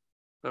 Yeah.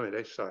 Oh, it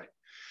is, sorry.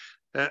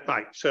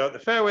 Right, so the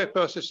fairway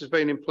process has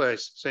been in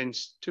place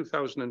since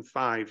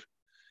 2005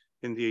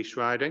 in the East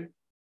Riding.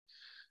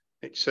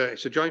 It's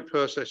a joint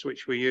process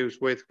which we use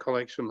with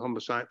colleagues from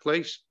Humberside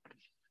Police,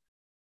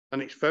 and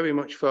it's very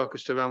much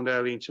focused around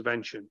early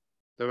intervention.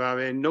 There are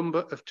a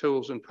number of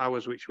tools and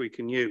powers which we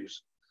can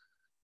use.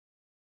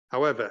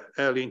 However,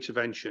 early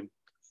intervention,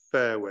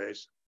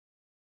 fairways,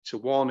 it's a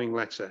warning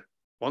letter.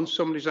 Once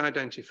somebody's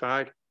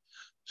identified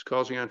as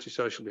causing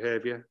antisocial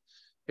behaviour,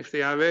 if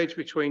they are aged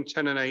between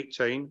 10 and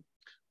 18,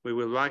 we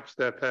will write to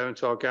their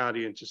parent or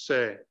guardian to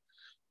say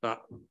that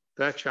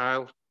their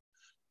child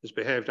has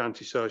behaved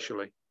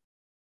antisocially.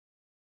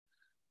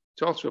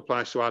 It also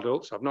applies to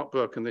adults. I've not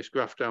broken this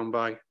graph down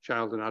by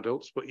child and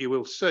adults, but you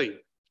will see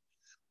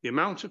The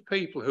amount of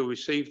people who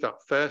receive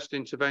that first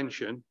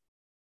intervention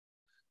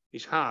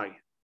is high.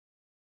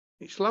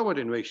 It's lowered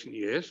in recent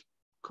years,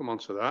 come on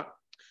to that.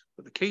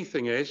 But the key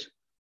thing is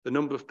the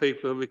number of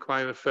people who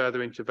require a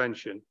further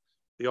intervention,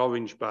 the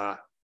orange bar,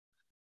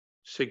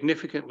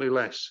 significantly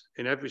less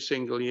in every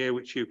single year,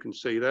 which you can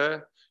see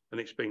there,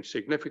 and it's been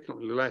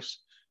significantly less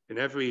in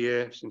every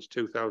year since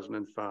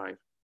 2005. It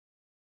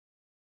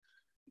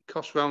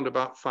costs round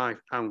about £5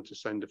 to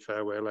send a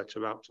fareway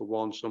letter out to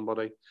warn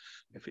somebody.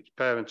 If it's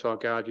parent or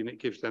guardian,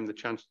 it gives them the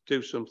chance to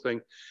do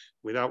something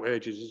without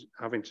urges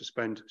having to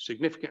spend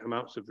significant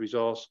amounts of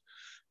resource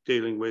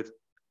dealing with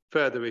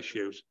further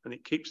issues, and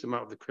it keeps them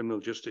out of the criminal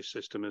justice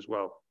system as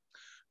well.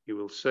 You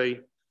will see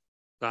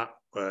that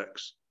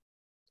works,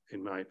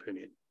 in my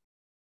opinion.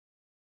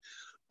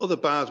 Other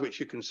bars which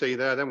you can see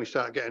there, then we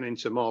start getting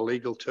into more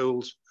legal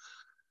tools.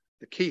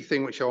 The key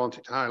thing which I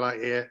wanted to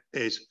highlight here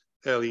is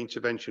early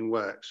intervention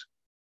works.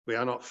 We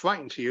are not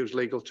frightened to use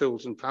legal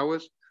tools and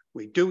powers.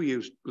 We do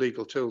use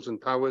legal tools and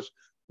powers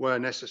where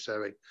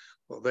necessary,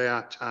 but they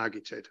are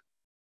targeted.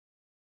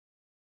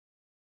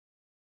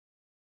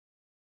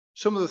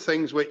 Some of the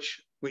things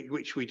which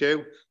we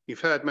do, you've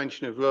heard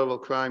mention of rural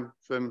crime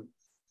from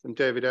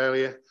David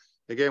earlier.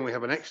 Again, we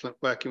have an excellent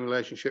working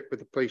relationship with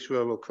the police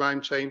rural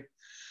crime team.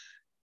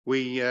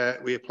 We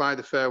apply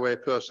the fairway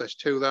process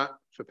to that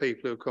for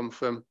people who come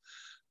from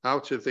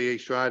out of the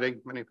East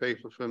Riding, many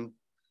people from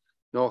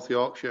North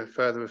Yorkshire,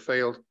 further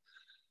afield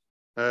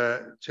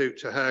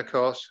to her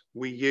course.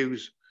 We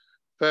use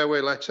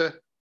fairway letter.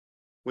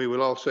 We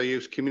will also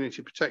use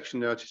community protection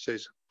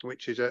notices,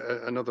 which is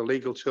another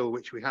legal tool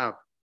which we have.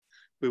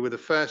 We were the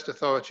first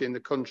authority in the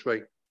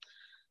country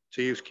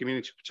to use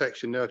community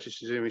protection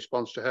notices in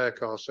response to hair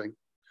coursing.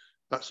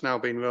 That's now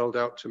been rolled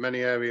out to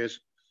many areas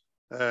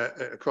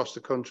across the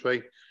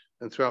country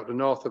and throughout the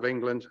north of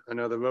England. I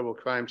know the rural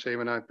crime team,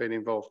 and I've been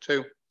involved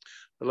too,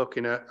 are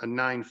looking at a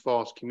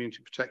 9-force community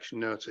protection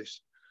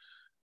notice.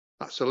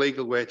 That's a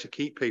legal way to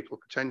keep people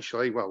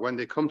potentially, well, when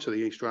they come to the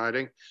East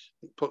Riding,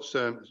 it puts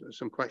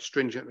some quite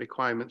stringent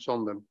requirements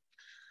on them.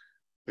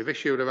 We've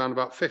issued around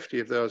about 50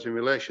 of those in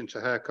relation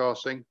to hair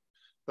coursing.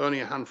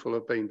 Only a handful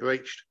have been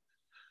breached.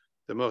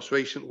 The most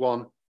recent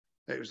one,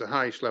 it was the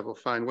highest level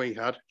fine we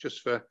had,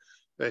 just for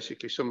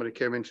basically somebody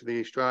came into the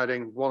East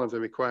Riding. One of the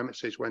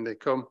requirements is when they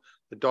come,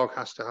 the dog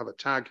has to have a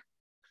tag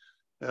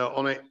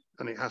on it,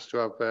 and it has to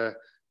have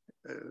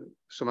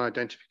some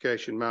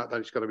identification mark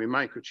that it's got to be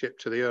microchipped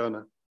to the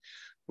owner.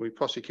 We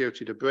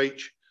prosecuted a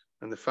breach,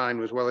 and the fine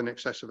was well in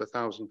excess of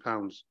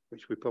 £1,000,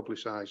 which we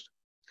publicised.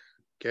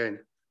 Again,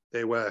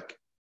 they work,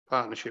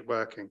 partnership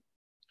working.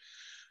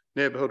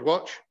 Neighbourhood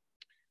Watch.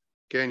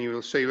 Again, you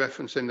will see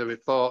reference in the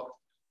report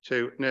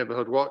to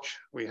Neighbourhood Watch.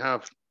 We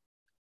have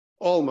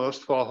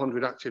almost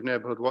 400 active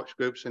Neighbourhood Watch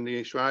groups in the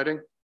East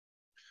Riding.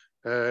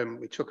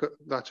 We took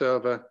that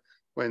over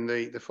when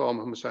the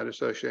former Homicide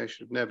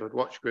Association of Neighbourhood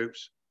Watch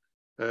groups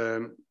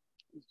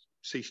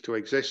ceased to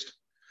exist.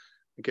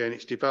 Again,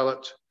 it's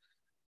developed.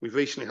 We've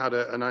recently had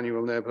an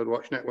annual Neighbourhood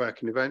Watch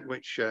networking event,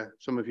 which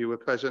some of you were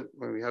present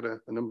when we had a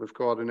number of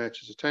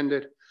coordinators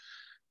attended.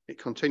 It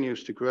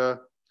continues to grow.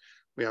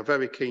 We are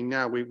very keen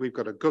now. We've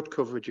got a good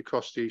coverage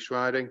across the East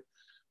Riding.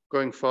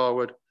 Going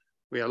forward,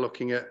 we are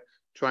looking at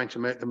trying to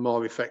make them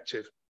more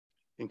effective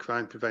in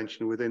crime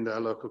prevention within their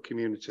local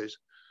communities.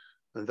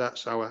 And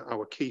that's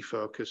our key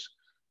focus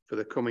for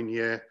the coming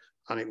year,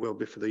 and it will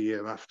be for the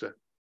year after.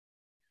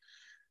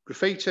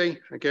 Graffiti,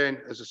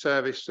 again, as a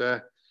service,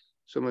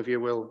 some of you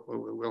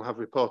will have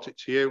reported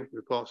to you,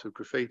 reports of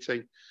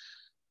graffiti.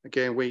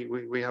 Again,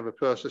 we have a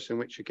process in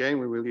which, again,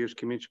 we will use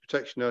community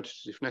protection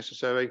notices if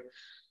necessary.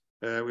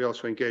 We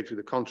also engage with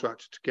the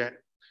contractor to get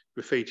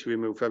graffiti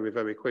removed very,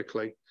 very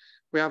quickly.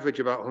 We average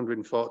about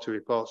 140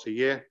 reports a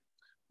year,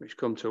 which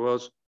come to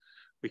us.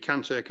 We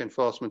can take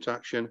enforcement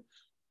action.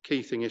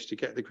 Key thing is to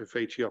get the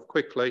graffiti off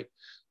quickly,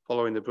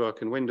 following the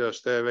broken windows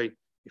theory.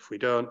 If we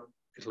don't,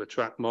 it'll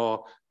attract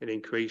more and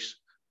increase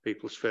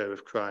people's fear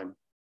of crime.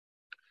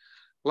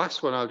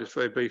 Last one I'll just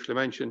very briefly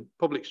mention,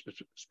 public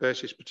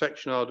spaces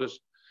protection orders,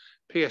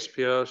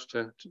 PSPOs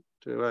to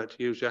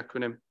use the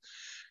acronym.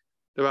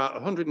 There are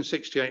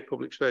 168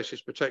 public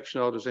spaces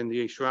protection orders in the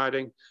East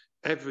Riding.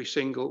 Every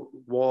single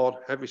ward,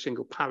 every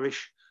single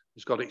parish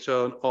has got its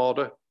own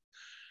order.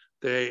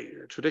 They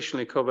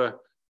traditionally cover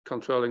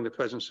controlling the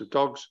presence of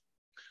dogs.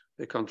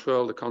 They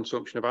control the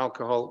consumption of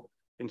alcohol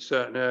in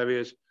certain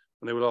areas,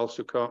 and they will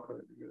also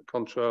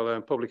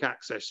control public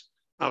access,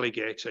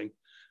 alligating.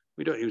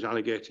 We don't use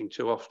alligating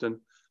too often,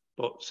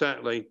 but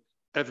certainly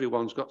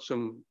everyone's got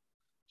some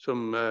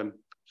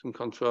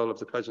control of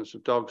the presence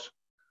of dogs.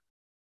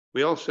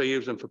 We also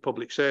use them for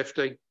public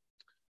safety.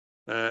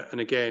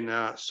 And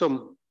again,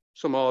 some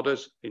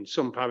orders in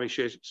some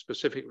parishes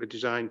specifically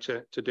designed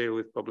to deal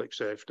with public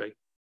safety.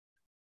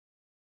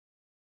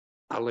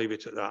 I'll leave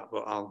it at that,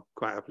 but I'll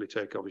quite happily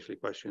take obviously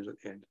questions at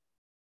the end.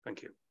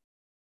 Thank you.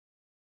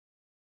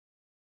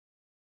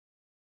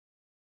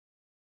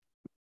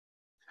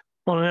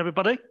 Morning,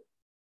 everybody.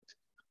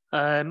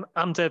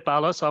 I'm Dave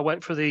Barlow, so I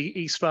work for the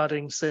East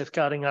Riding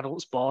Safeguarding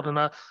Adults Board, and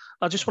I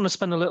just want to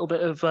spend a little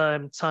bit of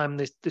time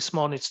this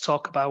morning to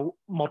talk about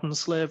modern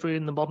slavery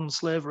and the modern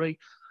slavery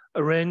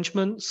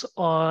arrangements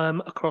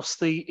across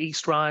the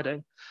East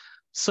Riding.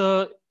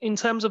 So in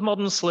terms of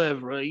modern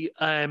slavery,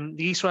 the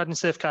East Riding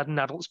Safeguarding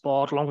Adults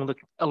Board,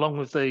 along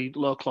with the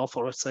local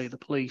authority, the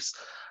police,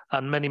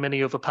 and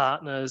many other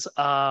partners,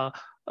 are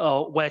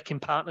work in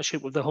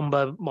partnership with the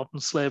Humber Modern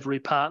Slavery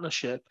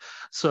Partnership.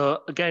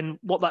 So again,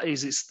 what that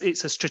is,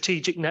 it's a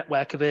strategic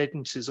network of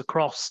agencies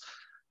across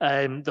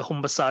the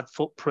Humberside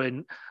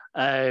footprint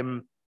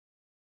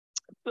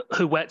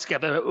who work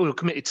together, who are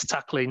committed to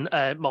tackling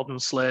modern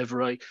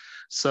slavery.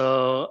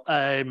 So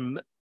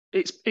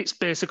it's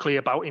basically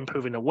about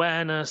improving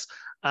awareness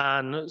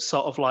and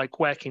sort of like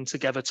working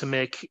together to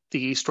make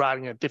the East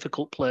Riding a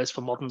difficult place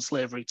for modern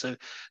slavery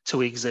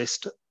to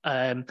exist.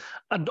 And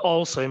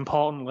also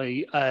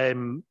importantly,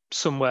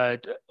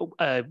 somewhere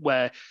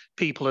where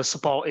people are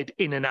supported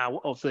in and out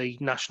of the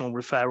national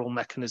referral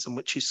mechanism,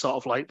 which is sort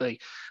of like the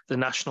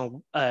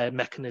national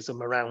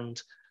mechanism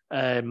around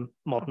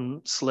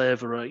modern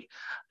slavery.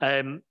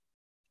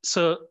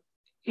 So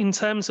in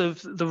terms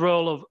of the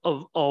role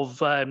of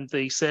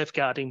the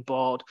Safeguarding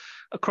Board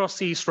across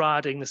the East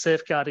Riding, the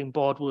Safeguarding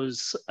Board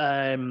was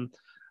given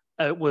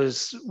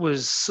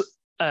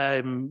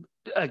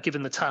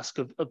the task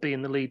of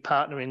being the lead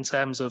partner in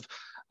terms of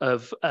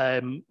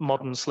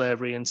modern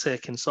slavery and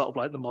taking sort of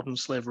like the modern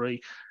slavery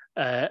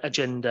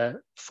agenda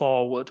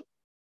forward.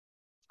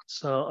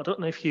 So I don't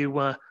know if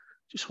you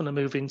just want to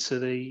move into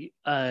the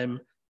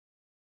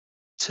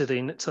to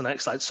the next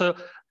slide.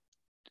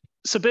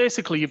 So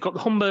basically, you've got the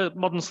Humber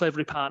Modern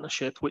Slavery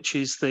Partnership, which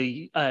is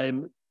the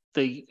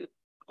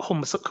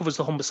covers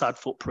the Humberside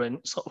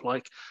footprint, sort of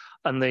like,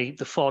 and the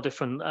 4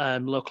 different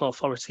local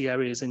authority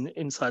areas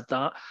inside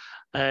that.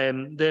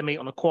 They meet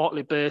on a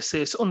quarterly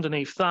basis.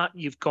 Underneath that,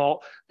 you've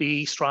got the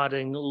East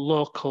Riding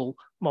Local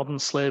Modern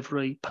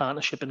Slavery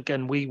Partnership, and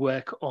again, we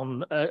work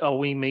on or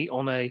we meet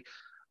on a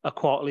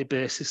quarterly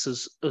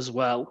basis as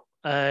well.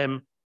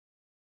 In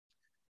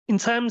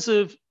terms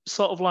of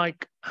sort of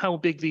like how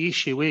big the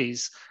issue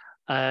is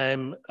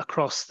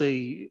across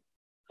the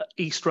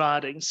East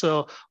Riding.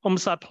 So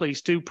Humberside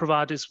Police do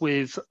provide us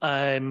with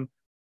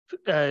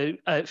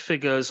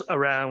figures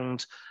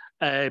around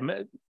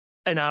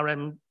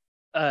NRM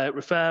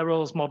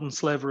referrals, modern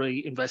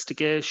slavery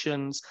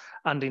investigations,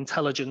 and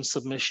intelligence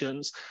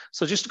submissions.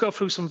 So just to go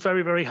through some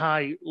very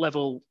high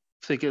level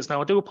figures.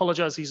 Now, I do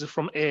apologise, these are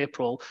from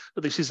April,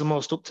 but this is the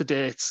most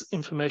up-to-date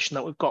information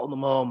that we've got at the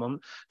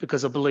moment,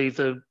 because I believe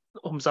the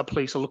Humberside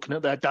Police are looking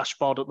at their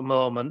dashboard at the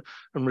moment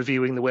and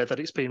reviewing the way that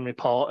it's being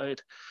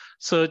reported.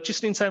 So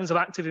just in terms of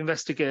active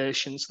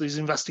investigations, these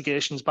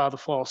investigations by the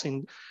force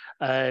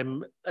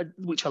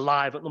which are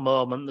live at the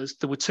moment,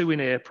 there were 2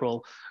 in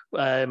April,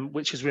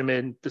 which has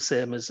remained the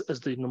same as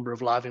the number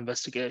of live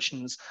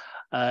investigations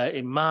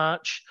in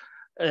March.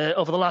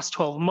 Over the last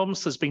 12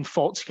 months, there's been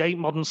 48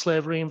 modern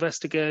slavery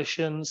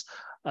investigations,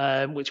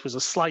 which was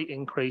a slight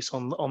increase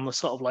on the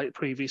sort of like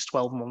previous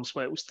 12 months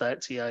where it was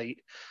 38.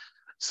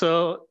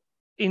 So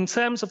in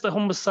terms of the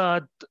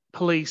Humberside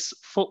Police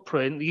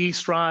footprint, the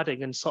East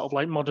Riding and sort of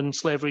like modern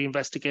slavery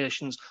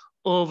investigations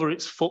over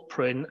its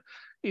footprint,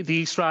 the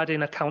East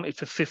Riding accounted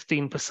for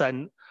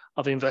 15%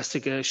 of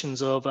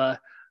investigations over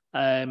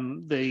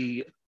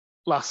the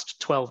last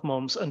 12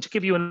 months. And to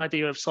give you an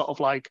idea of sort of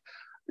like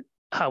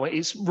how it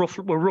is,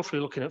 we're roughly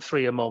looking at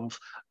 3 a month.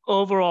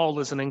 Overall,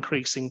 there's an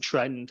increasing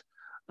trend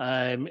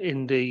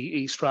in the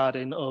East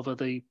Riding over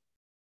the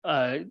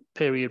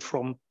period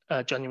from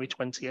January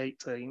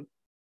 2018.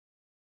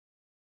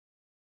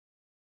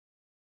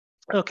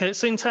 Okay,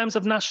 so in terms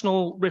of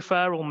national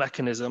referral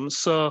mechanisms,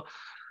 so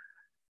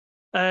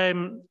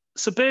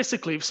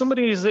basically, if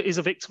somebody is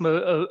a victim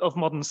of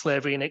modern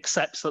slavery and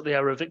accepts that they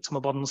are a victim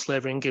of modern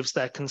slavery and gives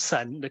their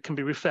consent, they can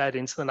be referred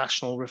into the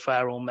national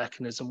referral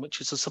mechanism,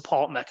 which is a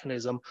support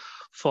mechanism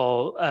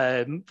for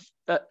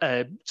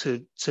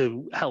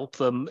to help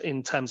them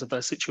in terms of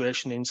their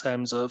situation in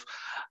terms of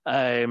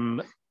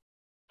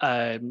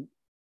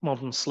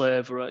modern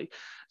slavery.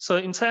 So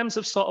in terms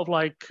of sort of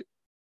like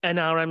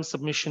NRM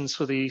submissions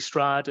for the East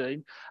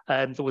Riding,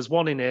 there was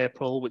 1 in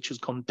April, which has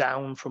gone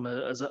down from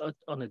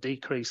on a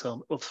decrease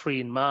of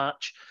 3 in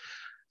March.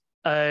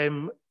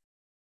 In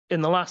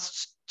the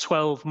last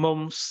 12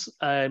 months,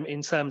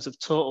 in terms of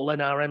total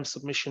NRM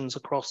submissions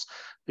across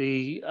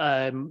the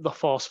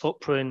force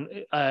footprint,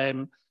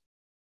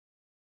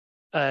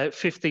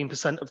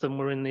 15% of them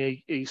were in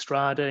the East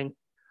Riding.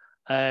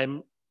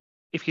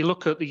 If you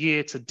look at the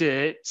year to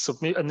date,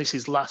 and this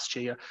is last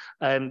year,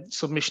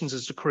 submissions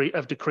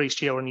have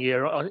decreased year on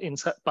year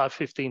by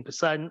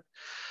 15%.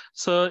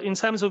 So in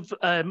terms of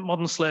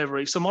modern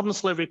slavery, so modern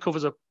slavery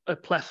covers a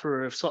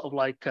plethora of sort of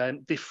like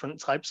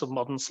different types of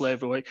modern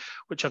slavery,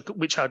 which I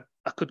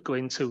could go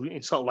into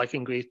in sort of like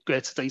in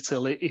greater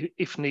detail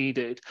if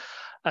needed.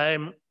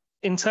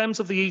 In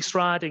terms of the East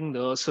Riding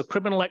though, so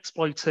criminal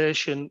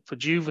exploitation for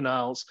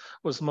juveniles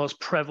was the most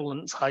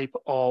prevalent type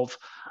of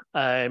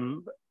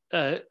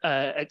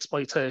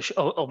exploitation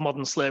of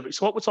modern slavery.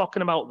 So what we're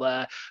talking about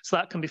there, so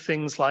that can be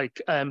things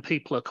like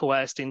people are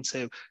coerced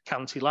into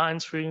county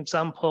lines, for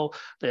example.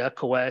 They are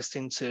coerced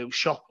into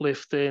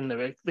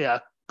shoplifting. They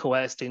are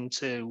coerced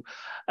into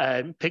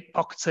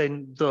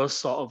pickpocketing, those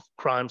sort of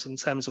crimes in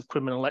terms of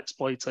criminal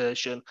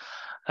exploitation.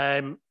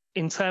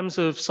 In terms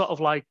of sort of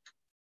like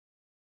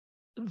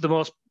the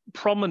most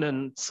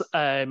prominent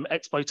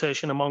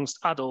exploitation amongst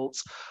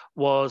adults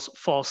was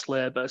forced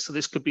labour. So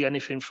this could be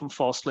anything from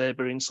forced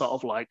labour in sort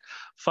of like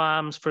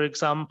farms, for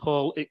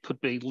example. It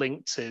could be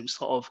linked to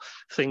sort of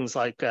things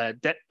like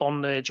debt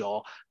bondage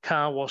or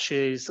car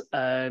washes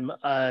and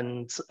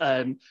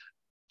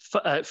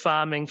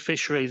farming,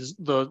 fisheries,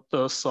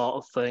 those sort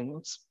of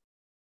things.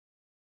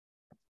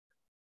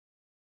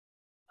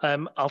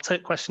 I'll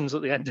take questions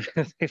at the end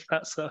if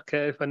that's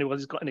okay, if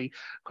anybody's got any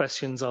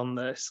questions on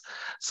this.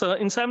 So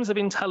in terms of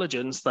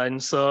intelligence then,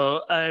 so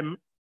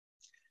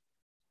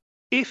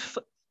if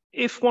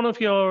one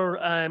of your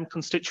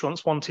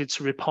constituents wanted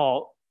to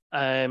report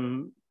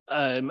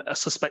a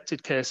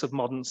suspected case of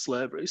modern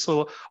slavery,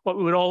 so what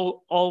we would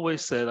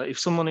always say that if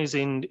someone is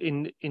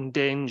in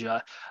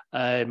danger,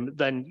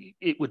 then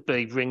it would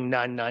be ring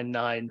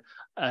 999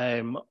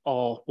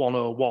 or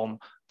 101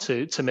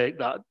 to make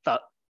that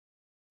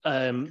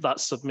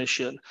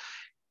submission.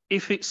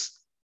 If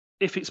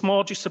it's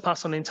more just to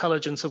pass on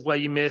intelligence of where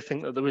you may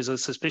think that there is a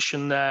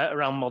suspicion there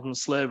around modern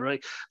slavery,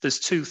 there's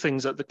two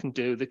things that they can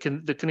do. They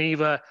can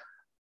either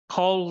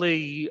call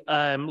the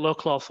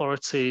local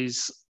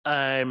authorities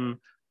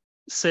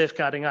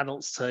safeguarding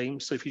adults team.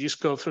 So if you just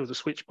go through the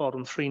switchboard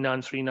on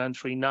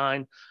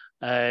 393939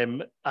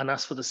 and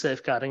ask for the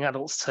safeguarding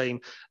adults team,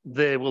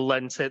 they will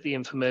then take the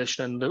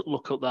information and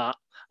look at that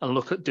and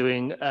look at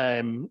doing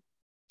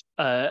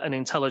an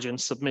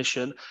intelligence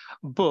submission.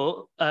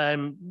 But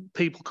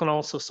people can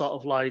also sort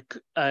of like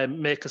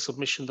make a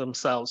submission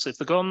themselves. So if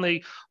they go on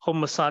the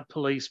Homicide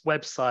Police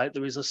website,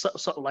 there is a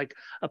sort of like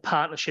a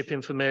partnership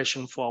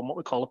information form, what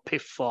we call a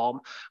PIF form,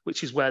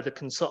 which is where they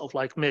can sort of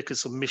like make a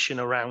submission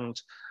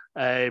around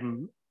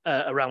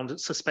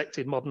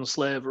suspected modern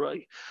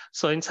slavery.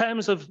 So in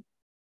terms of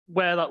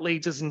where that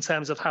leads us in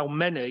terms of how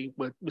many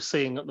we're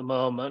seeing at the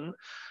moment,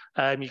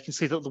 you can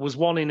see that there was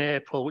one in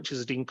April, which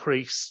is an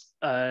increase,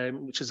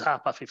 which is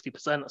half by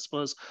 50%, I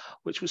suppose,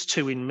 which was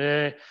 2 in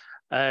May.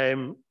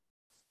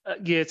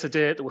 Year to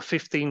date, there were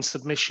 15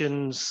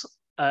 submissions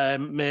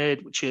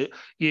made, which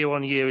year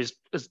on year has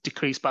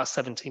decreased by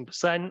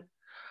 17%.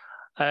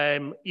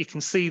 You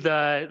can see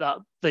there that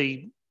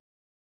the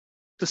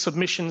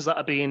submissions that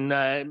are being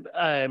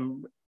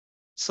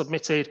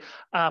submitted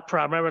are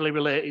primarily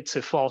related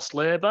to forced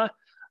labour,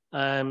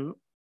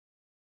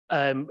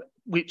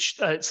 which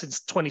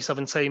since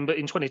 2017, but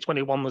in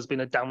 2021 there's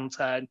been a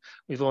downturn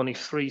with only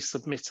 3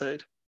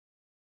 submitted.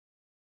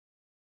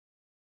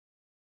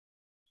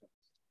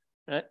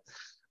 Right.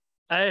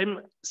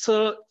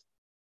 So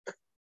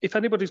if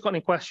anybody's got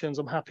any questions,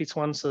 I'm happy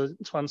to answer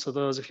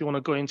those. If you want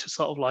to go into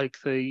sort of like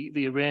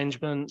the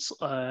arrangements,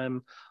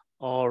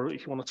 or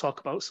if you want to talk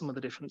about some of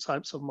the different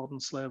types of modern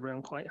slavery,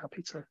 I'm quite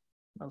happy to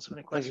answer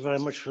any questions. Thank you very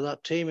much for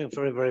that, team.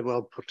 Very, very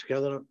well put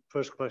together.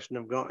 First question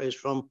I've got is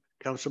from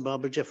Councillor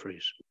Barbara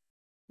Jeffries.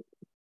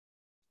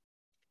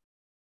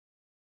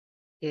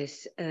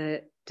 Yes,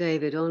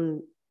 David,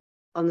 on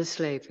the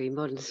slavery,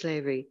 modern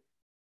slavery,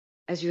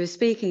 as you were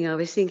speaking, I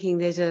was thinking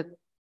there's an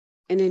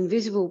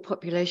invisible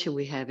population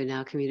we have in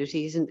our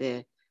community, isn't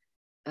there,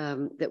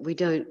 that we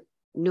don't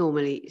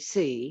normally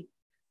see,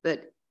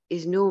 but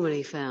is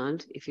normally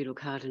found, if you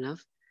look hard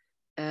enough,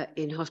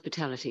 in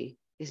hospitality,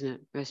 isn't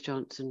it?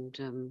 Restaurants and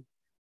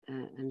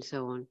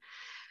so on.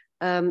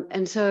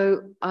 And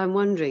so I'm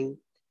wondering,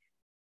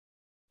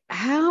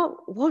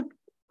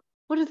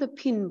 what are the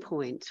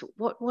pinpoints?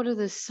 What are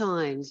the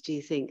signs, do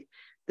you think,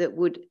 that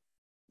would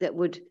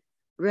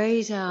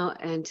raise our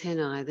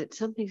antennae that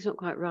something's not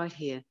quite right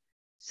here,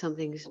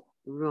 something's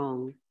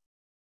wrong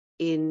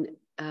in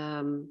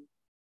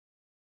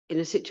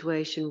a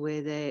situation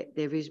where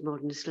there is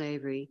modern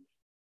slavery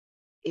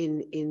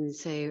in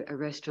say a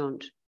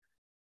restaurant?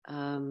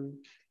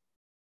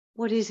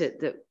 What is it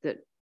that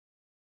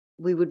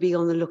we would be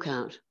on the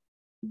lookout?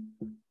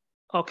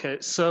 Okay,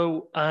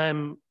 so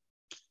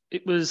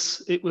it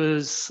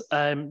was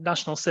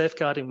National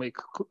Safeguarding Week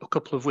a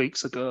couple of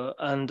weeks ago,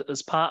 and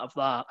as part of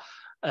that,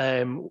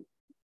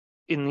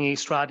 in the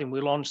East Riding,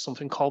 we launched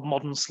something called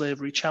Modern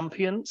Slavery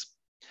Champions.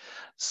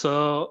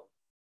 So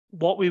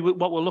what we're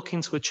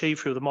looking to achieve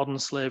through the Modern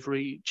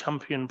Slavery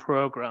Champion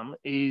Programme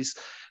is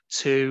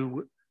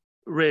to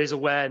raise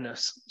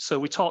awareness. So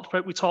we talked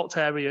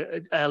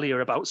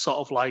earlier about sort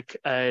of like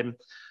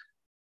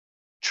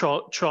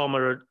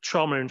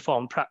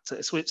trauma-informed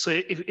practice. So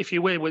if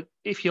you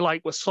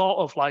like, we're sort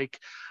of like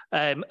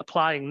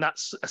applying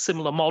that's a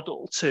similar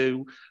model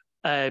to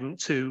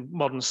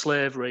modern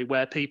slavery,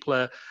 where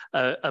people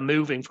are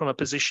moving from a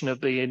position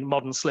of being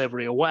modern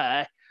slavery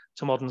aware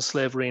to modern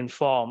slavery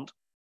informed.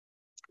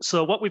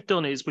 So what we've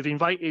done is we've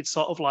invited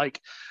sort of like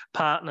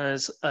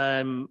partners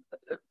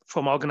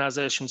from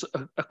organisations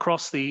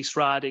across the East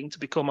Riding to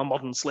become a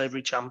modern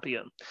slavery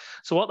champion.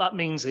 So what that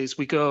means is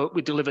we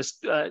deliver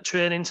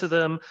training to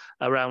them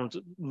around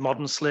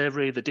modern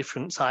slavery, the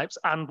different types,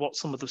 and what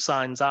some of the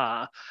signs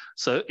are.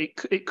 So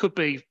it could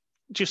be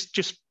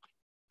just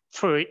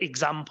for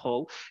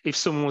example, if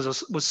someone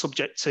was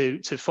subject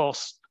to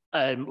forced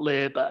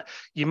labour,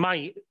 you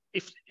might,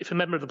 if a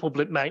member of the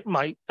public might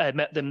met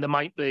them, there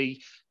might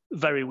be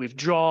very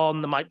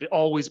withdrawn, there might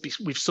always be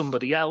with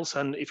somebody else,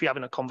 and if you're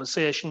having a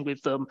conversation with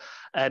them,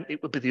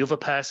 it would be the other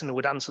person who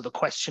would answer the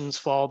questions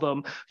for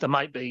them. They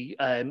might be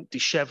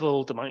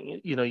dishevelled. They might,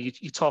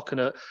 you're talking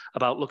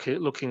about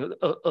looking at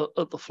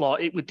the floor.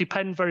 It would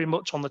depend very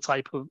much on the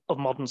type of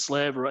modern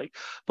slavery.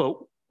 But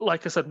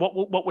like I said,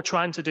 what we're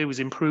trying to do is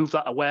improve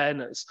that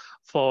awareness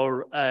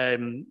for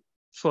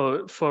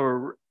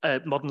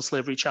modern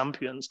slavery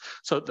champions,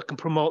 so that they can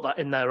promote that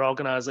in their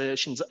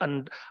organisations.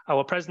 And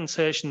our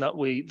presentation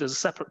there's a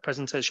separate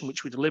presentation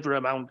which we deliver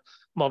around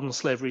modern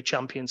slavery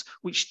champions,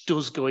 which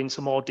does go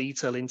into more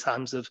detail in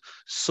terms of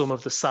some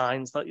of the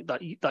signs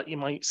that you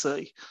might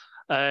see.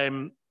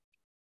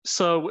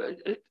 So,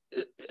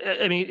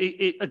 I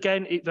mean,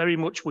 again, it very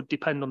much would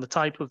depend on the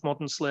type of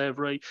modern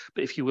slavery.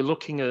 But if you were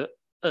looking at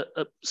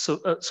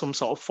some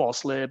sort of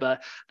forced labour,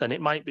 then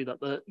it might be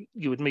that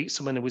you would meet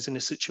someone who was in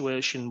a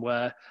situation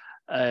where,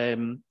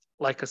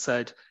 like I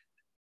said,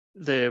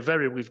 they're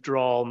very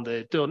withdrawn,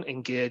 they don't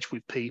engage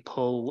with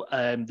people,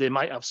 they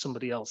might have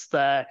somebody else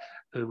there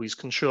who is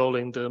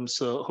controlling them,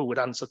 so who would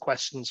answer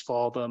questions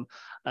for them.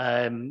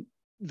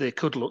 They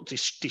could look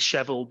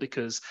dishevelled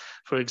because,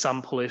 for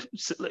example,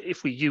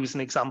 if we use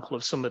an example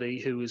of somebody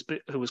who has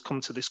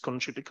come to this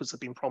country because they've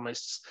been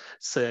promised,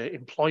 say,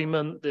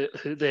 employment,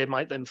 they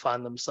might then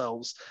find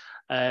themselves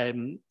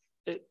in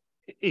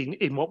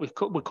what we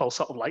call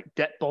sort of like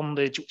debt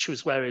bondage, which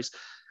is whereas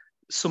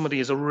somebody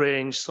has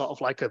arranged sort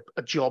of like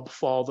a job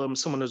for them,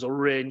 someone has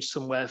arranged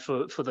somewhere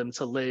for them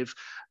to live,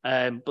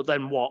 but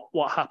then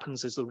what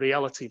happens is the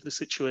reality of the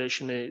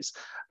situation is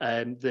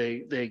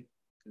they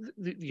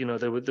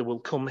will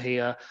come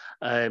here,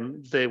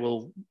 they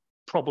will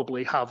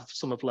probably have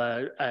some of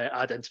their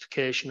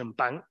identification and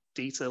bank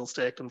details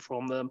taken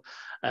from them.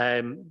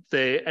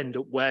 They end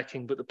up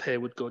working, but the pay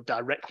would go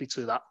directly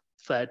to that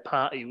third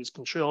party who's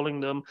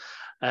controlling them.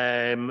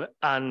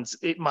 And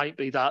it might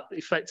be that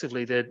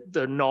effectively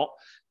they're not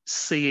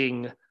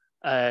seeing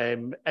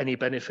any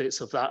benefits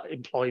of that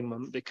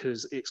employment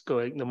because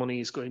the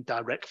money is going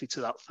directly to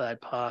that third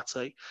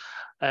party.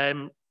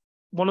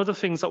 One of the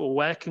things that we're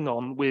working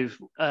on with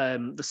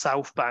the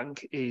South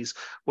Bank is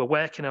we're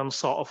working on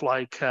sort of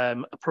like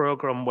a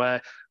programme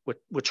where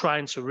we're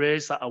trying to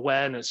raise that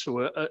awareness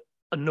through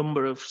a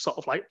number of sort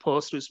of like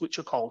posters which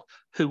are called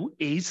Who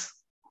Is.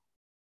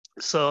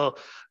 So,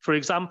 for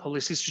example,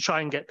 this is to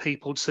try and get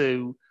people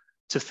to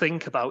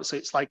think about, so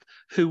it's like,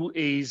 who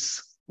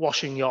is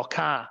washing your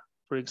car,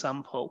 for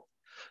example?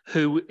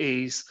 Who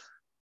is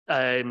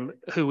doing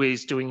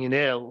your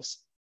nails?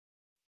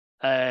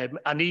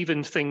 And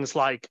even things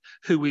like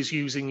who is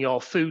using your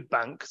food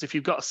bank, because if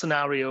you've got a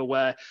scenario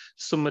where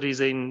somebody's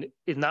in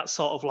that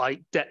sort of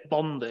like debt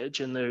bondage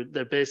and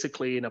they're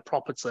basically in a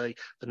property,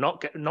 they're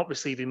not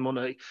receiving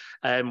money,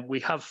 we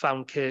have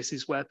found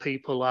cases where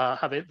people are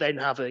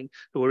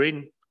who are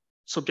in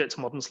subject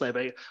to modern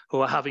slavery, who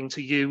are having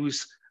to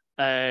use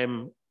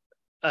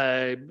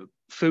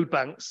food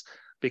banks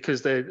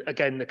because they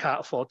can't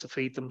afford to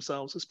feed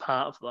themselves as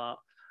part of that.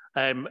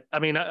 I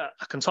mean, I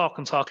can talk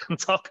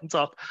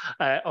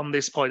on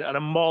this point, and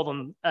I'm more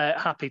than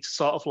happy to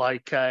sort of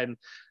like,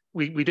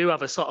 we do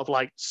have a sort of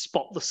like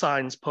spot the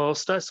signs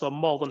poster, so I'm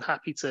more than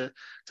happy to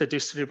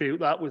distribute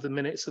that with the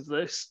minutes of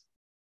this.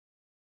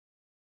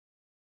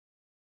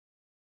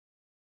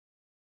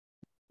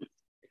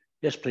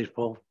 Yes, please,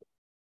 Paul.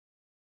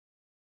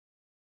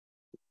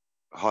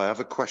 Hi, I have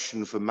a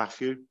question for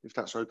Matthew, if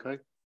that's okay.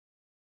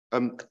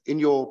 In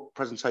your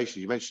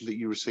presentation, you mentioned that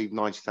you received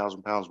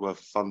 £90,000 worth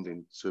of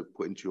funding to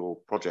put into your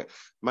project.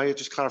 May I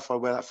just clarify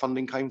where that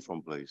funding came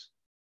from, please?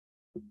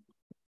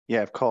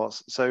 Yeah, of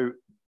course. So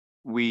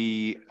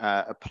we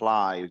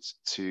applied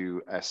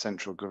to a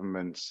central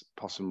government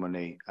pot of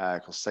money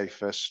called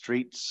Safer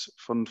Streets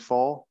Fund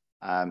 4.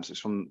 So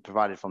it's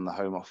provided from the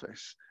Home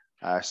Office.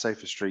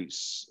 Safer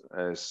Streets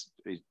is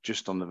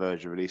just on the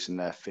verge of releasing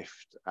their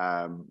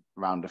 5th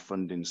round of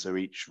funding. So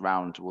each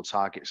round will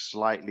target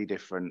slightly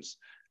different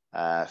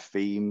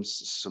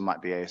themes. Some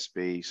might be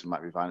ASB, some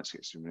might be violence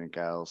against women and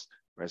girls,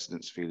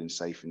 residents feeling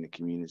safe in the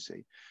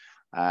community.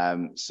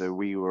 So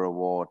we were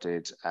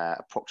awarded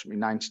approximately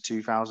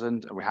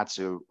 92,000, and we had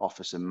to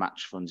offer some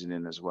match funding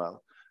in as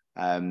well.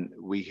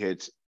 We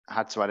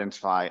had to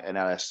identify an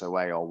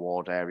LSOA or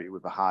ward area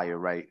with a higher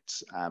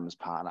rate as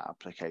part of that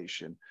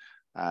application.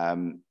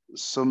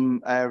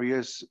 Some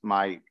areas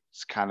might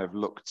kind of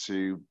look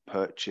to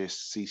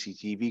purchase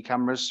CCTV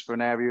cameras for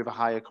an area of a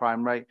higher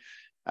crime rate.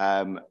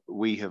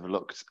 We have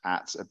looked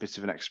at a bit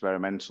of an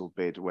experimental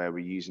bid where we're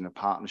using a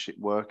partnership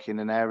work in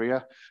an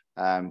area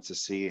to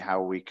see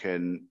how we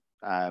can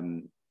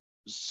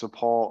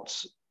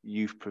support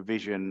youth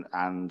provision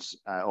and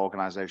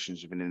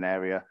organisations within an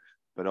area,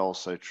 but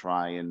also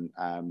try and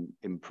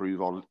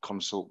improve or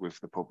consult with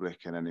the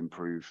public and then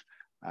improve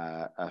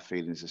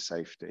feelings of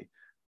safety.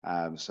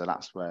 So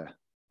that's where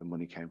the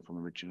money came from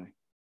originally.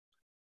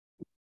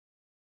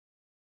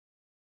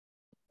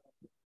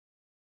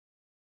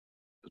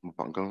 Is my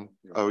button gone?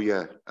 Oh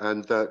yeah,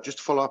 and just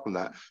to follow up on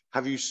that,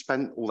 have you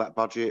spent all that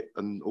budget,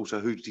 and also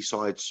who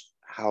decides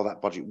how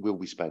that budget will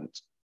be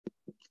spent?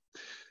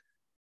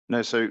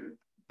 No, so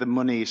the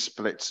money is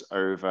split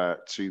over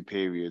 2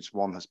 periods.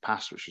 One has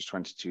passed, which was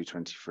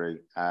 22-23.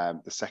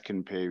 The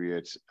second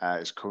period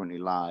is currently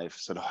live.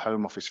 So the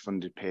Home Office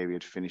funded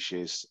period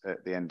finishes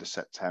at the end of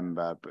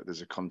September, but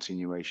there's a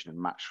continuation of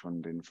match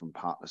funding from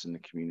partners in the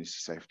Community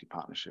Safety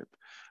Partnership.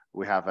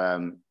 We have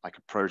like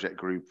a project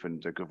group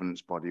and a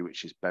governance body,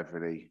 which is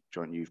Beverley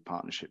Joint Youth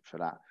Partnership for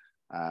that.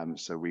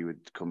 So we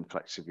would come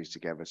collectively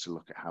together to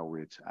look at how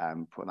we'd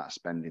put that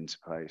spend into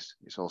place.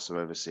 It's also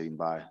overseen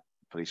by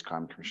the Police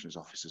Crime Commissioner's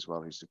Office as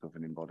well, who's the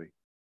governing body.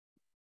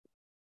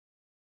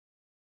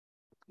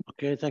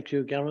 Okay, thank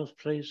you. Gareth,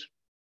 please.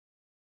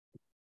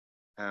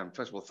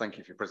 First of all, thank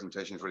you for your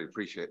presentations, really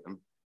appreciate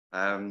them.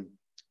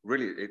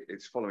 Really,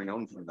 it's following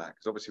on from that,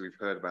 because obviously we've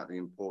heard about the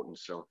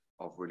importance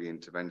of really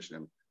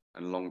intervention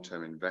and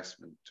long-term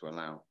investment to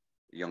allow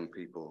young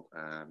people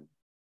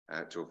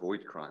to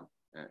avoid crime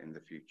in the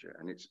future.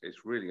 And it's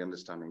really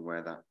understanding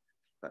where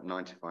that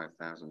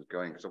 95,000 is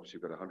going, because obviously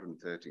we've got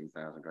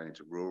 113,000 going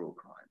into rural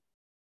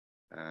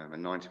crime,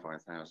 and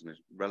 95,000 is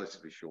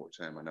relatively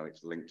short-term. I know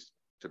it's linked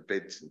to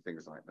bids and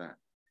things like that.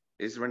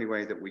 Is there any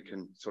way that we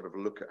can sort of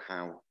look at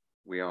how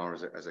we are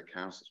as a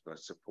council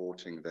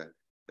supporting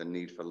the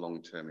need for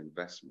long-term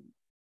investment?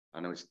 I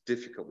know it's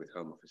difficult with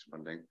Home Office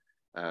funding,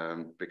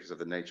 because of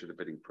the nature of the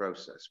bidding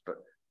process, but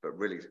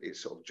really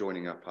it's sort of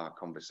joining up our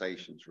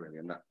conversations really,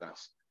 and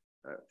that's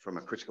from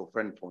a critical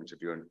friend point of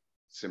view and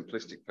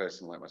simplistic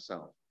person like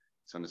myself,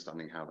 it's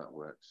understanding how that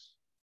works.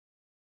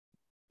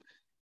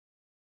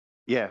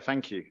 Yeah,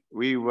 thank you.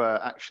 We were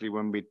actually,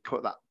 when we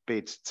put that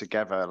bid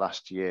together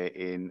last year,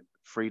 in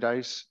 3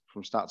 days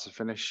from start to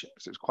finish,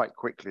 so it was quite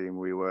quickly, and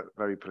we were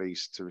very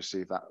pleased to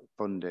receive that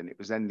funding. It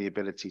was then the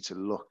ability to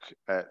look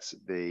at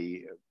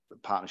the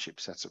partnership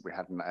setup we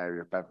had in that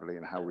area of Beverley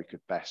and how we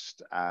could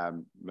best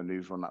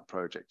manoeuvre on that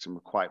project. And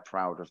we're quite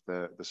proud of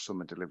the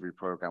summer delivery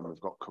programme we've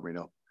got coming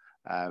up,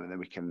 and then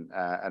we can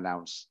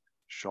announce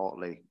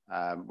shortly,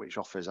 which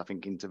offers, I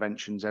think,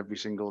 interventions every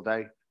single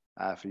day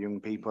for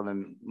young people.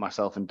 And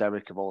myself and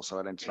Derek have also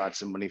identified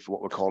some money for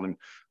what we're calling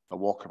a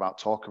walkabout,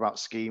 talkabout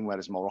scheme, where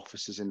there's more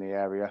officers in the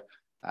area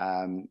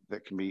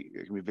that can be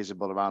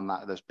visible around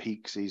that at those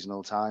peak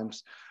seasonal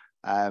times.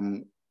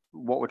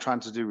 What we're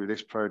trying to do with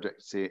this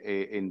project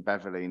in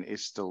Beverley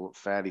is still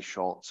fairly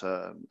short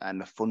term,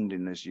 and the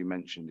funding, as you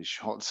mentioned, is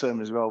short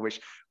term as well,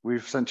 which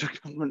with central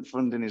government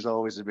funding is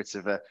always a bit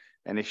of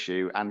an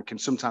issue and can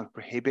sometimes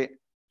prohibit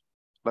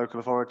local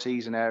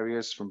authorities and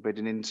areas from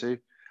bidding into.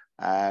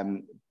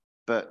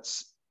 But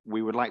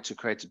we would like to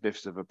create a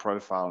bit of a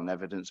profile and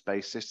evidence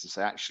basis to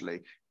say,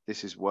 actually,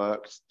 this has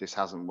worked, this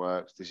hasn't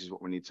worked, this is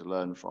what we need to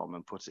learn from,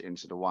 and put it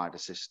into the wider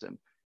system.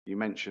 You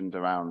mentioned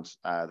around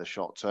the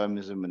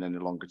short-termism and then the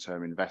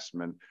longer-term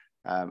investment.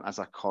 As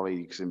our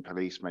colleagues in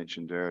police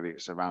mentioned earlier,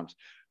 it's around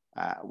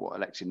what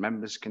elected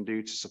members can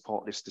do to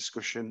support this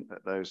discussion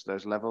at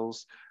those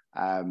levels.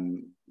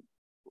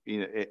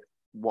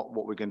 What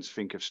we're going to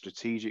think of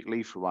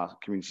strategically through our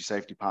community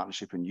safety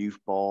partnership and youth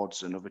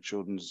boards and other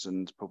children's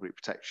and public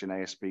protection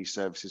ASB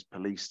services,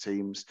 police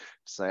teams, to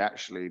say,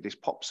 actually, this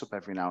pops up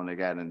every now and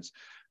again.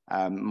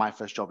 And my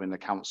first job in the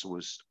council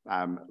was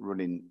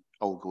running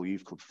Old Gall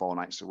Youth Club 4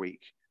 nights a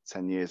week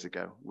 10 years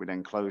ago. We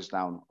then closed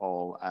down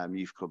all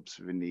youth clubs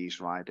within the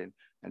East Riding,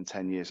 and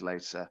 10 years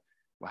later,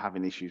 we're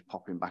having issues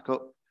popping back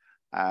up.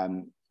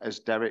 As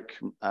Derek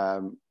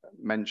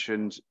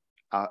mentioned,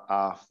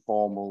 our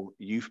formal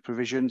youth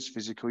provisions,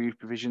 physical youth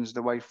provisions,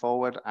 the way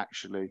forward.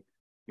 Actually,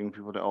 young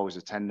people don't always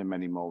attend them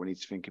anymore. We need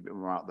to think a bit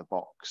more out of the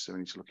box. So we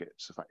need to look at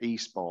stuff like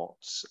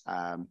esports.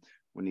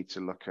 We need to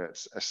look at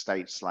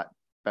estates like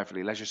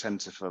Beverley Leisure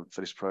Centre for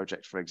this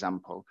project, for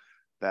example.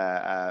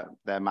 Their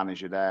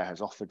manager there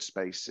has offered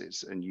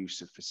spaces and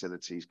use of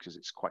facilities because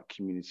it's quite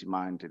community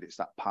minded. It's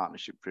that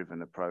partnership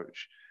driven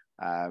approach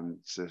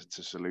to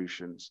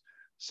solutions.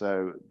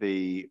 So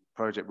the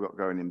project we've got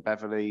going in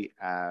Beverley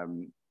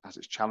has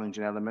its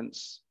challenging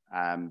elements,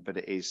 but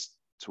it is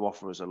to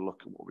offer us a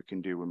look at what we can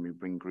do when we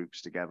bring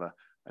groups together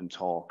and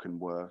talk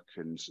and work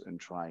and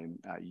try and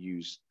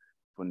use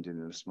funding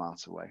in a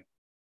smarter way.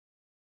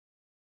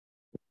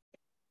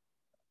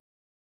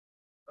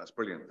 That's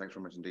brilliant. Thanks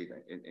very much indeed.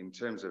 In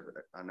terms of,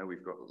 I know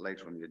we've got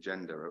later on the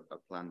agenda a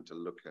plan to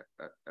look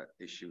at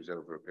issues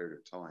over a period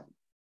of time.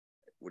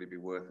 Would it be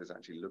worth us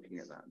actually looking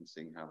at that and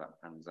seeing how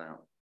that pans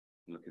out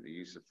and look at the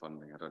use of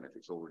funding? I don't know if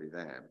it's already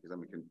there, because then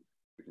we can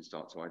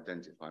start to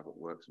identify what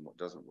works and what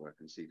doesn't work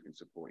and see if we can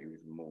support you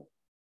even more.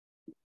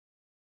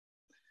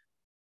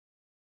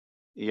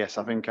 Yes,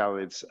 I think I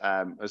would,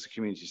 as a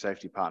community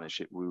safety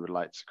partnership, we would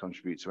like to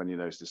contribute to any of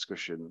those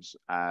discussions.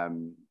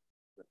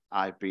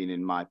 I've been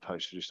in my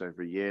post for just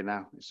over a year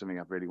now. It's something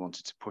I've really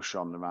wanted to push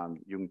on around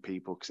young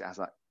people because it has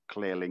that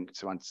clear link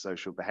to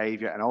antisocial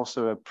behaviour and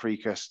also a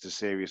precursor to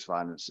serious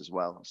violence as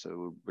well.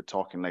 So we're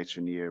talking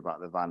later in the year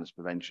about the violence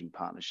prevention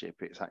partnership.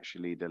 It's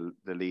actually the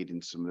lead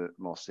in some of the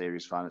more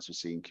serious violence we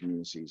see in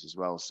communities as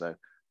well. So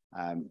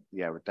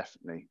yeah, we're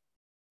definitely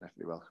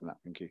welcome that.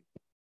 Thank you.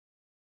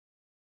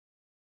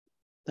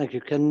 Thank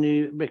you. Can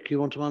you, Mick, you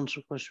want to answer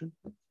a question?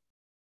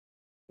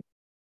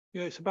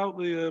 Yeah, it's about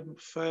the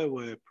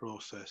Fairway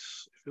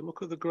process. If you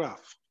look at the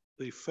graph,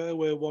 the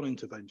Fairway 1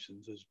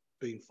 interventions has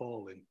been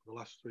falling for the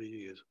last 3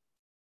 years,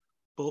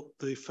 but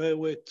the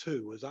Fairway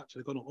 2 has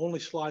actually gone up, only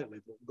slightly,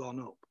 but gone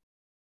up.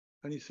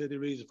 Can you say the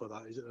reason for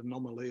that? Is it an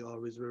anomaly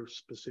or is there a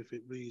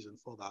specific reason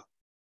for that,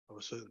 or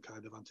a certain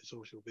kind of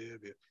antisocial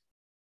behaviour?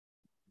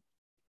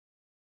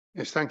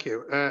 Yes, thank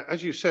you.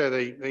 As you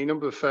say, the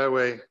number of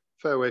Fairway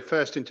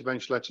first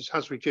intervention letters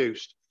has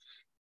reduced.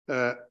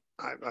 I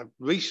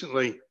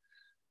recently,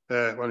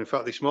 well, in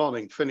fact, this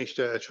morning, finished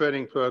a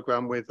training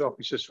programme with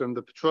officers from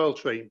the patrol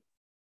team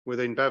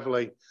within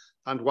Beverley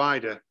and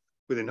wider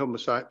within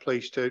Humberside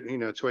Police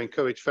to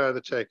encourage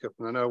further take-up.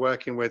 And I know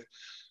working with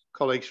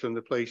colleagues from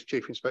the police,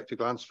 Chief Inspector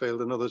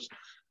Glansfield and others,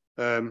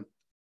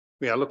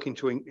 we are looking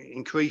to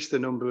increase the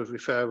number of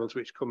referrals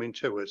which come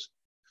into us.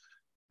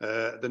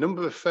 The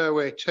number of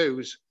Fairway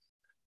 2s,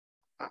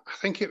 I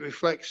think it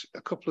reflects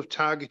a couple of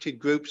targeted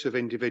groups of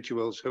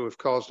individuals who have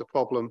caused a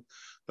problem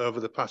over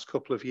the past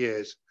couple of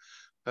years,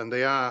 and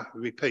they are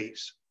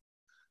repeats.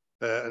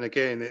 And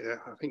again,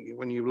 I think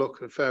when you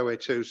look at Fairway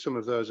 2, some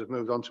of those have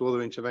moved on to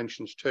other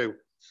interventions too,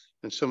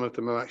 and some of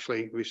them are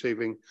actually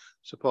receiving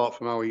support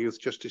from our youth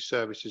justice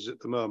services at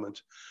the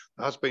moment.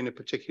 There has been a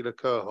particular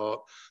cohort,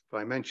 but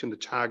I mentioned the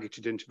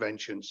targeted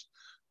interventions,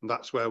 and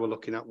that's where we're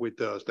looking at with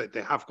those.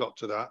 They have got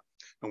to that,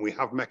 and we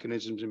have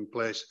mechanisms in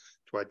place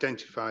to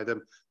identify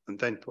them and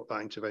then put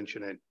that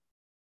intervention in.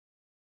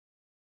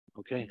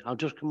 Okay, I'll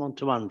just come on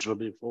to Angela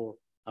before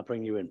I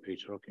bring you in,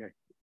 Peter, okay?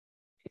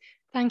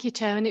 Thank you,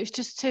 Chair. And it was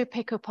just to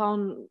pick up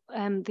on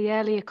the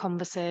earlier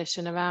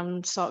conversation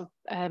around sort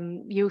of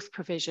youth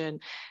provision.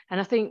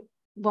 And I think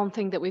one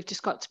thing that we've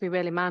just got to be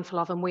really mindful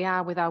of, and we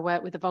are with our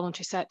work with the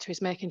voluntary sector,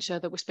 is making sure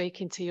that we're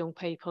speaking to young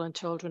people and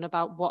children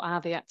about what are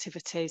the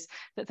activities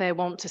that they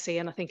want to see.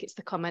 And I think it's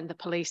the comment the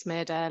police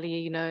made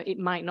earlier, it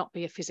might not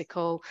be a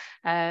physical,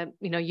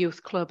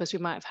 youth club as we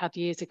might have had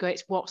years ago.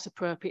 It's what's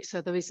appropriate.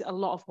 So there is a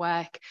lot of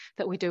work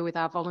that we do with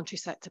our voluntary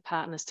sector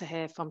partners to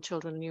hear from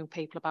children and young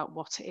people about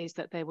what it is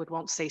that they would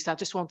want to see. So I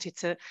just wanted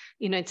to,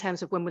 in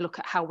terms of when we look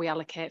at how we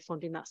allocate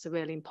funding, that's a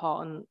really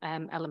important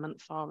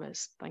element for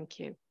us. Thank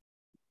you.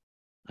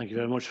 Thank you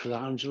very much for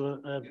that,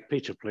 Angela.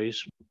 Peter,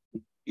 please.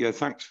 Yeah,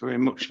 thanks very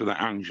much for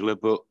that, Angela.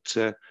 But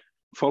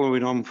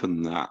following on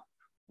from that,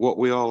 what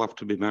we all have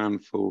to be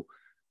mindful,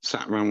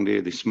 sat around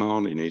here this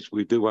morning, is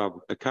we do have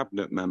a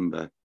cabinet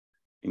member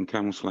in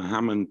Councillor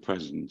Hammond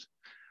present,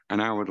 and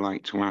I would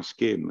like to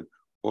ask him,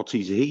 what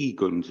is he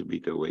going to be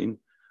doing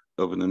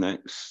over the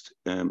next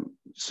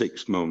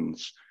 6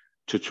 months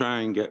to try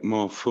and get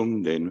more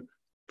funding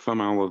from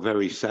our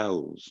very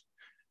selves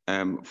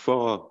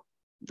for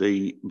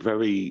the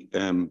very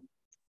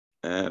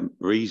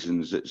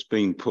reasons that's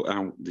been put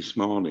out this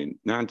morning.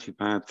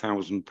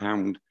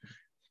 £95,000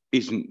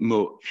 isn't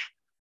much,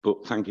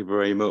 but thank you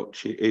very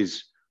much. It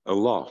is a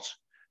lot.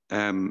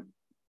 Looking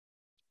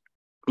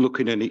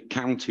at it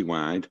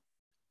county-wide,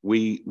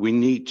 we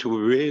need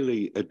to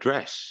really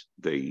address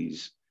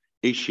these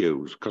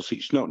issues because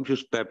it's not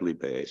just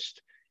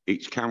Beverley-based,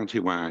 it's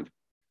county-wide.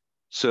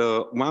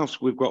 So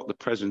whilst we've got the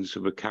presence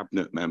of a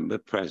cabinet member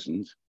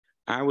present,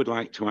 I would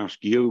like to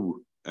ask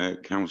you,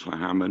 Councillor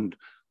Hammond,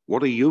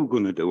 what are you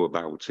going to do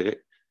about it?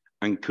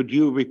 And could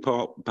you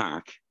report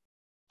back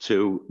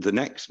to the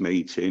next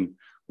meeting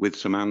with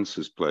some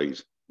answers,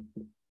 please?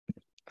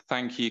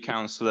 Thank you,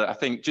 Councillor. I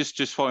think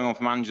just following on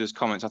from Angela's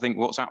comments, I think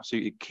what's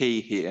absolutely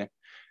key here,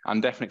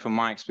 and definitely from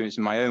my experience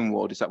in my own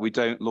ward, is that we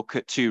don't look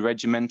at too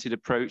regimented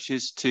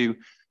approaches to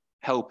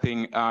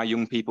helping our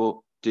young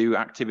people do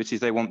activities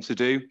they want to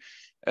do.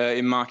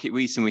 In Market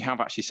Wheaton, we have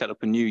actually set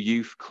up a new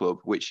youth club,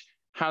 which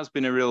has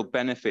been a real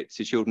benefit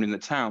to children in the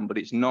town, but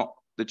it's not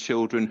the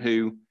children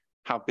who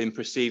have been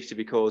perceived to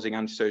be causing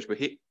antisocial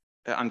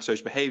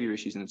behaviour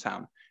issues in the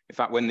town. In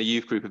fact, when the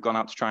youth group have gone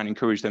out to try and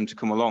encourage them to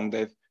come along,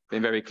 they've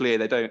been very clear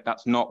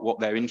that's not what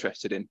they're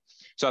interested in.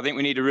 So I think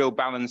we need a real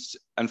balanced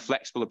and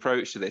flexible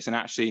approach to this, and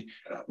actually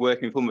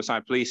working with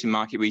Humberside Police in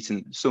Market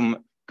Wheaton,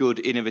 some good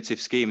innovative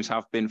schemes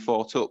have been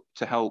thought up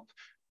to help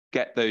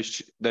get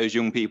those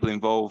young people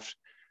involved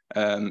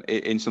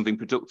in something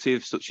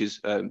productive, such as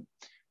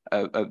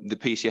the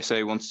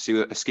PCSO wanted to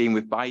do a scheme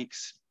with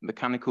bikes,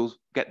 mechanicals,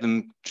 get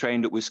them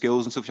trained up with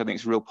skills and stuff, which I think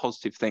is a real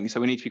positive thing. So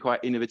we need to be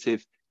quite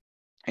innovative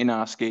in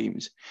our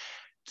schemes.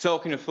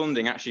 Talking of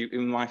funding, actually,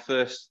 in my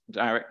first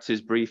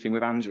director's briefing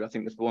with Andrew, I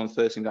think one of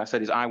the first things I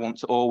said is I want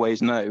to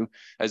always know,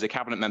 as a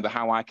cabinet member,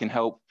 how I can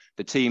help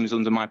the teams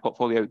under my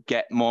portfolio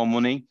get more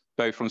money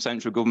both from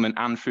central government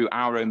and through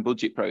our own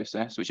budget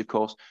process, which of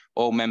course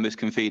all members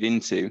can feed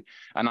into.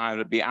 And I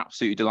would be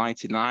absolutely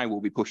delighted, and I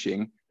will be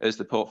pushing as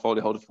the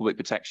portfolio holder for public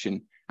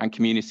protection and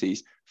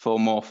communities for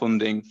more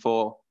funding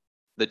for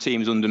the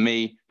teams under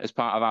me as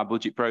part of our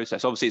budget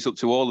process. Obviously, it's up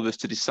to all of us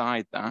to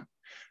decide that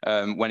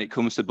when it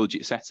comes to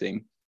budget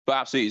setting. But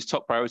absolutely, it's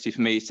top priority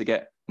for me is to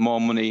get more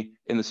money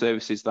in the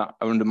services that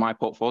are under my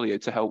portfolio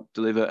to help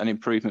deliver an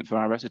improvement for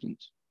our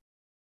residents.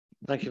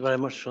 Thank you very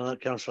much for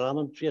that, Councillor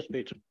Hammond. Yes,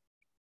 Peter.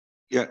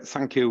 Yeah,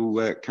 thank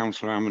you,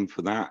 Councillor Hammond,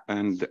 for that,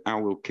 and I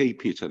will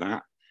keep you to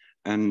that.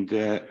 And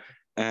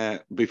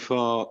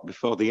before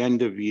the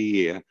end of the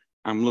year,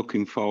 I'm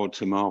looking forward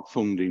to more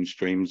funding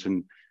streams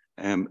and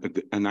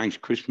a nice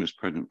Christmas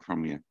present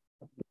from you.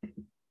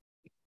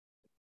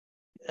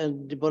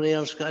 Anybody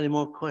else got any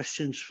more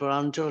questions for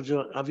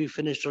Angela? Have you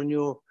finished on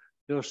your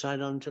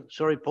side, Angela?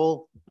 Sorry,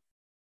 Paul.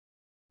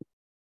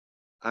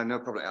 No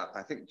problem.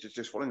 I think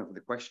just following up on the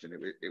question,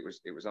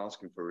 it was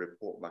asking for a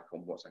report back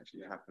on what's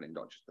actually happening,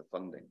 not just the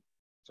funding.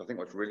 So I think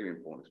what's really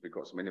important is we've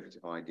got some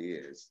innovative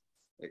ideas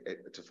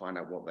to find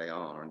out what they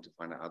are and to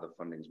find out how the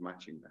funding's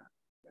matching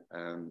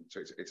that. So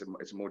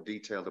it's a more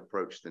detailed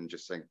approach than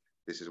just saying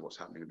this is what's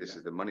happening, this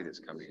is the money that's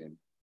coming in.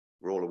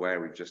 We're all aware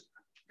we've just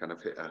kind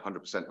of hit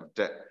 100% of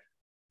debt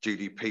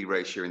GDP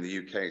ratio in the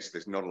UK, so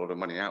there's not a lot of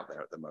money out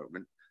there at the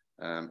moment.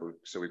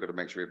 So we've got to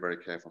make sure we're very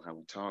careful how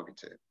we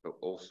target it, but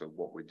also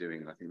what we're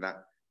doing. And I think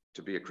that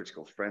to be a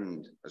critical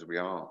friend, as we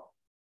are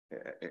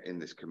in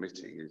this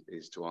committee,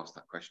 is to ask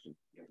that question.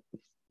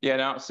 Yeah,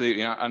 no,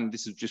 absolutely. And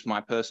this is just my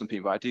personal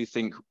opinion, but I do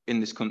think in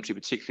this country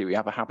particularly, we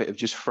have a habit of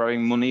just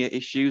throwing money at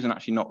issues and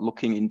actually not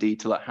looking in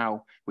detail at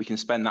how we can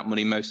spend that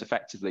money most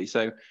effectively.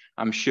 So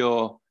I'm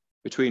sure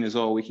between us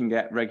all, we can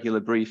get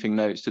regular briefing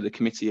notes to the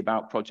committee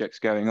about projects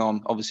going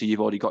on. Obviously, you've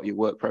already got your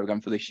work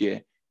programme for this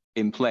year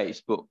in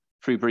place, but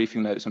through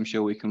briefing notes, I'm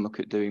sure we can look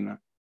at doing that.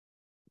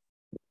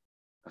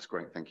 That's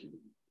great, thank you.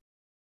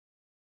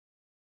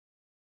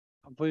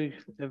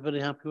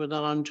 Everybody happy with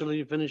that, Angela?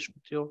 You finished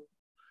with your...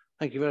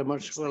 Thank you very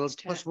much. Well,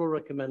 possible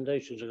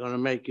recommendations I'm going to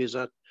make is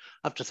that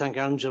I have to thank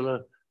Angela,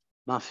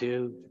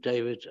 Matthew,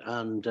 David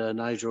and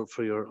Nigel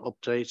for your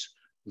updates.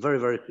 Very,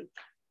 very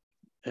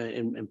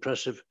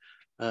impressive.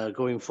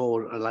 Going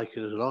forward, I like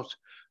it a lot.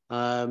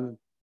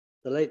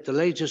 The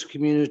latest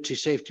community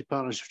safety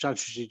partnership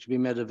strategy to be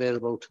made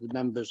available to the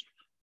members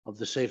of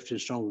the Safety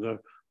and Stronger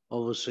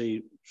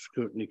OSC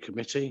Scrutiny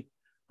Committee.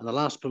 And the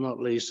last but not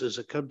least is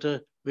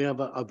we have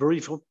a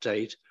brief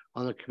update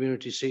on the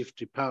community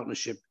safety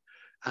partnership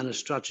and a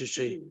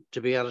strategy to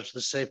be added to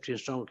the Safety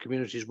and Stronger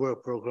Communities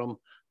work programme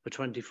for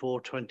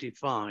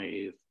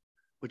 24-25,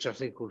 which I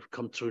think will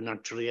come through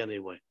naturally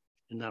anyway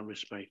in that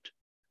respect.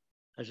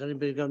 Has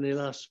anybody got any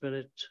last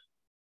minute?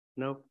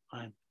 No?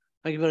 Fine.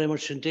 Thank you very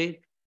much indeed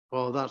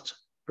for that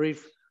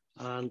brief,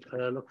 and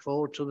look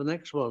forward to the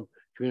next one,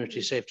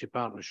 Community Safety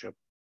Partnership.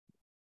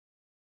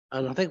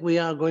 And I think we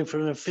are going for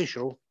an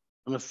official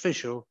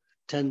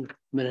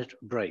 10-minute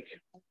break.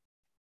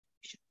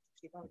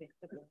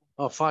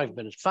 Oh, 5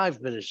 minutes,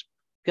 5 minutes.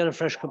 Get a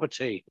fresh cup of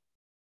tea.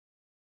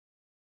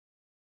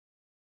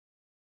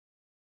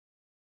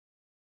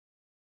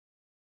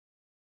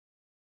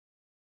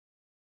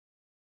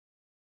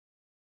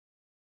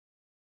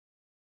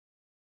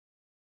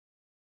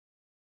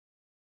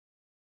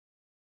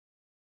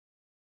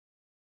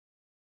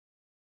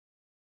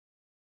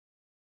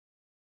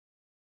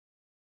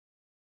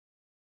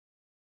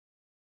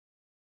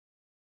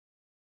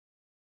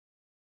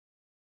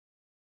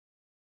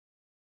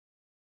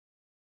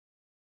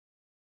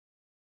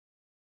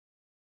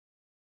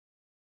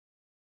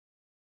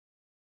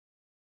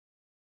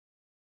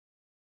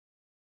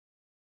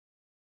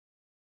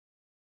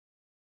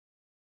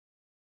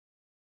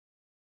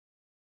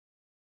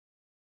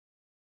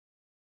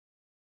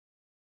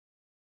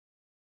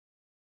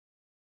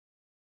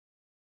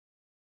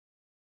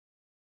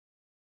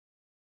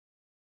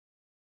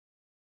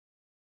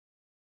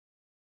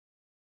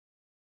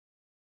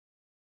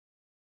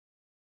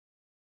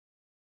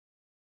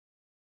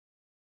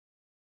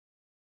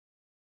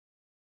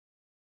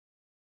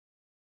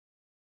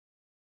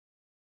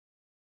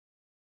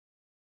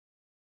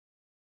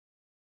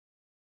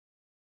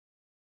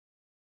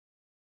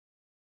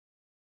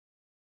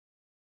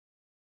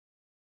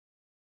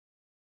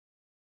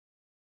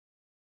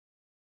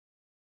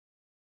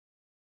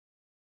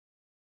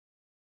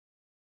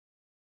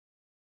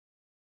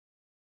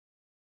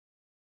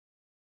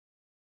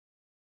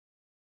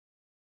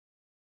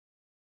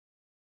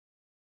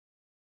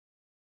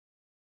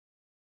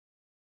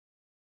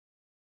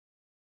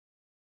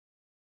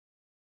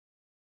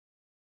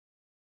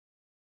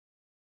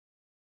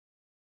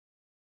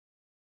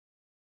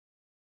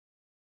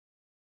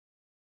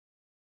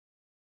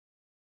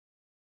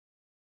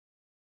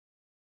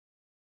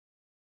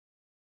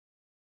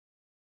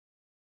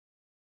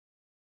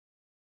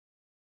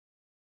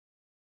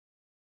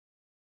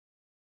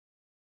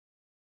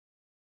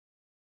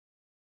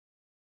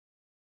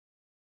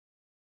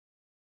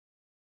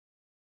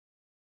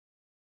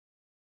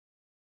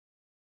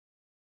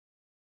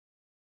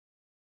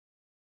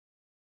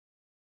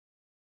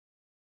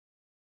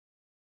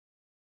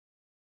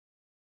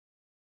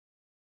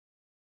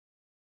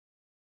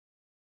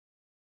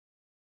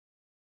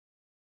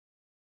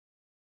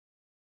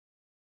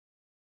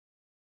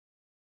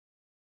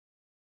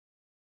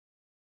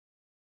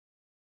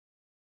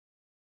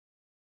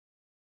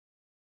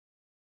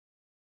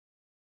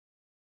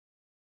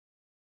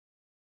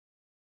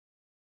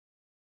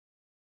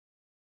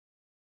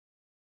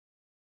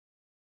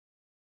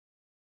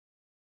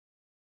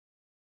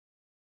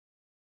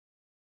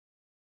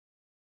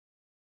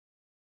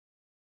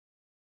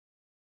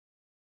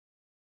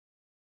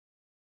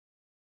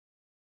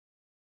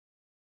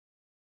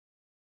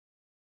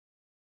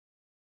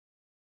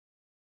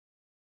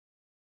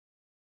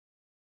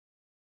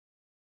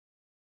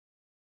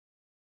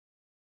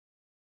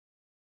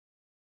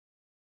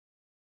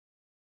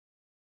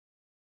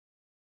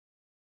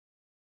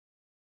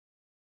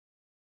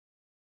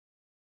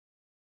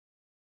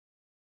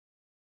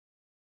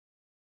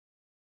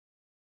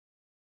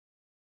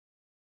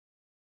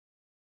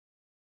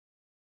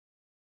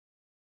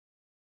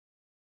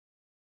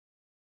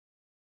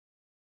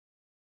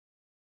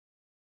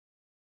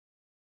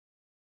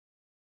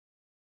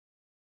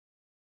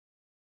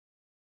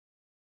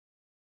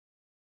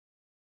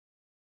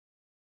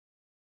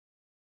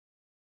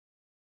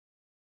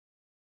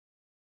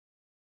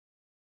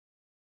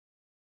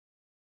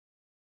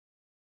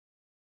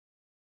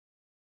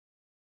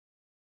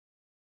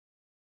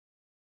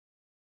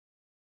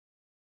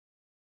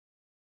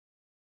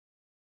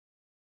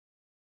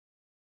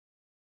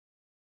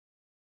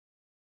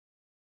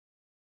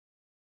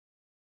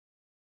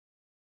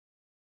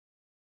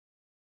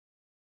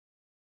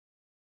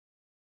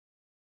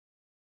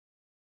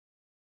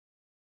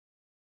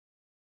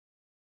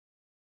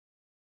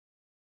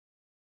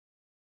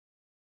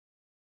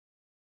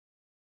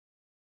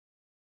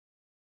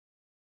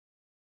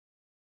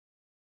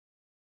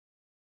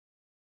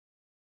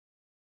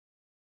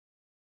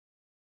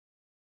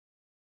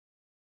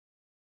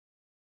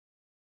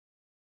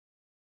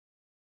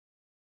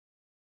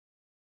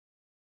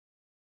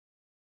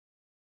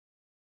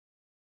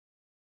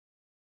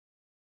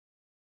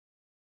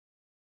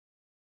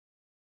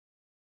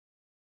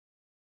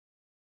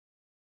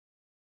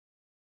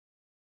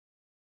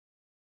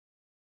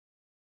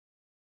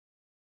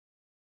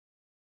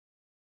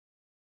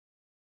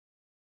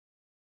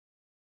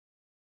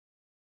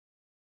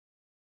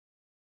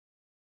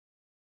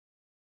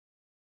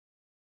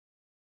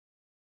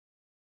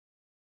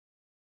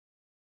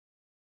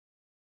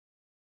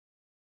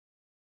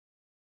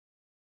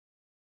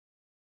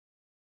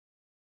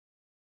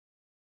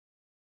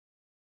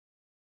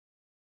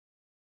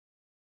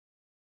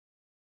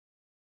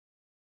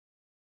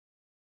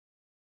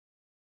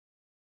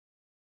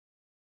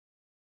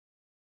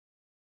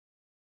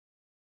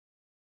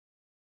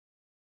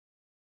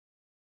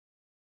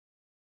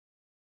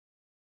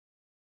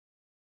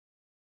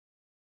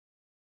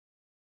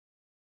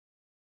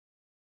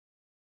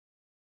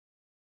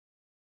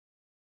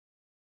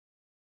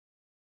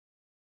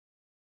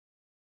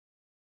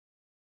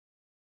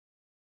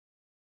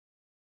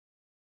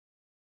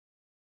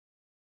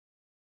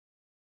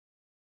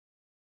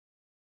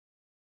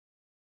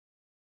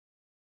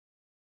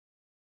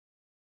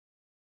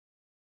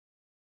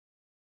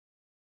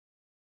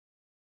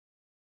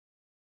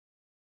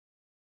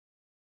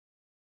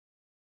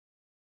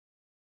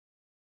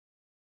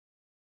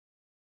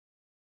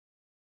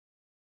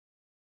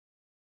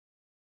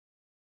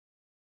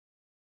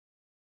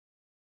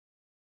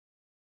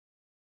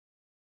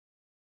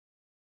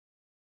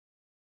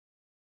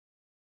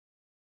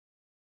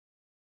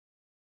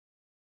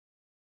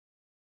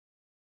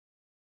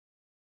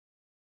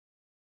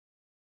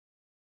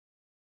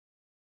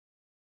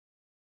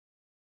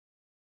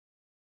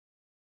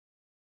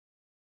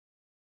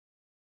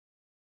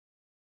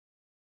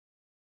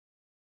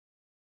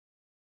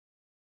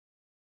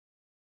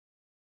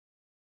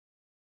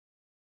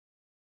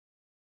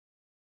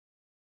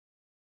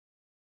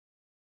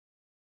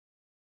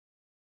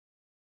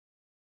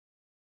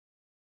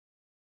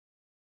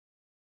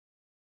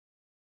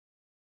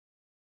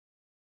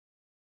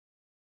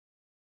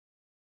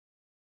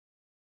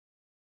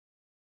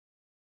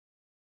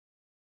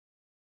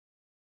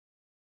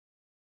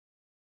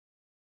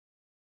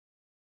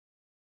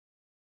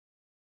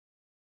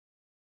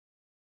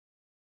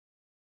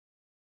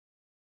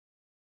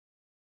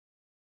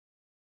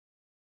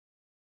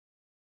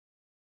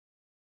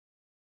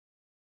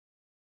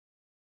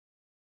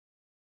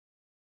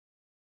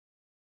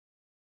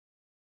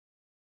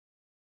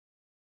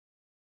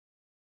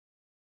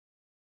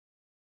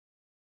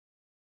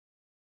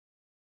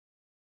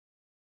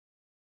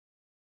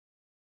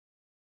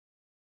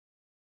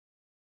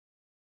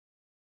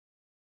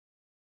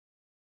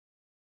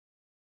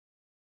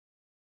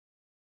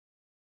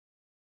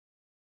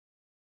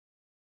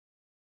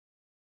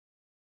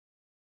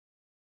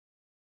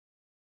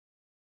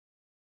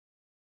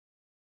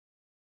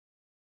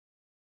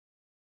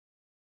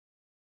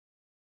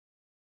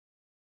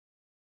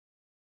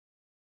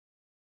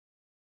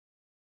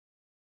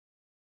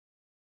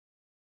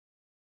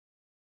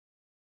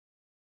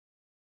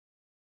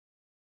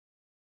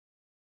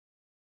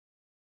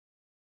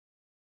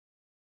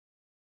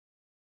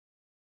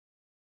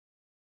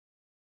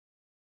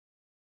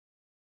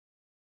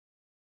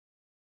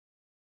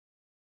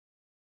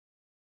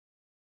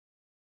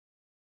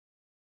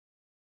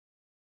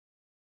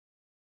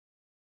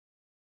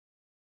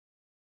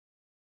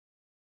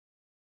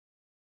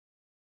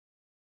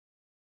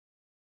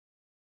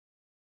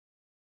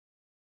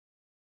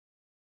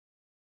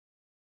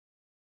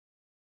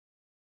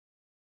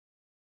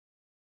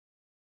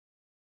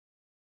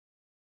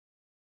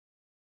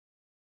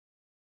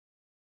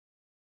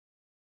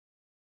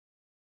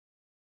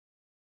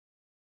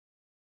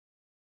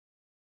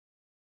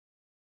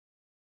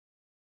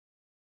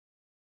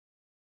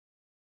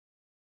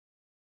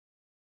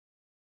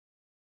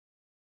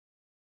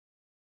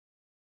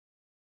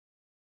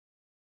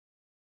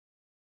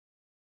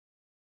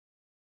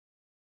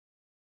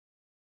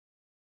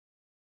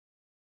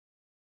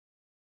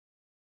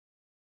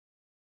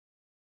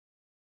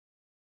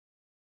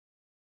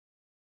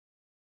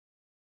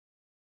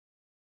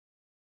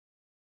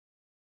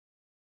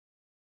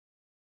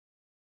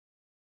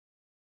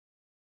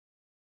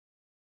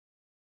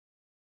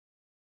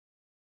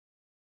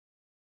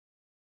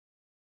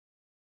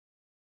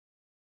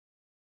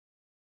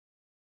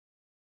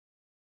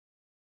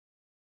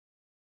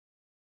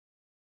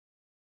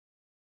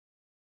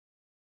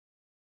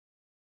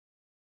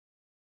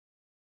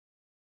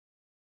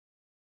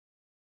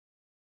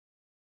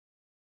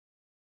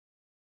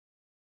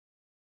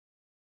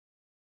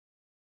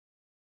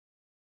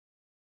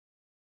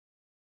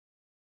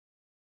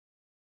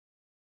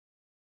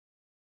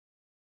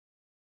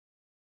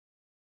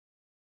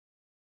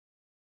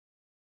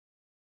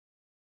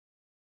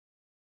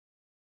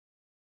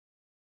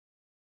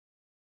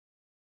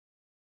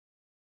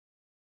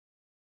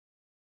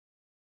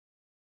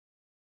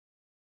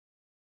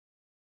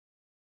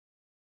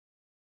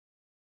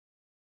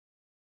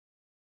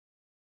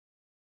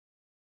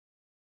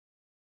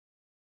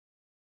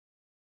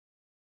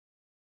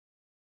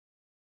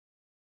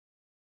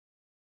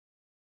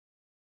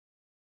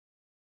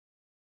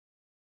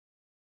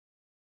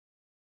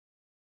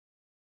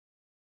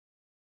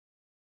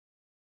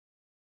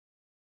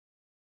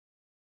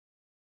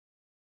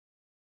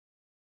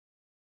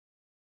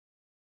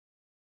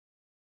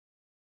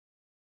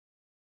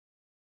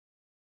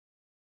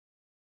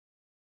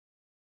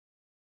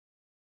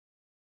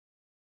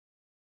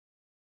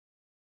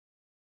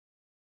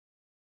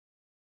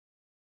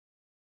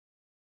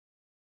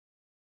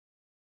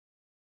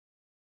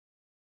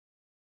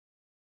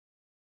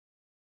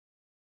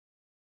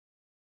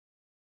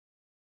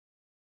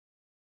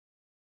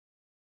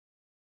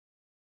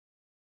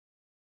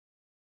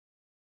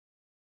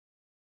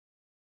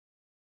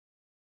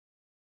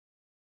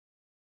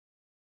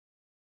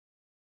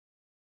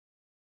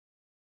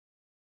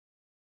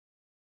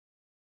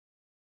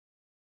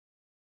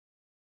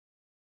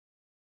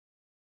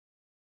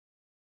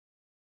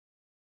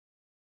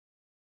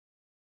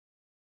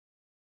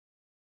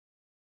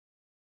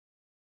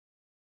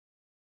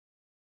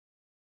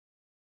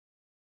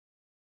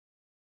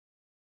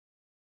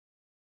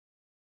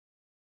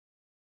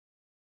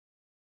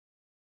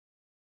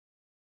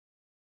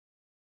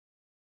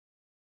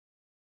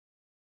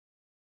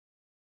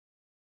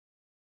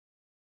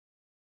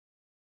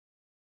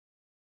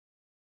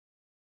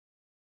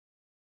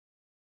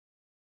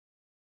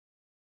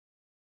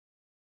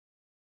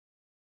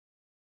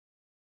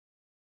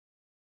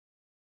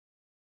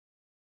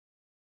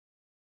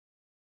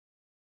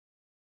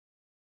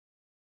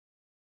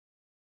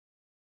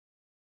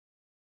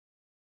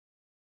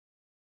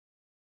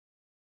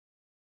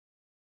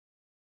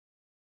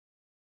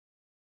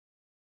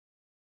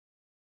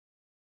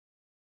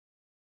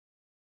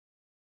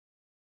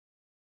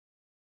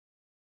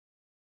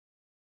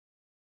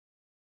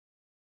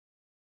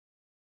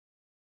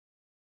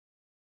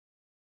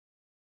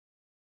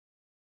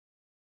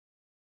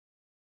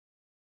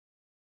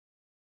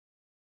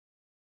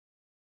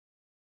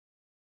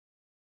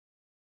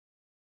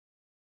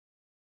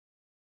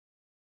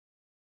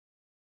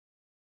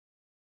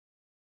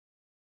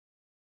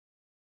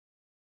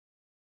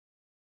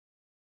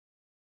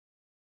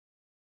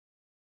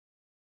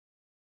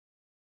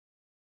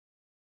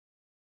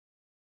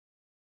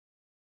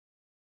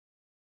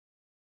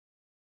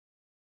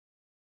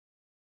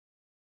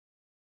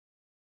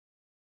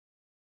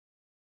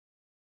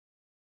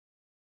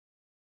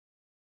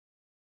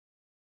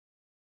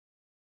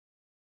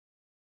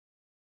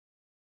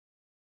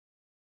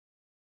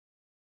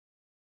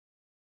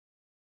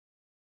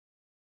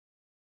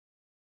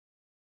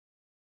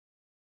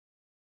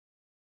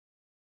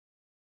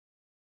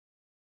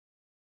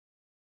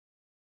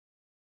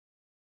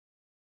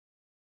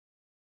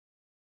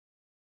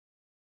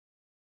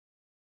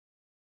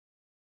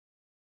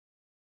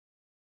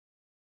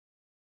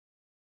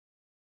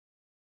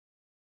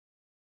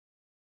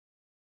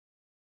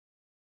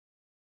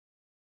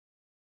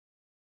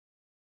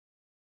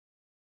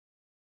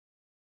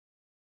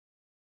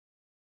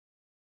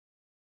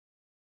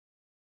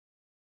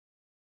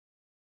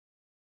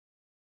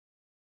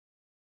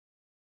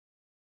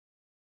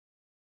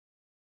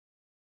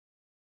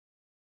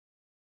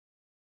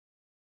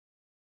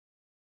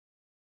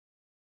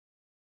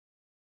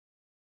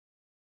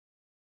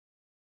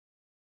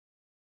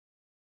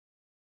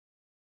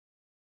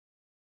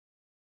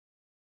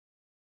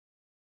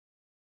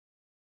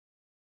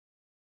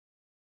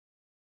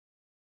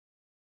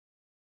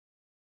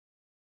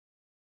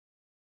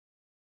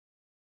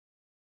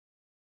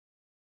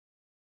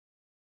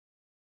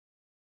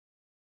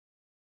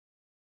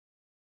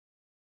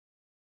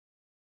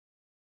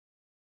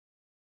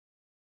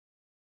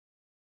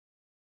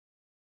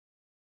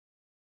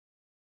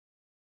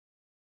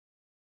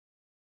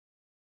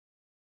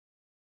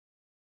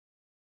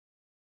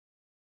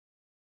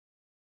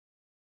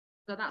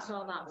 So that's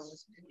all that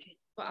was.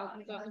 But I'll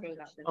go through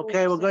that.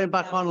 Okay, we're going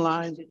back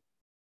online.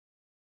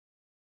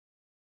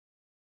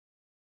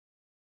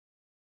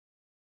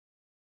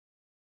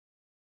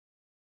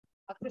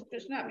 I'll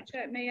just let me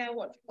check me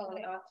what to call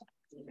it off,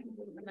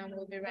 and then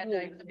we'll be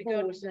ready.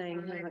 Paul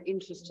saying how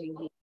interesting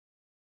he.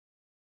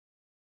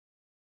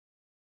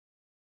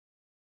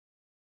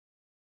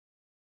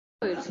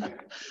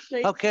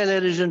 Okay,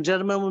 ladies and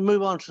gentlemen, we'll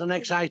move on to the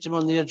next item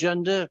on the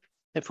agenda,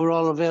 if we're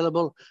all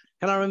available.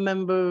 Can I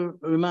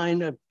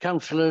remind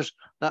councillors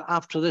that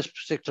after this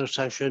particular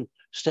session,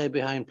 stay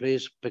behind,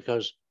 please,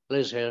 because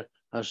Liz here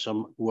has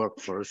some work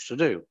for us to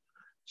do.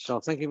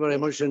 So thank you very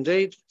much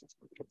indeed.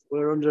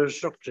 We're under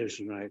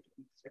instruction, right?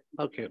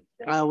 Okay.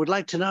 I would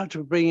like to now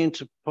to bring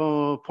into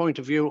point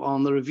of view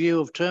on the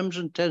review of terms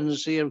and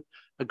tenancy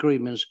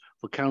agreements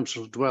for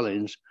council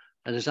dwellings.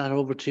 And is that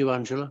over to you,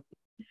 Angela?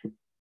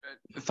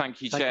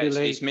 Thank you, Chair.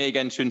 It's me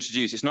again to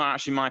introduce. It's not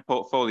actually my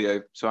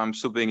portfolio, so I'm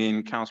subbing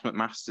in Councillor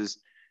McMaster's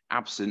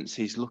absence.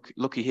 He's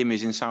lucky him,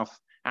 he's in South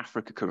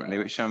Africa currently,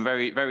 which I'm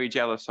very, very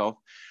jealous of.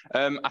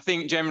 I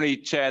think generally,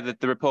 Chair, that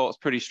the report's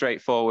pretty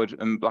straightforward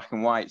and black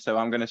and white, so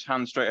I'm going to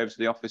hand straight over to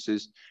the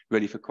officers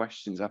ready for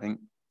questions, I think.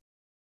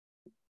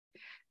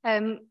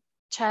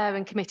 Chair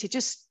and committee,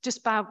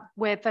 just by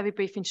way of very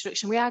brief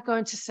introduction, we are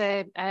going to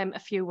say a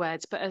few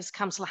words, but as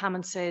Councillor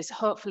Hammond says,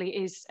 hopefully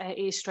it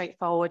is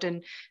straightforward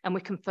and we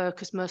can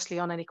focus mostly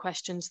on any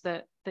questions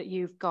that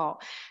you've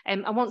got.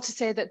 I want to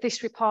say that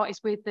this report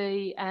is with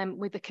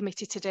the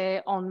committee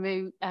today en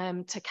route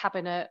to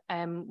Cabinet,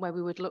 where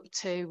we would look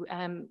to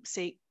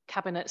seek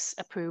Cabinet's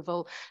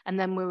approval, and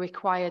then we're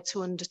required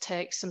to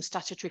undertake some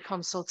statutory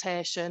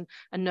consultation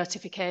and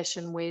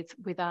notification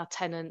with our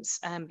tenants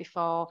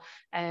before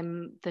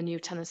the new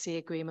tenancy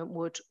agreement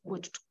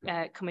would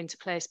come into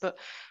place. But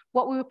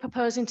what we were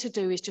proposing to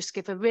do is just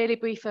give a really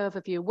brief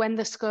overview. When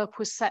the scope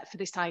was set for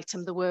this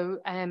item, there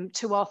were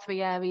 2 or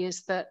 3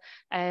 areas that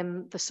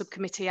the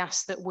subcommittee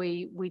asked that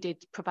we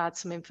did provide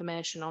some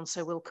information on,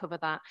 so we'll cover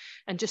that.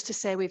 And just to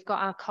say, we've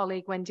got our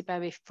colleague Wendy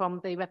Berry from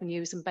the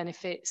Revenues and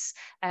Benefits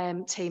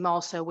team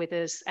also with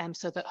us,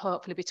 so that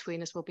hopefully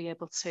between us we'll be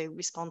able to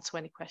respond to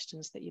any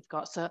questions that you've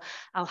got. So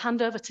I'll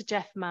hand over to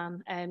Jeff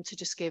Mann to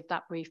just give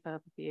that brief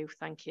overview.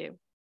 Thank you.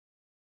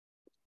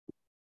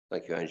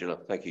 Thank you, Angela.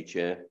 Thank you,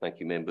 Chair. Thank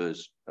you,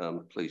 members.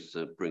 I'm pleased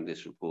to bring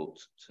this report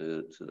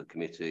to the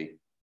committee.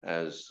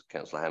 As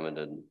Councillor Hammond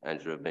and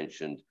Angela have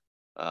mentioned,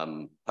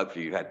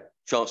 hopefully you had a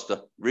chance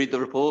to read the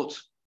report,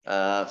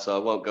 so I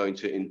won't go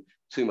into it in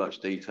too much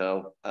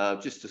detail.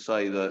 Just to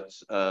say that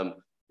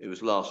it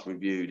was last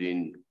reviewed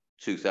in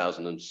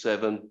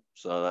 2007,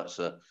 so that's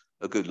a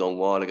good long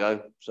while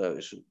ago, so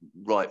it's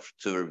right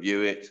to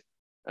review it.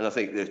 And I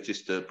think that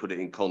just to put it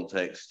in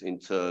context in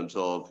terms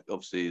of,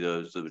 obviously,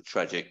 the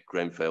tragic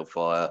Grenfell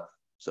fire.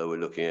 So we're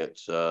looking at,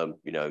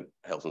 you know,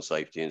 health and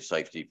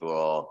safety for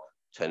our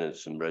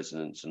tenants and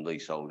residents and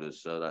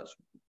leaseholders. So that's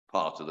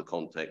part of the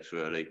context,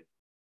 really.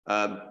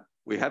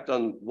 We have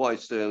done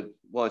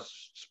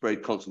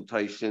widespread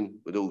consultation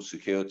with all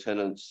secure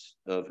tenants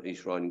of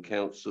East Riding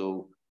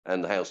Council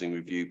and the Housing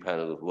Review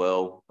Panel as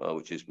well,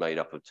 which is made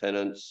up of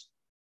tenants.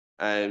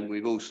 And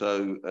we've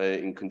also,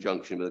 in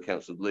conjunction with the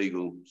Council of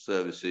Legal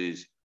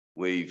Services,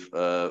 we've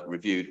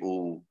reviewed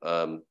all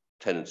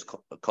tenants'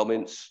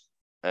 comments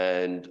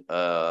and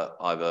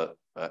either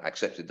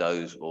accepted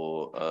those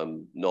or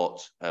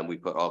not. And we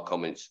put our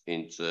comments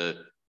into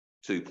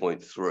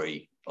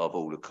 2.3 of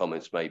all the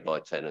comments made by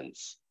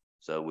tenants.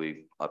 So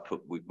we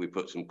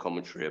put some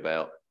commentary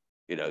about,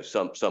 you know,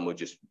 some were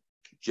just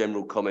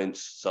general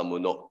comments, some were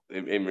not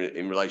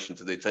in relation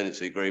to the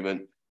tenancy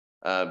agreement.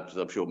 Because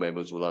I'm sure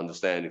members will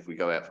understand, if we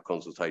go out for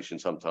consultation,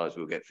 sometimes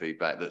we'll get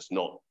feedback that's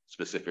not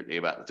specifically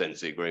about the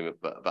tenancy agreement,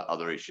 but about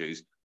other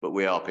issues. But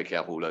we are picking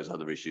up all those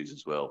other issues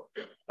as well.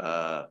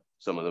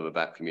 Some of them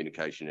about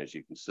communication, as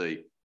you can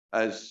see.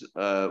 As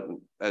the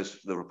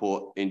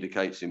report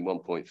indicates in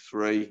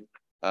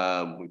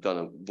 1.3, we've done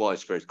a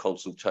widespread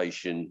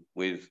consultation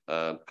with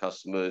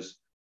customers.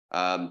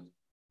 I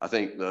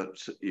think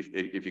that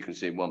if you can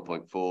see in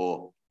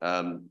 1.4,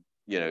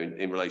 you know,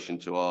 in relation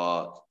to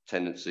our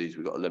tenancies,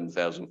 we've got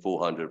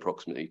 11,400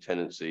 approximately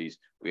tenancies.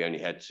 We only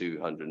had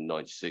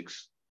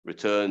 296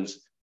 returns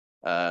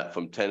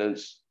from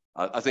tenants.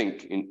 I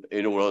think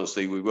in all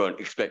honesty, we weren't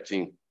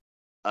expecting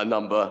a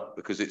number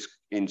because it's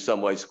in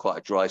some ways quite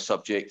a dry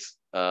subject.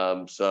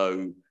 You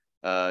know,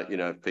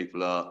 if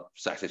people are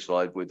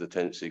satisfied with the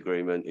tenancy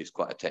agreement, it's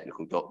quite a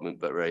technical document,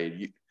 but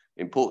very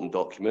important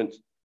document.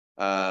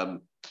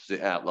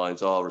 It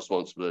outlines our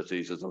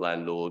responsibilities as a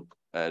landlord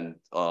and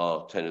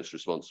our tenants'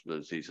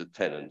 responsibilities as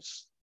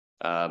tenants.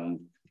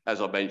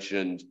 As I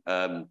mentioned,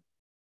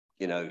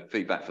 you know,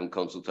 feedback from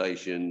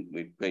consultation,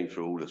 we've been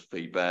through all this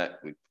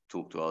feedback, we've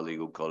talked to our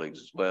legal colleagues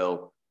as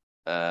well,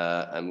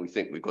 and we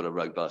think we've got a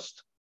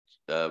robust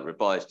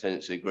revised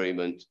tenancy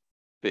agreement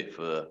fit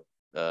for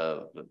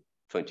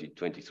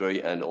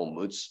 2023 and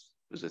onwards,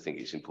 because I think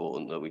it's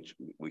important that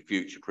we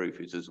future-proof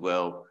it as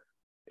well.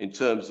 In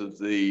terms of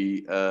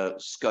the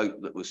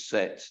scope that was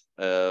set,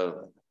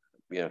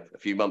 you know, a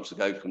few months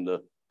ago from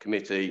the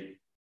committee,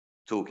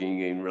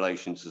 talking in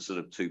relation to sort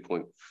of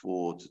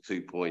 2.4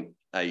 to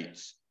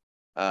 2.8.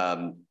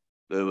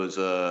 There was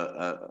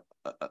a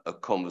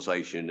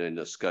conversation in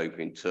the scope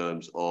in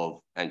terms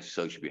of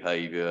antisocial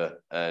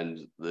behaviour, and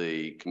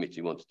the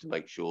committee wanted to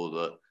make sure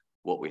that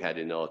what we had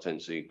in our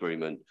tenancy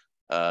agreement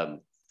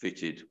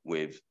fitted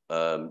with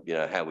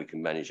how we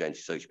can manage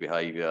antisocial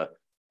behaviour,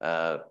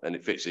 and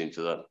it fits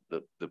into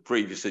the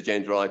previous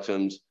agenda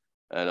items.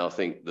 And I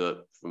think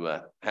that from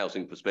a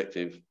housing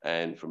perspective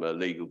and from a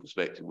legal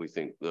perspective, we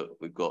think that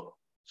we've got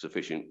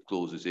sufficient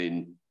clauses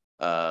in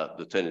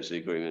the tenancy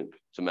agreement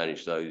to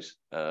manage those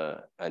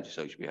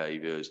antisocial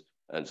behaviours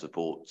and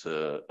support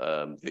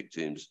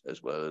victims,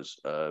 as well as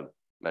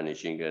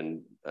managing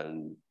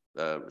and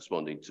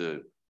responding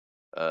to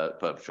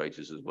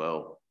perpetrators as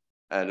well.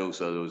 And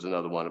also there was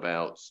another one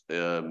about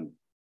the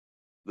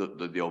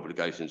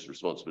obligations and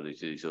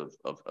responsibilities of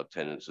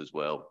tenants as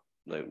well.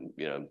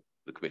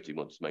 The committee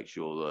wants to make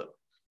sure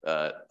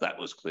that that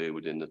was clear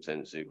within the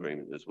tenancy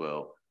agreement as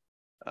well.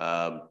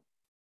 I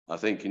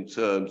think in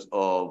terms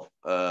of,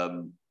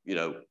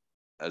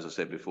 as I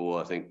said before,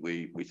 I think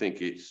we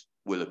think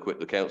will equip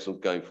the council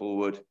going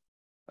forward.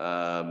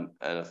 And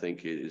I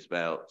think it is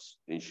about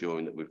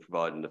ensuring that we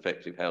provide an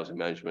effective housing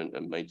management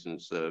and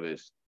maintenance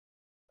service.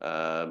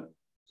 So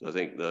I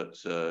think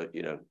that,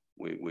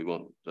 we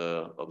want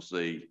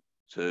obviously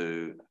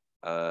to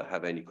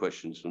have any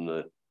questions from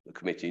the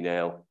committee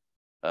now.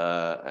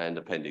 And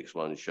Appendix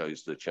 1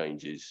 shows the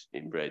changes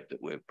in red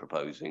that we're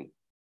proposing.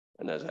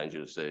 And as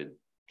Angela said,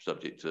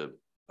 subject to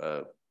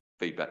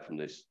feedback from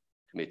this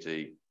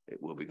committee, it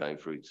will be going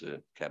through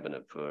to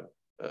Cabinet for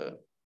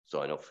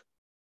sign off.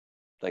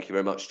 Thank you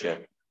very much, Chair.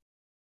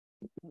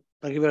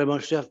 Thank you very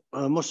much, Jeff.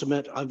 I must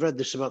admit, I've read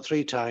this about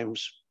 3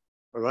 times,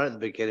 right at the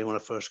beginning when I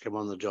first came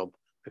on the job,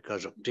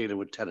 because I'm dealing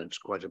with tenants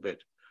quite a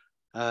bit.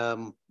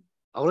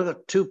 I've only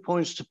got 2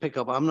 points to pick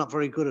up. I'm not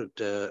very good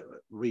at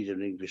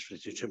reading English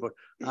literature, but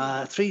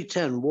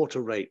 310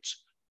 water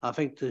rates. I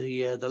think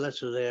the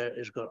letter there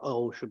has got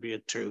should be a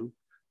 2,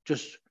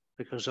 just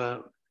because I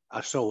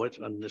saw it,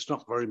 and it's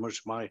not very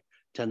much my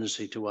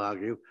tendency to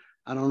argue.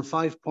 And on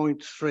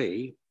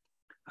 5.3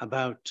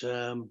 about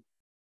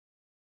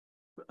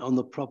on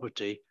the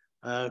property,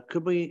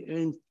 could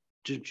we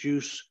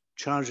introduce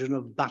charging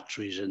of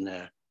batteries in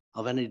there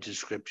of any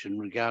description,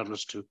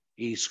 regardless to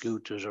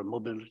e-scooters or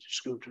mobility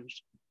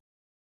scooters?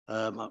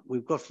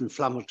 We've got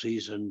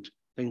inflammatories and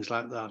things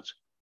like that.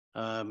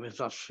 If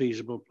that's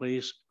feasible,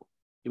 please.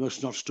 You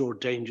must not store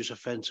dangerous,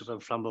 offensive, and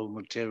flammable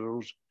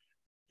materials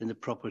in the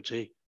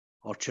property,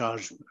 or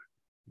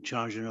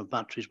charging of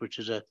batteries, which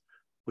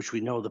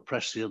we know the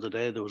press the other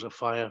day, there was a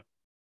fire.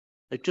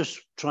 It's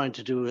just trying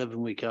to do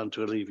everything we can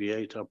to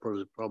alleviate our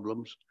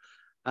problems.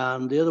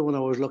 And the other one I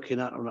was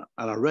looking at, and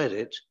I read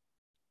it,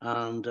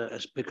 and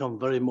it's become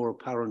very more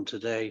apparent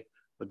today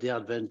with the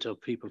advent of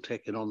people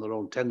taking on their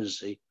own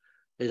tenancy,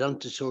 is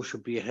antisocial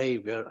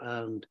behaviour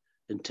and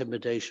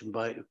intimidation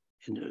by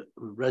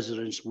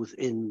residents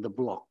within the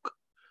block.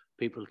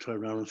 People turn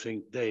around and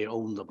think they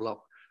own the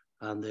block,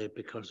 and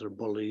because they're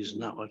bullies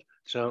and that one.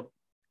 So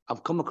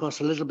I've come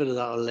across a little bit of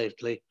that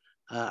lately.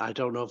 I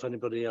don't know if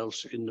anybody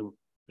else in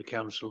the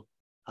council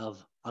have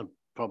had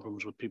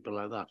problems with people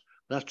like that.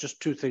 That's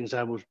just 2 things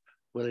I was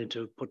willing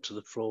to put to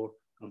the floor.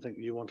 I think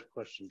you want a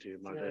question, do you,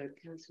 my dear?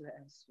 No, Councillor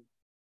Aston.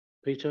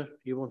 Peter,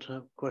 you want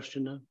a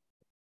question now?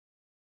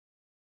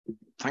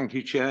 Thank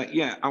you, Chair.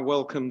 Yeah, I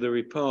welcome the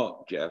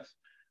report, Jeff.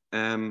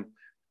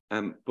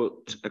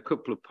 But a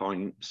couple of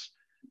points.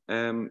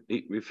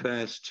 It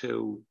refers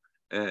to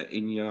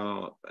in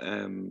your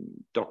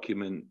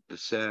document, the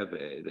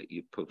survey that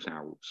you put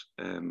out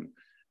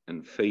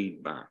and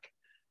feedback.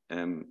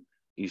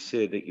 You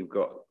say that you've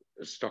got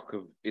a stock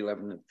of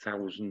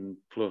 11,000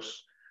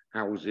 plus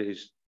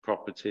houses,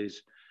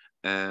 properties,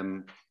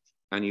 and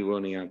you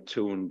only had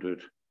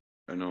 200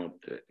 and odd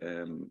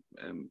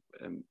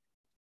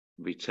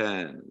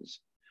returns.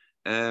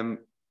 And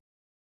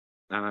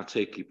I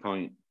take your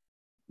point,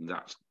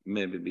 that's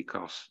maybe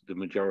because the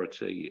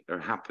majority are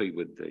happy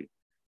with the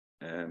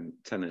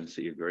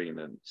tenancy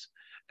agreements.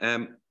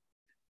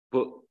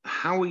 But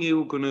how are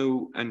you going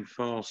to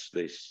enforce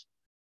this,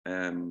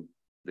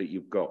 that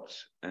you've got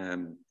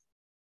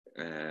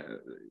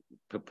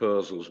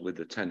proposals with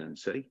the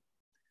tenancy?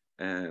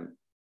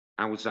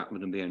 How is that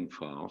going to be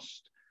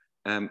enforced?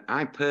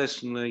 I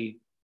personally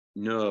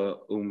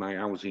know who my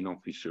housing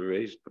officer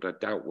is, but I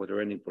doubt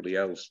whether anybody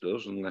else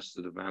does, unless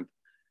they've had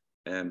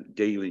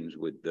dealings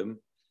with them.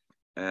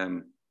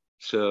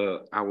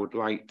 So I would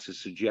like to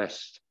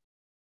suggest,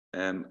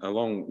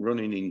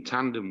 running in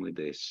tandem with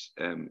this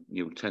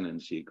new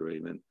tenancy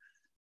agreement,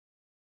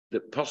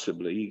 that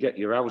possibly you get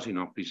your housing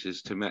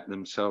officers to make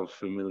themselves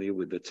familiar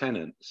with the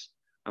tenants.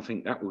 I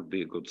think that would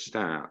be a good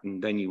start,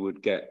 and then you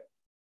would get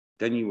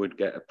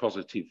a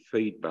positive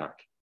feedback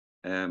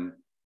from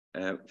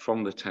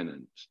the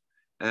tenants.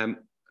 And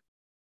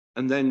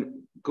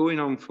then going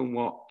on from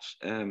what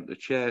the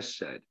chair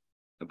said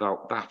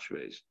about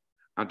batteries,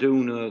 I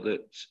do know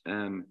that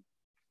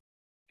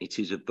it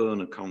is a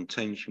bone of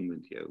contention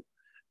with you.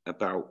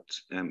 about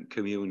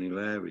communal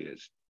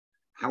areas.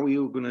 How are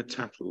you going to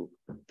tackle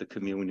the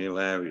communal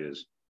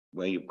areas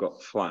where you've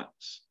got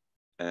flats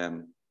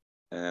that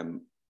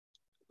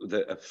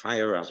are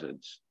fire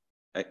hazards,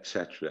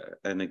 etc.?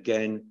 And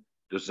again,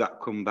 does that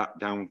come back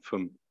down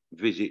from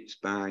visits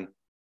by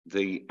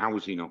the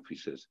housing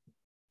officers?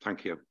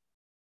 Thank you.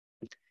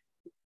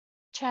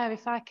 Chair,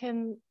 if I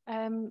can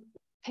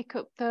pick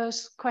up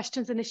those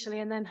questions initially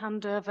and then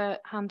hand over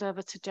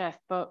to Jeff.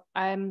 But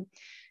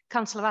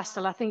Councillor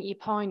Astle, I think your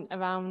point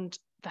around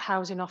the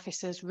housing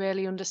officers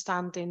really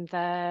understanding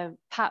their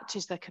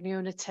patches, their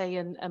community,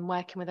 and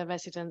working with the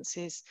residents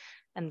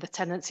and the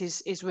tenants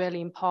is really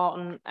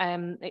important.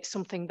 It's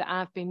something that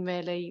I've been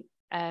really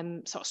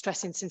sort of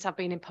stressing since I've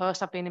been in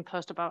post. I've been in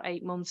post about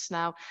 8 months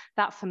now.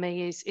 That for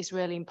me is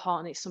really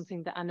important. It's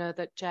something that I know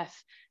that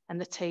Jeff and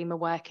the team are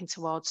working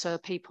towards, so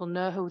people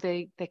know who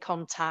they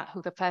contact,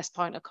 who the first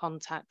point of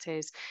contact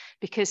is,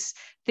 because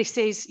this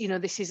is, you know,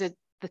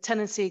 the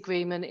tenancy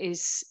agreement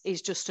is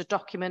just a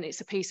document.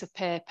 It's a piece of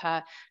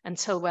paper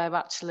until we're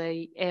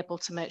actually able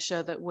to make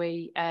sure that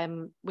we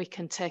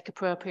can take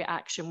appropriate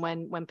action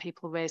when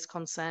people raise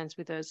concerns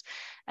with us.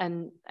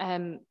 And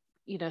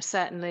you know,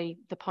 certainly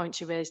the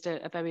points you raised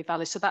are very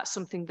valid. So that's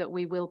something that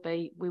we will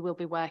be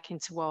working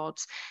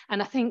towards.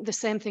 And I think the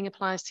same thing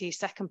applies to your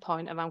second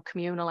point around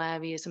communal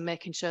areas and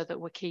making sure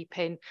that we're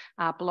keeping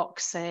our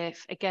blocks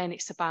safe. Again,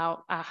 it's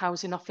about our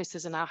housing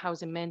officers and our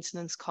housing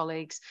maintenance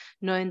colleagues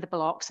knowing the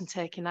blocks and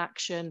taking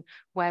action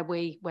where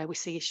we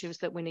see issues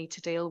that we need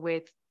to deal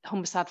with.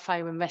 Humberside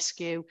Fire and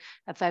Rescue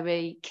are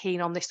very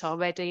keen on this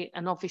already,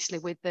 and obviously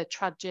with the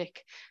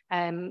tragic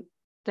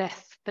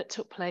death that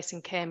took place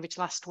in Cambridge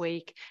last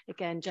week,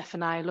 again, Jeff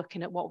and I are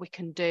looking at what we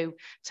can do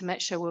to make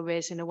sure we're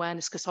raising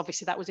awareness, because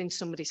obviously that was in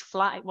somebody's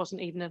flat. It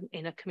wasn't even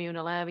in a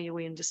communal area,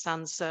 we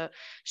understand. So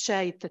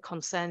share the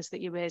concerns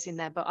that you're raising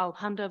there, but I'll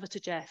hand over to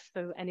Jeff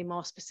for any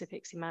more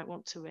specifics you might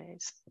want to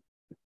raise.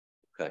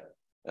 Okay,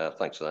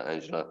 thanks for that,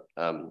 Angela.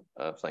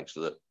 Thanks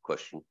for the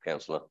question,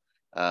 Councillor.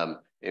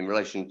 In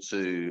relation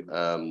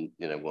to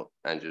you know, what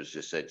Angela's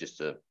just said, just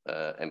to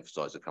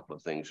emphasise a couple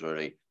of things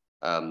really.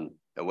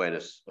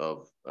 Awareness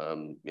of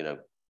you know,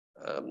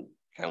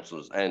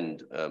 councillors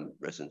and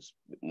residents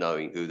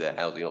knowing who their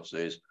housing officer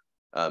is.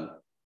 I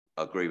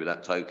agree with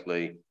that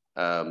totally,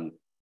 and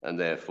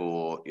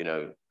therefore, you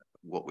know,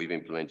 what we've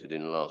implemented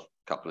in the last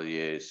couple of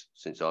years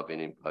since I've been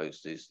in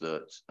post is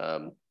that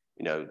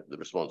you know, the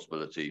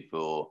responsibility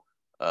for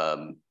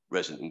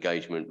resident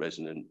engagement,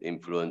 resident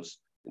influence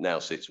now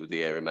sits with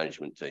the area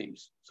management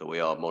teams. So we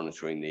are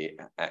monitoring the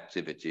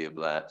activity of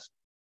that.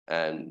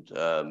 And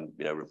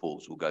you know,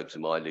 reports will go to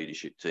my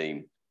leadership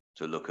team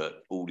to look at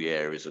all the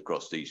areas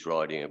across East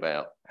Riding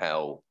about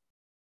how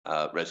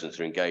residents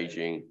are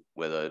engaging,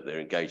 whether they're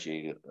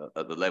engaging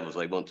at the levels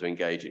they want to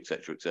engage,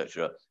 etc.,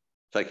 etc.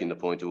 Taking the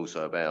point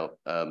also about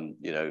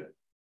you know,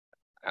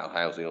 our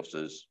housing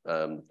officers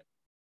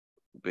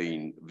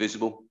being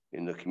visible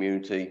in the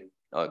community.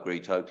 I agree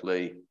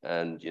totally,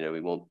 and you know,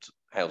 we want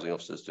housing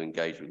officers to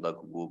engage with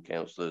local ward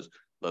councillors,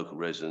 local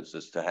residents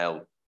as to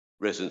how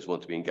residents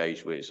want to be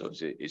engaged with. So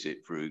is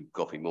it through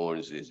coffee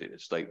mornings, is it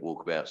estate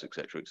walkabouts,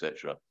 etc.,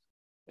 etc.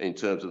 In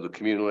terms of the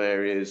communal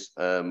areas,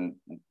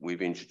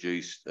 we've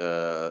introduced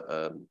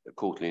a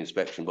quarterly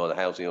inspection by the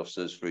housing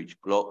officers for each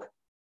block,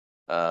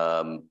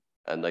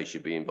 and they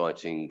should be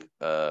inviting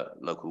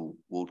local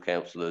ward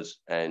councillors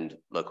and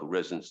local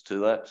residents to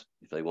that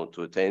if they want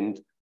to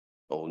attend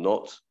or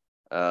not.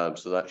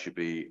 So that should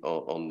be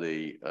on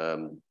the,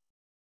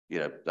 you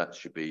know, that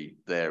should be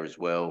there as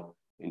well.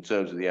 In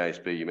terms of the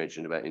ASB, you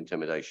mentioned about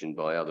intimidation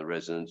by other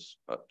residents.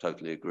 I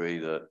totally agree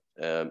that,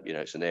 you know,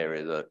 it's an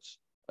area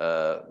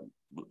that,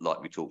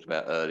 like we talked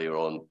about earlier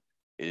on,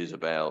 it is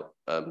about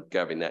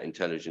gathering that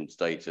intelligence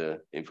data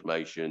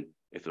information.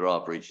 If there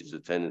are breaches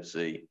of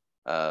tenancy,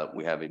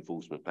 we have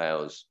enforcement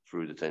powers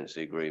through the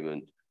tenancy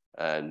agreement.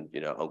 And, you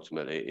know,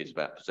 ultimately it's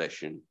about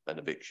possession and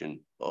eviction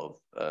of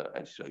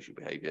antisocial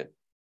behaviour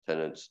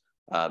tenants.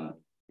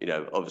 You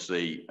know,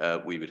 obviously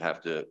we would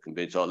have to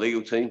convince our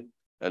legal team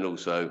and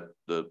also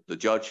the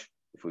judge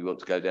if we want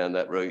to go down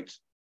that route.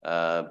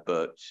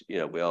 But, you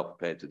know, we are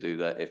prepared to do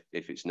that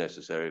if it's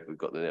necessary, if we've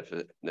got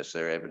the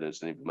necessary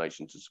evidence and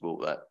information to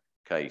support that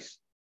case.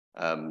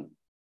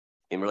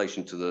 In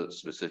relation to the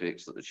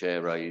specifics that the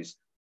chair raised,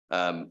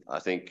 I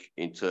think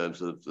in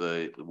terms of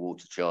the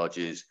water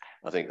charges,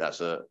 I think that's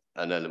an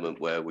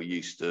element where we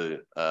used to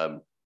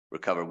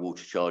recover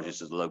water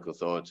charges as a local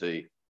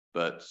authority,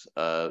 but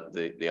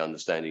the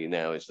understanding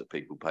now is that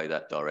people pay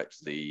that direct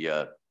to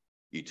the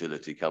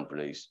utility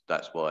companies.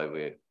 That's why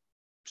we're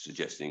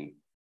suggesting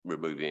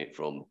removing it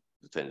from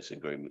the tenancy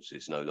agreements.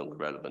 It's no longer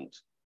relevant.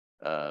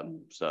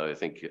 So I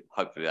think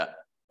hopefully that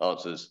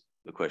answers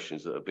the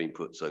questions that have been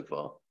put so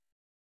far.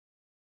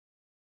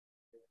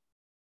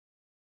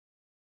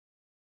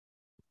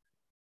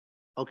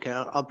 Okay,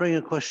 I'll bring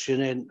a question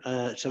in.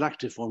 It's an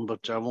active one,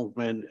 but I won't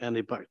make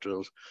any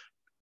backdrills.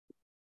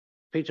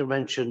 Peter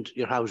mentioned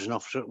your housing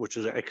officer, which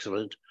is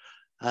excellent.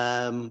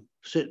 So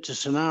it's a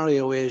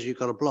scenario where you've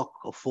got a block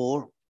of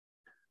 4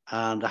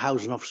 and the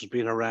housing officer's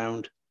been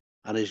around,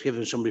 and he's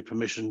given somebody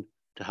permission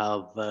to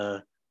have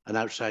an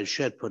outside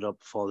shed put up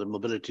for the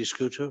mobility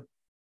scooter.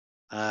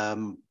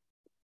 And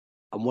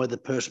where the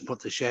person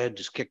put the shed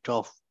is kicked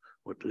off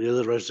with the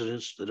other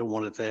residents. They don't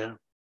want it there.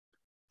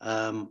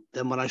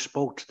 Then when I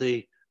spoke to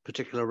the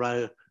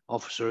particular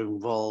officer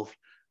involved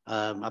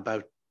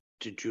about,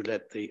 did you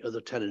let the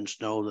other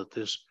tenants know that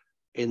this,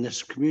 in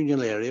this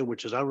communal area,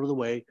 which is out of the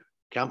way,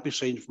 can't be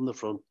seen from the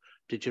front,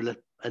 did you let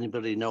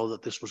anybody know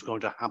that this was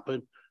going to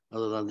happen,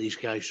 other than these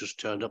guys just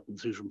turned up and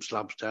threw some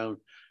slabs down?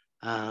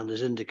 And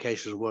his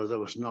indications were there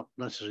was not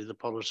necessarily the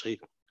policy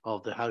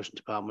of the housing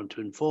department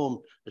to inform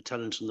the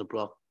tenants in the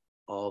block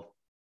of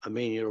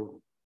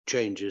amenable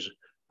changes,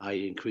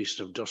 i.e. increase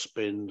of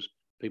dustbins,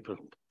 people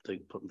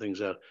putting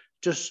things out.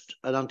 Just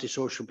an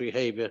antisocial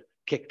behaviour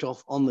kicked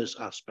off on this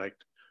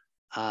aspect,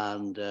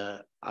 and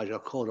I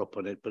got caught up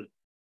on it. But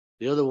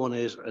the other one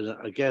is, and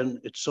again,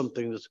 it's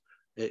something that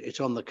it's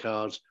on the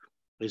cards,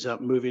 is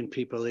that moving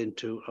people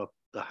into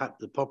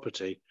the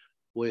property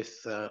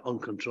with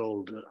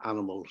uncontrolled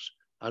animals.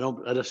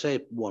 And I say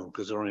one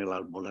because they're only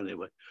allowed one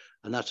anyway,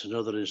 and that's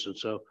another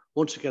instance. So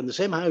once again, the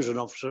same housing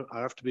officer,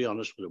 I have to be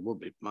honest, but it would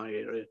be my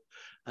area.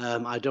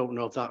 I don't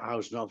know if that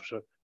housing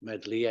officer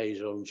made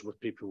liaisons with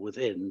people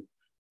within,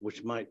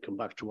 which might come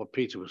back to what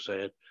Peter was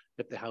saying.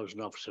 If the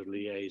housing officer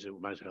liaise, it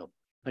might help.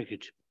 Thank you.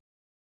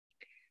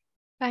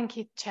 Thank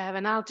you, Chair.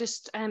 And I'll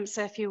just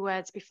say a few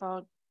words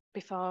before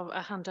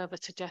I hand over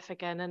to Jeff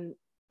again. And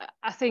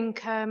I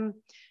think,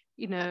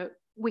 you know,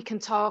 we can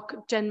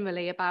talk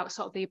generally about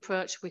sort of the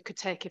approach we could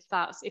take if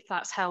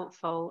that's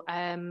helpful,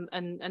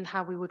 and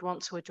how we would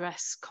want to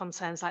address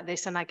concerns like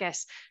this, and I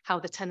guess how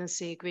the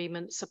tenancy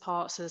agreement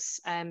supports us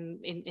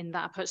in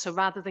that approach. So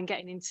rather than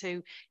getting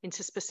into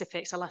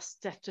specifics, I'll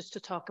ask Jeff just to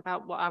talk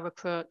about what our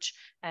approach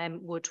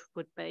would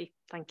be.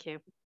 Thank you.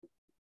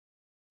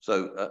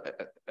 So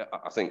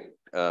I think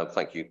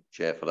thank you,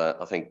 Chair, for that.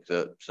 I think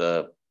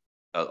that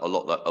a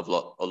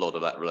lot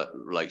of that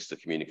relates to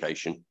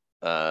communication.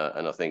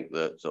 And I think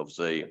that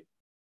obviously,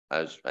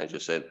 as Andrew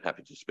said,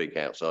 happy to speak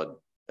outside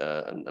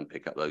and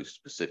pick up those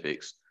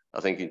specifics.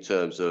 I think in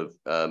terms of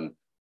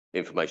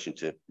information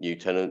to new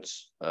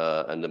tenants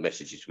and the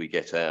messages we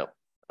get out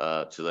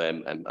to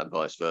them and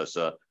vice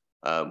versa,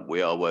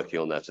 we are working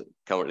on that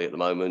currently at the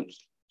moment.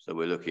 So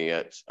we're looking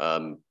at,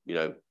 you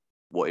know,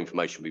 what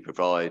information we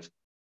provide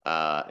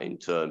in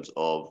terms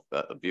of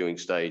a viewing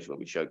stage when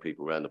we show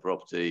people around the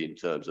property, in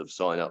terms of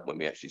sign up when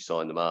we actually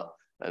sign them up.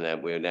 And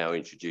then we're now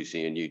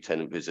introducing a new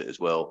tenant visit as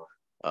well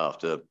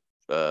after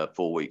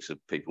 4 weeks of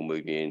people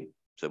moving in.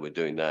 So we're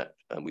doing that,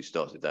 and we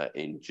started that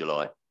in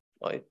July.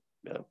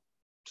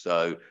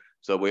 So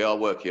we are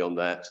working on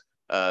that.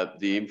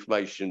 The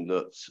information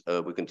that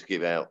we're going to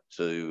give out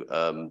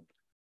to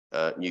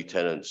new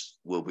tenants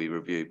will be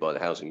reviewed by the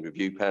Housing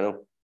Review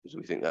Panel, because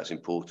we think that's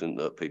important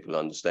that people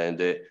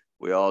understand it.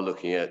 We are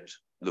looking at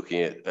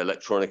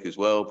electronic as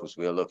well, because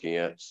we are looking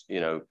at, you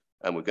know,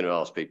 and we're going to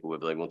ask people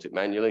whether they want it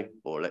manually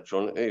or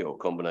electronically or a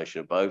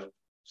combination of both,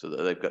 so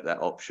that they've got that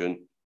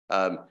option.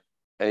 So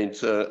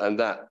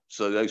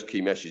those key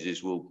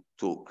messages will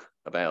talk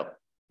about,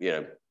 you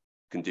know,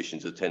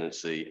 conditions of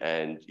tenancy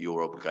and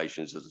your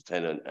obligations as a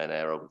tenant and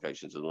our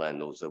obligations as a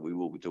landlord. So we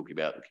will be talking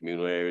about the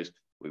communal areas.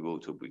 We will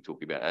be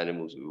talking about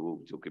animals. We will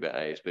be talking about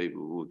ASB. We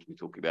will be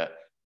talking about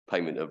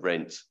payment of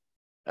rent.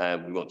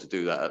 And we want to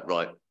do that at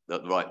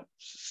the right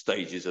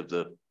stages of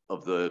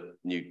the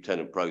new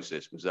tenant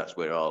process, because that's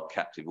where our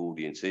captive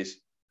audience is.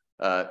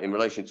 In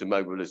relation to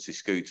mobility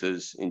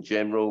scooters in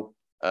general,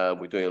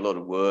 we're doing a lot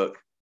of work,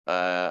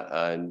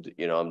 and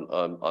you know,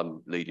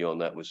 I'm leading on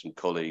that with some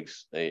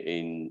colleagues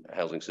in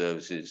housing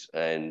services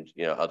and,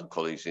 you know, other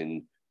colleagues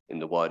in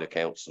the wider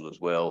council as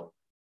well.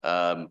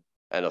 And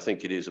I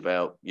think it is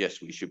about,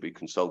 yes, we should be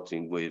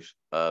consulting with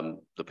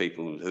the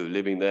people who are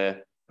living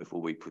there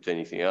before we put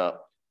anything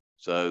up.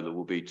 So there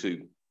will be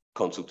 2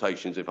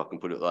 consultations, if I can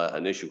put it like that,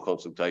 initial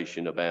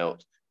consultation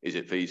about, is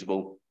it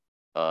feasible,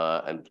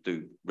 and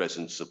do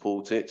residents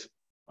support it,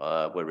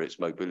 whether it's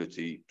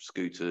mobility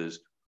scooters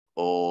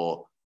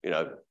or, you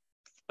know,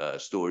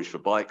 storage for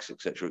bikes,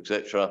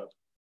 etc.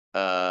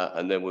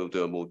 And then we'll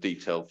do a more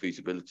detailed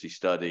feasibility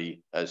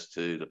study as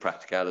to the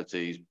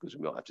practicalities, because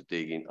we might have to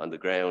dig in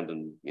underground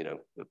and, you know,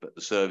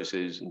 the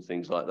services and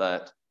things like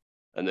that.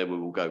 And then we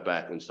will go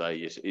back and say,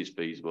 yes, it is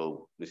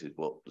feasible. This is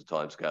what the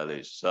timescale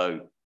is.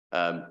 So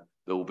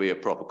there will be a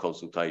proper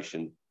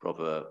consultation,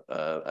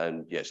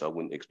 and yes, I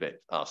wouldn't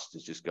expect us to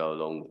just go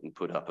along and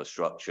put up a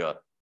structure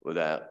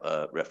without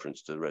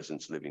reference to the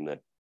residents living there.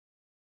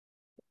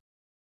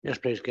 Yes,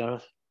 please,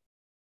 Gareth.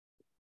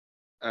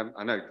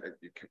 I know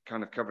you're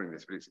kind of covering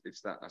this, but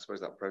it's that, I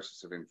suppose, that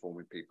process of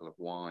informing people of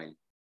why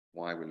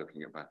we're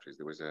looking at batteries.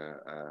 There was an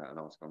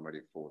article on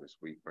Ready for this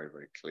week, very,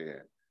 very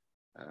clear,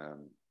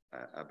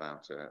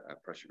 about a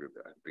pressure group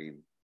that had been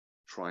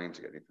trying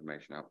to get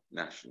information out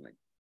nationally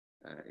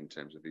in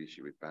terms of the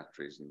issue with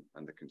batteries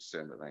and the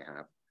concern that they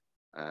have,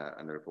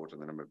 and the report on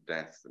the number of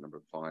deaths, the number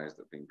of fires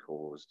that have been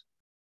caused,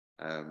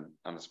 And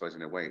I suppose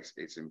in a way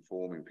it's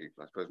informing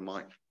people. I suppose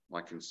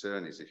my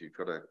concern is if you've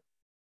got a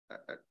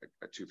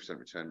 2%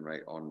 return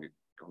rate on your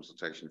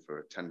consultation for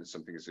attendance,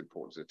 something as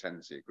important as a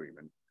tenancy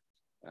agreement,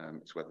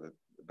 it's whether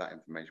that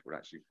information would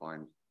actually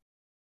find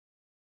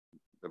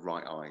the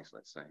right eyes,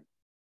 let's say.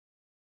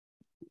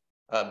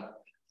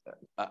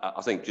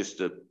 I think just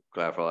to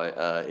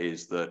clarify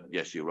is that,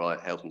 yes, you're right,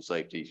 health and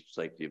safety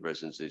of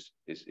residents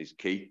is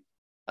key.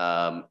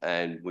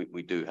 And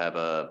we do have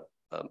a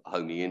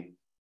Homey In,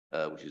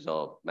 which is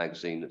our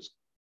magazine that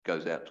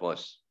goes out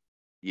twice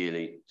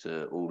yearly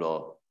to all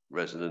our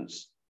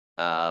residents.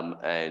 You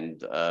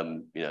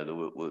know, there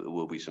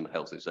will be some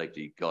health and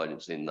safety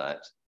guidance in that,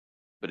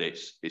 but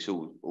it's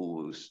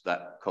always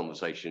that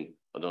conversation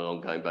on an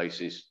ongoing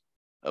basis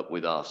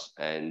with us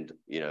and,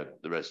 you know,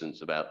 the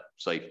residents about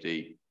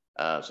safety.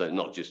 So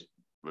not just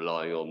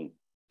relying on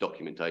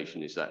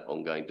documentation, it's that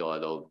ongoing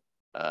dialogue.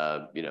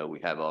 You know, we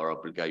have our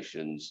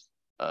obligations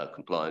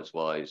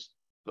compliance-wise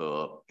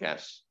for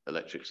gas,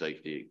 electric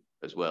safety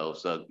as well.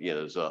 So, you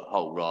know, there's a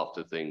whole raft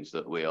of things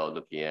that we are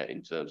looking at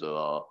in terms of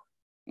our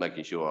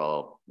making sure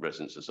our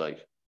residents are safe.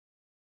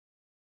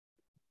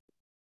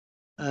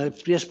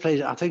 Yes,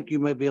 please. I think you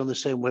may be on the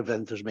same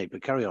wavelength as me,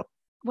 but carry on.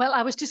 Well,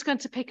 I was just going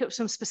to pick up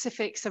some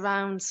specifics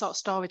around sort of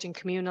storage in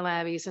communal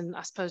areas, and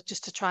I suppose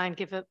just to try and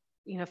give a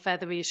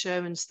further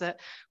reassurance that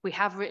we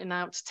have written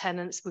out to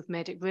tenants. We've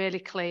made it really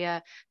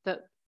clear that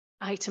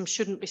items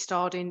shouldn't be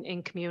stored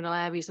in communal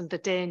areas and the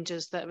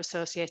dangers that are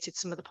associated.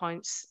 Some of the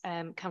points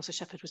Councillor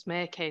Shepherd was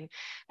making.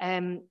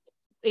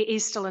 It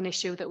is still an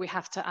issue that we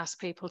have to ask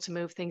people to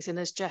move things in.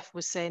 As Jeff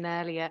was saying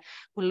earlier,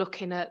 we're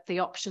looking at the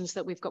options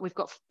that we've got. We've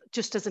got,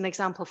 just as an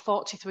example,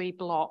 43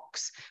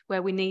 blocks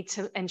where we need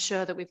to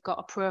ensure that we've got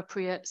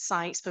appropriate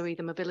sites for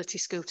either mobility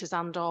scooters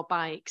and or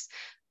bikes.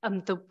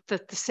 And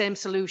the same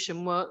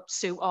solution won't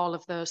suit all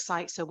of those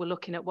sites. So we're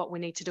looking at what we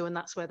need to do. And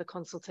that's where the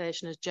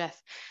consultation, as Jeff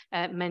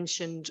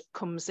mentioned,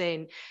 comes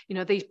in. You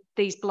know,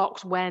 these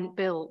blocks weren't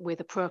built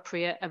with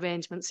appropriate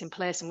arrangements in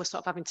place, and we're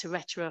sort of having to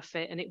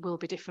retrofit, and it will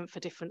be different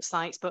for different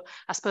sites. But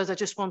I suppose I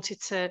just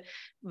wanted to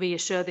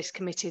reassure this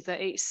committee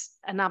that it's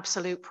an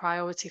absolute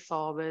priority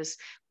for us.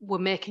 We're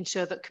making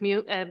sure that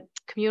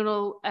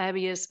communal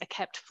areas are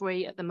kept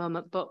free at the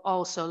moment, but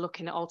also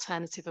looking at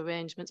alternative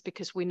arrangements,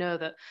 because we know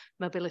that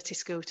mobility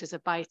scooters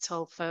are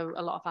vital for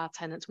a lot of our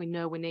tenants. We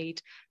know we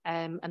need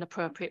an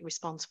appropriate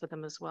response for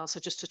them as well. So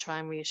just to try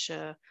and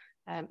reassure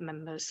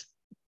members.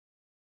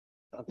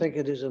 I think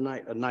it is a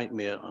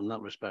nightmare on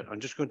that respect. I'm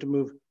just going to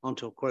move on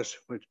to a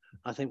question which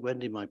I think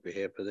Wendy might be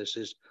here for. This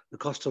is the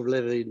cost of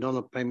living,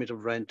 non-payment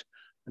of rent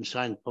and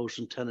signposts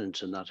and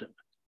tenants and that.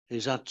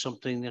 Is that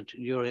something that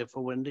you're here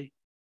for, Wendy?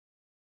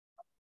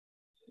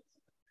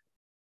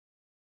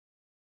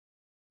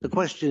 The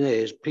question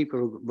is, people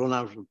who run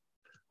out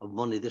of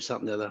money, this, that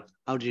and the other,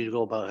 how do you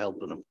go about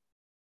helping them?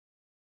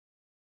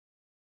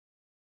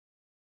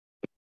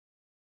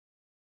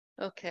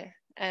 Okay,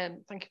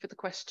 thank you for the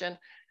question.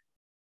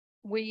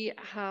 We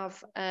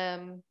have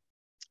a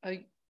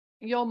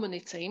Your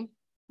Money team,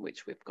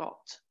 which we've got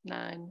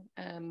 9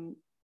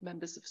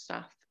 members of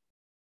staff,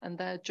 and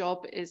their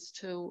job is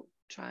to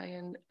try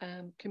and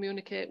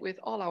communicate with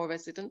all our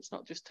residents,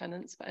 not just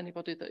tenants, but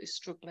anybody that is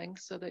struggling.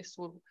 So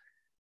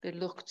they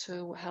look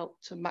to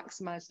help to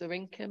maximise their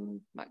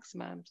income,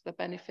 maximise their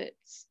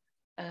benefits.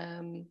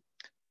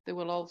 They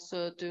will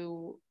also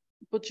do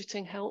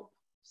budgeting help.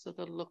 So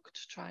they'll look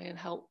to try and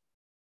help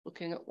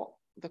looking at what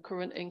the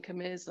current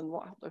income is and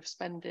what their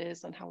spend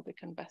is and how they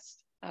can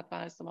best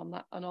advise them on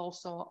that, and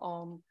also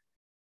on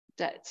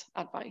debt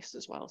advice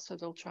as well. So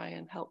they'll try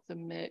and help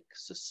them make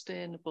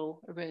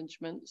sustainable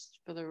arrangements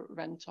for their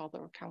rent or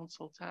their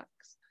council tax.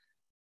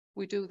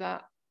 We do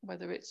that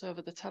whether it's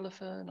over the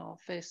telephone or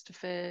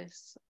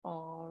face-to-face,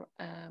 or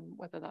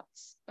whether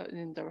that's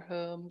in their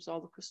homes or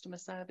the customer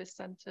service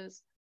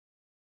centres.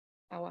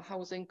 Our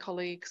housing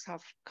colleagues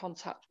have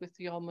contact with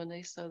Your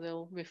Money, so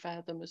they'll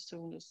refer them as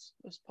soon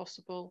as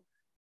possible.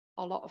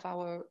 A lot of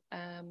our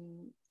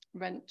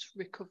rent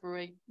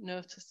recovery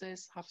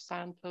notices have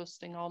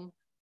signposting on,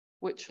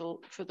 which will,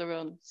 for their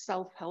own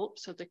self-help,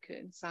 so they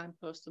can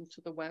signpost them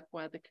to the web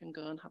where they can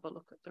go and have a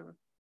look at their,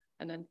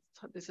 and then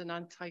there's an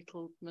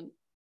entitlement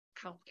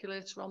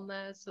calculator on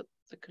there so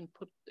they can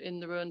put in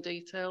their own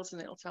details,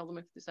 and it'll tell them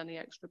if there's any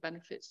extra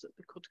benefits that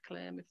they could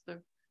claim if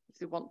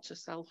they want to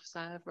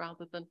self-serve,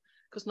 rather than,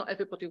 because not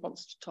everybody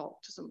wants to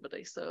talk to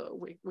somebody, so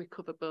we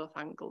cover both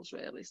angles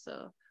really.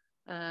 So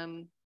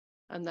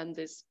and then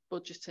there's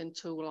budgeting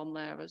tool on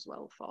there as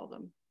well for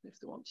them if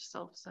they want to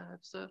self-serve.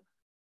 So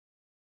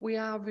we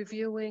are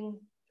reviewing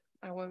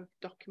our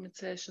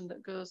documentation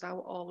that goes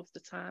out all of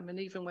the time, and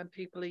even when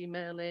people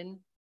email in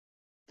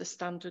the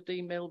standard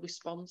email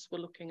response, we're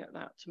looking at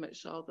that to make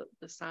sure that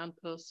the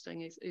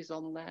signposting is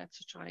on there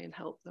to try and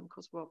help them,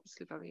 because we're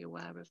obviously very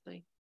aware of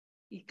the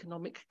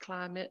economic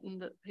climate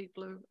and that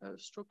people are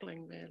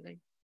struggling really.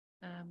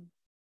 I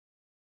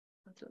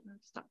don't know,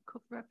 does that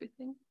cover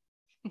everything?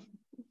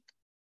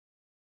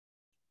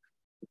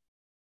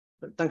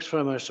 Thanks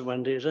very much,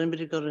 Wendy. Has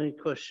anybody got any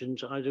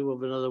questions? I do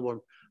have another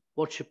one.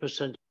 What's your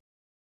percentage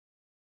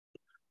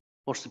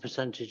what's the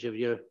percentage of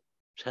your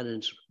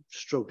tenants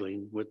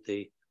struggling with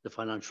the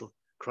financial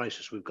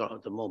crisis we've got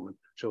at the moment?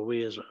 So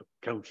we as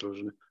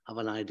councillors have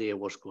an idea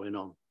what's going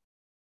on.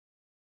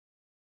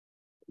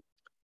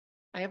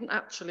 I haven't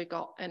actually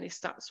got any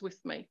stats with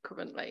me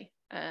currently,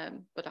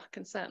 but I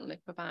can certainly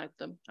provide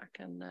them. I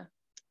can.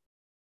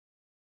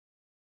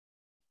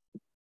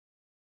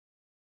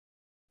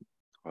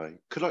 Right.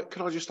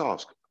 Could I just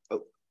ask,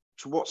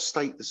 to what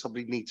state does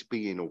somebody need to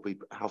be in, or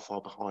how far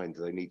behind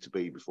do they need to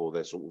be before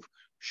they're sort of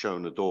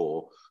shown the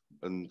door?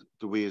 And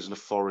do we as an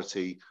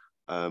authority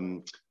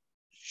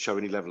show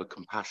any level of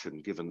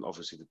compassion, given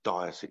obviously the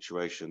dire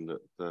situation that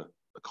the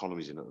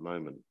economy's in at the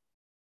moment?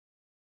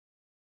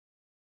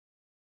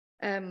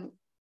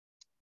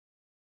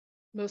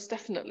 Most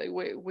definitely,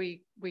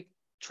 we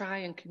try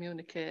and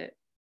communicate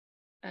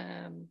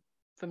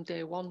from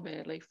day one,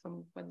 really,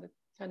 from when the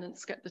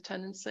tenants get the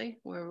tenancy.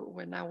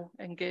 We're now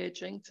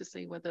engaging to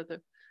see whether to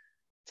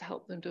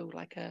help them do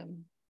like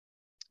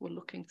we're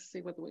looking to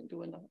see whether we can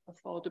do an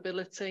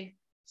affordability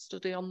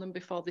study on them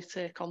before they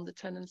take on the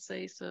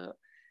tenancy. So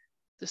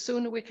the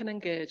sooner we can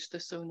engage, the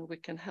sooner we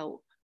can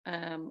help.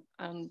 And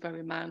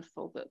very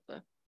mindful that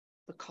the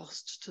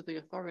cost to the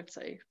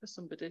authority for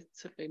somebody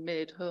to be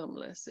made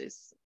homeless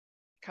is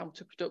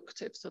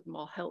counterproductive. So the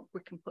more help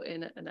we can put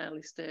in at an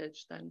early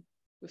stage, then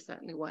we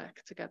certainly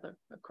work together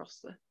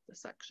across the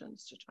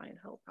sections to try and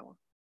help our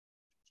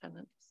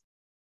tenants.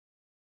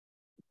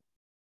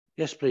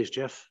 Yes, please,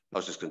 Jeff. I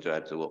was just going to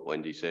add to what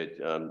Wendy said.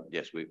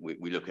 Yes, we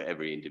look at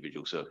every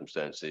individual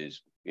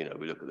circumstances. You know,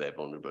 we look at their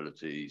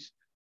vulnerabilities,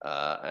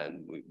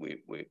 and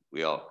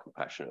we are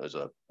compassionate as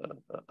a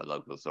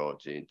local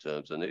authority in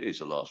terms, and it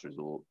is a last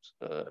resort,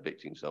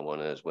 evicting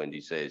someone. As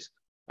Wendy says,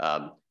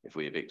 if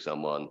we evict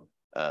someone,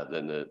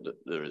 then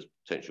there is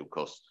potential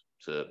cost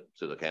to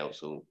the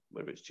council,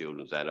 whether it's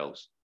children's,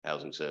 adults,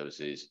 housing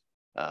services,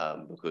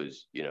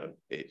 because, you know,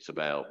 it's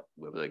about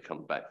whether they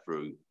come back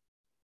through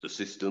the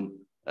system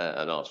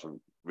and ask for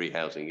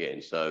rehousing again.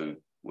 So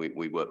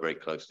we work very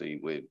closely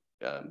with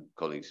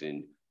colleagues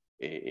in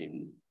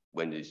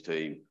Wendy's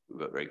team. We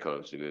work very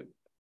closely with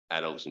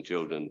adults and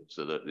children,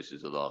 so that this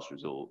is a last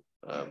resort.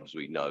 So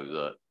we know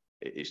that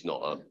it's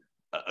not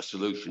a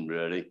solution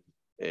really.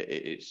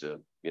 It's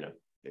you know,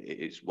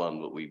 it's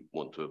one that we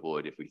want to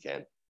avoid if we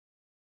can.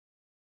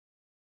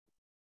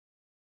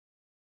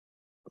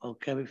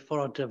 Okay,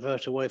 before I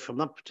divert away from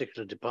that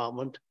particular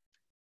department,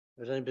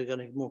 has anybody got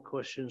any more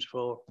questions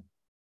for?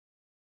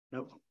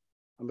 No,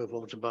 I'll move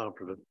over to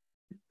Barbara.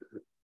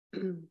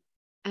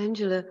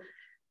 Angela,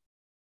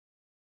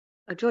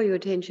 I draw your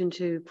attention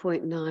to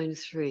point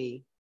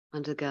 9.3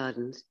 under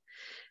gardens.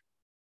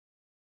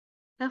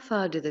 How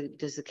far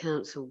does the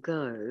council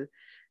go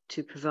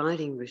to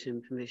providing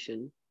written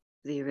permission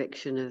for the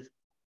erection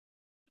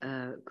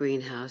of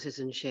greenhouses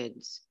and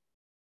sheds,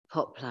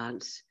 pot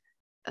plants,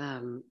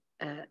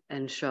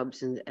 and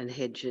shrubs and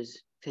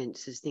hedges,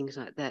 fences, things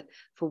like that,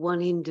 for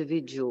one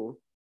individual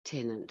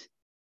tenant?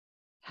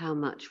 How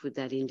much would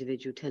that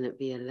individual tenant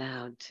be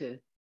allowed to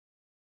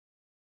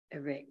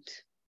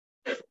erect?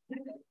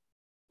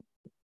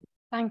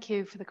 Thank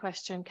you for the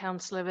question,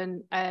 Councillor.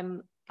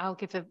 And I'll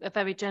give a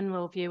very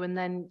general view, and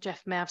then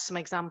Jeff may have some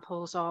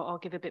examples or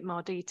give a bit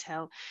more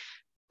detail.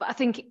 But I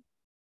think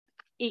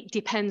it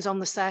depends on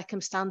the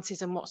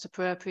circumstances and what's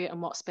appropriate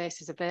and what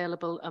space is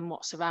available and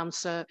what's around.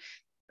 So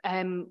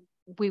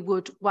we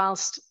would,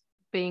 whilst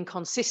being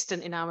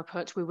consistent in our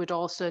approach, we would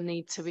also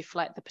need to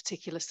reflect the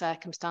particular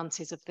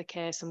circumstances of the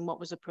case and what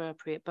was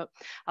appropriate. But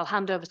I'll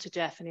hand over to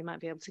Jeff and he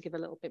might be able to give a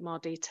little bit more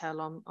detail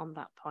on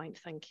that point.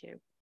 Thank you.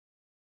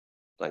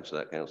 Thanks for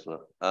that, Councillor.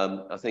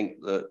 I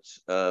think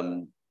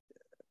that,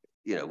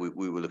 you know,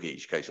 we will look at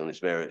each case on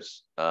its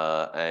merits,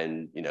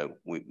 and, you know,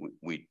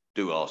 we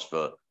do ask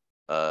for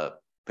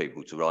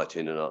people to write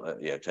in and,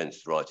 you know,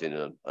 tenants to write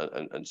in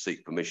and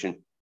seek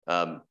permission.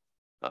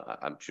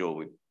 I'm sure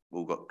we've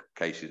all got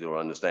cases or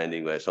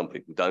understanding where some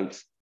people don't,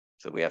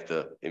 so we have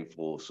to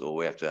enforce, or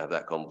we have to have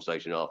that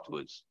conversation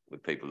afterwards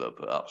with people that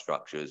put up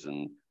structures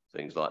and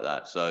things like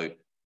that. So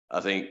I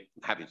think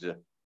happy to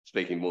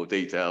speak in more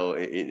detail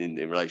in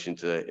relation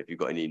to if you've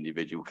got any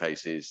individual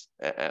cases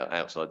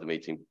outside the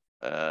meeting.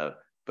 But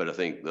I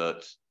think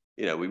that,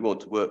 you know, we want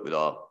to work with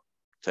our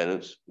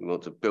tenants. We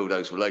want to build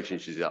those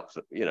relationships up,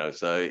 you know,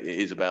 so it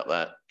is about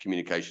that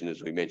communication,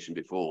 as we mentioned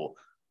before,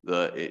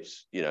 that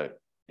it's, you know,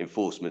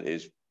 enforcement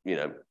is, you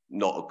know,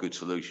 not a good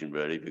solution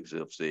really, because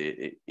obviously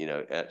it, you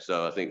know,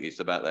 so I think it's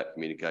about that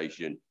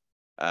communication,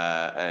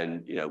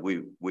 and, you know,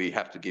 we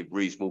have to give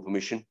reasonable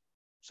permission,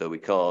 so we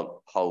can't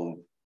hold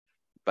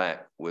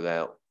back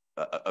without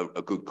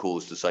a good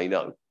cause to say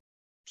no.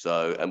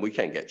 So, and we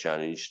can get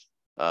challenged,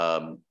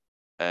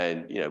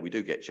 and, you know, we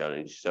do get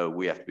challenged, so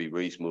we have to be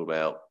reasonable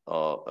about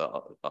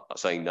our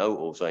saying no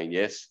or saying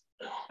yes,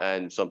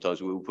 and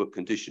sometimes we will put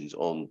conditions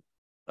on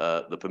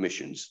the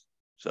permissions.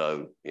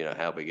 So, you know,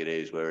 how big it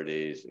is, where it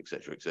is, et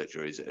cetera, et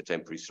cetera. Is it a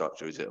temporary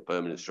structure? Is it a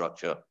permanent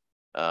structure?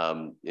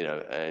 You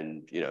know,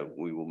 and, you know,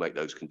 we will make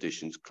those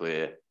conditions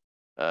clear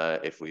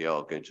if we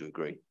are going to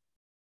agree,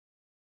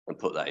 and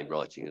put that in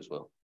writing as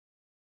well.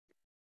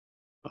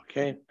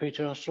 Okay,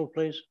 Peter Astill,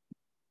 please.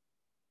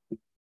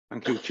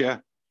 Thank you,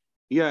 Chair.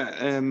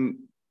 Yeah,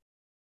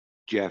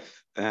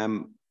 Jeff,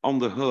 on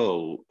the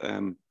whole,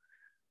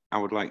 I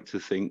would like to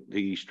think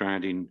the East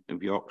Riding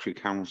of Yorkshire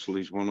Council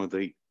is one of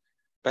the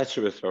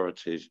better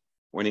authorities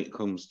when it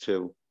comes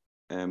to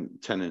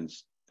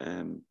tenants,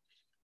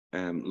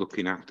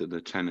 looking after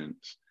the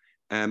tenants.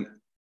 And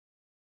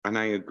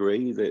I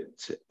agree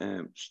that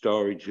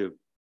storage of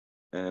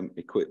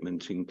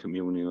equipment in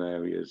communal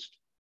areas,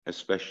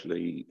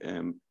 especially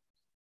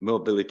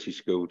mobility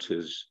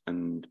scooters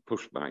and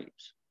push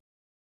bikes.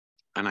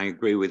 And I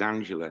agree with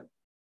Angela,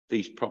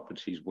 these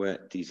properties were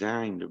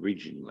designed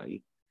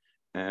originally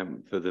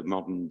for the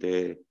modern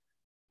day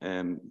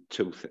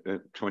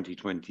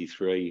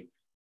 2023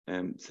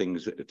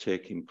 things that are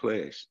taking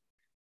place.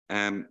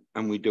 And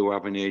we do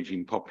have an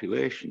aging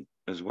population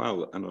as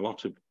well, and a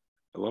lot of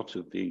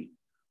the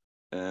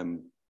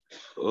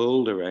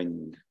older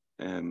end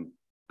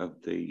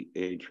of the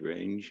age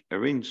range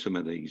are in some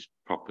of these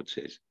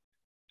properties.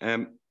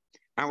 I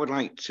would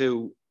like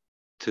to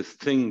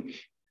think,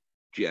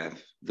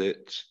 Jeff,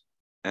 that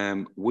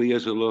we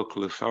as a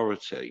local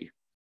authority,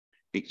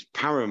 it's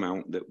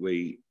paramount that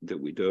we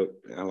don't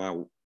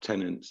allow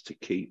tenants to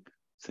keep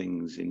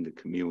things in the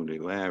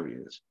communal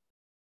areas.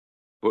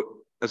 But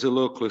as a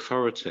local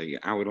authority,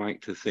 I would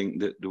like to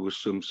think that there was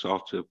some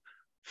sort of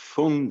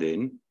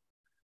funding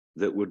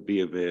that would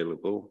be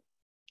available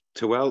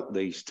to help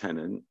these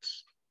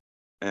tenants,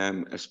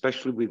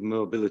 especially with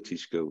mobility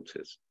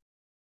scooters.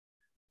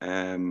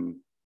 I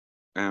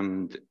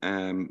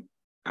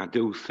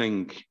do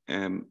think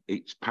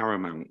it's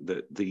paramount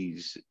that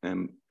these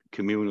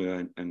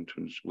communal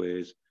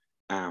entranceways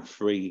are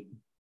free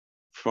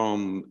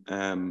from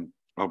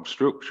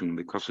obstruction,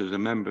 because as a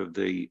member of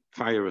the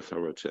fire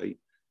authority,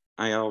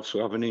 I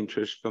also have an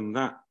interest from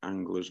that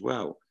angle as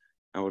well.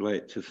 I would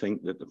like to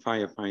think that the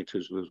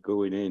firefighters was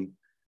going in,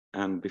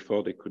 and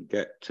before they could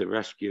get to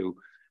rescue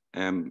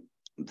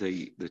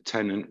the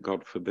tenant,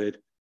 God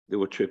forbid, they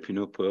were tripping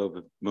up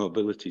over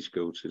mobility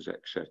scooters,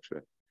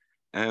 etc.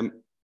 And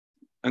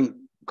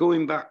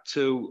going back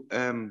to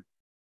the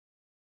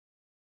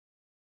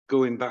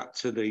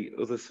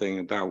other thing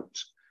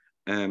about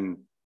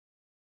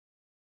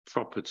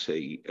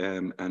property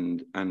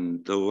and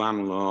the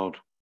landlord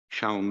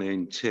shall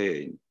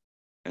maintain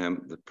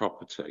the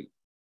property.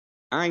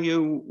 Are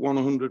you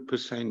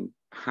 100%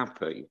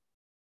 happy,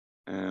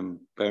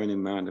 bearing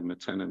in mind I'm a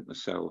tenant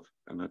myself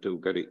and I do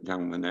get it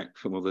down the neck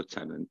from other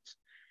tenants,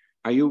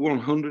 are you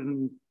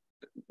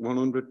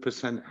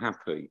 100%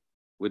 happy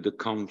with the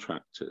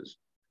contractors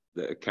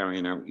that are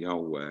carrying out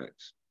your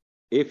works?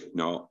 If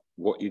not,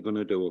 what are you going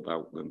to do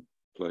about them,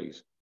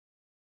 please?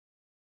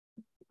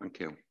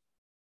 Thank you.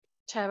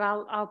 Chair,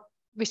 I'll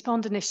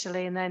respond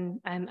initially, and then,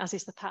 as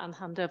is the pattern,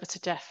 hand over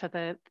to Jeff for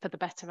the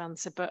better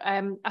answer. But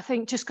I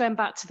think just going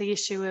back to the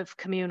issue of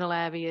communal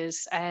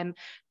areas,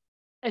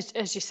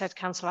 as you said,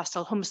 Councillor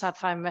Astill, Humberside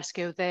Fire and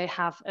Rescue, they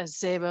have a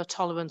zero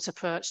tolerance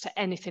approach to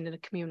anything in a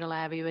communal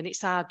area, and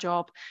it's our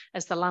job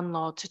as the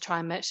landlord to try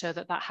and make sure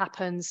that that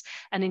happens.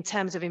 And in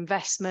terms of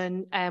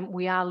investment,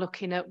 we are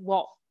looking at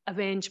what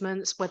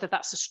arrangements, whether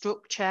that's a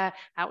structure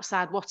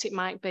outside, what it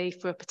might be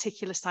for a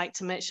particular site,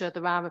 to make sure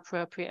there are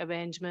appropriate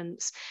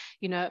arrangements.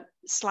 You know,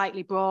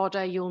 slightly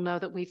broader, you'll know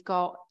that we've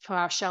got, for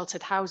our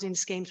sheltered housing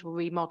schemes, we're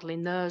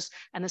remodelling those,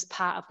 and as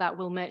part of that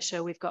we'll make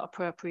sure we've got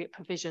appropriate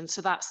provision.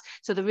 So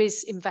there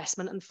is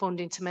investment and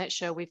funding to make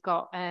sure we've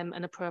got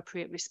an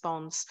appropriate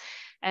response.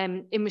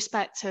 In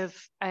respect of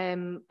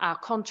our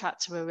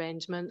contractor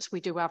arrangements,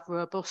 we do have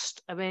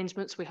robust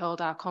arrangements. We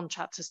hold our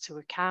contractors to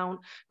account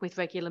with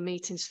regular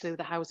meetings through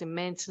the housing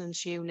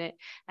maintenance unit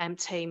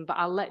team, but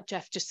I'll let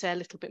Jeff just say a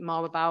little bit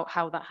more about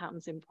how that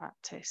happens in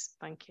practice.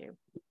 Thank you.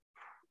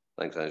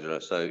 Thanks, Angela.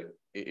 So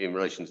in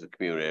relation to the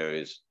communal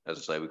areas, as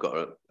I say, we've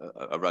got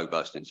a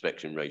robust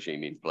inspection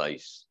regime in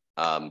place.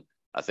 I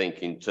think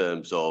in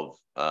terms of,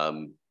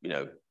 you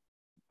know,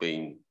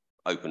 being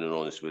open and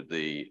honest with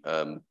the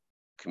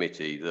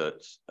committee,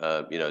 that,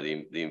 you know,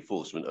 the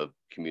enforcement of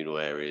communal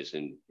areas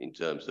in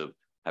terms of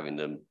having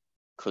them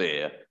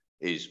clear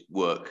is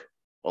work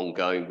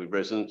ongoing with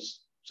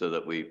residents, so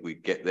that we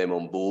get them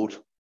on board,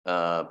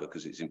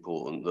 because it's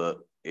important that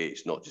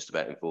it's not just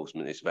about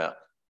enforcement, it's about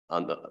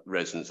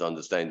residents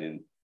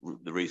understanding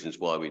the reasons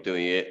why we're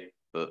doing it,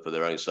 for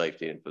their own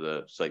safety and for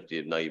the safety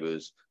of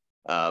neighbours.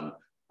 I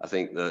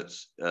think that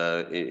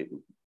we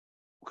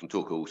can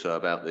talk also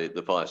about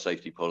the fire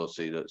safety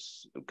policy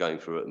that's going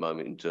through at the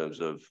moment in terms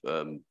of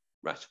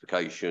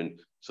ratification.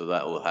 So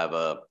that will have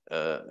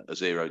a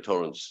zero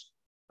tolerance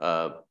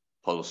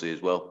policy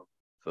as well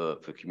for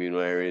communal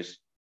areas.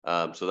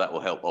 So that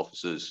will help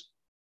officers,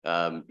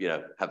 you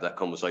know, have that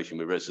conversation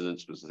with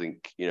residents, because I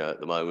think, you know, at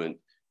the moment,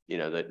 you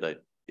know,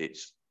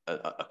 it's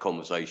a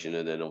conversation,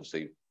 and then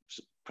obviously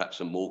perhaps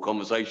some more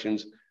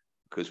conversations,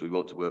 because we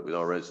want to work with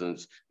our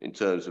residents. In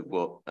terms of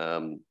what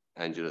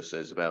Angela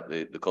says about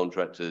the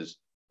contractors,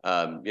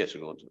 yes,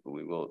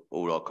 we want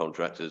all our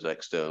contractors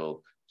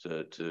external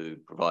to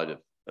provide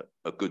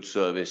a good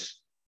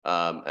service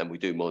and we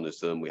do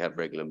monitor them. We have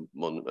regular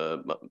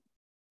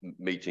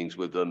meetings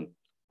with them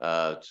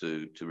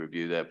to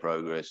review their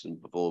progress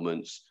and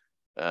performance,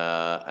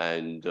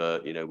 and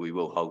you know, we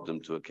will hold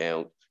them to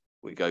account.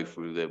 We go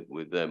through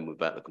them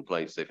about the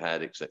complaints they've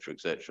had, etc.,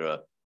 etc.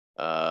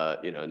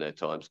 You know, and their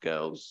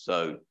timescales.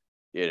 So,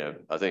 you know,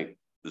 I think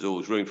there's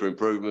always room for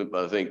improvement,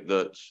 but I think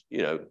that,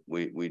 you know,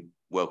 we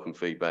welcome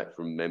feedback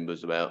from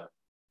members about,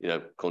 you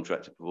know,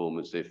 contractor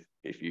performance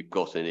if you've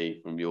got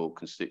any from your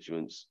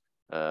constituents,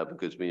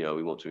 because we, you know,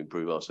 we want to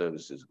improve our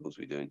services, of course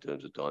we do, in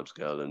terms of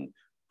timescale and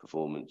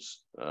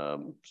performance.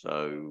 You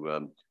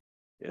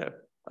know,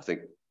 I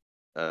think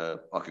I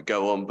could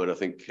go on, but I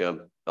think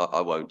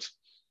I won't.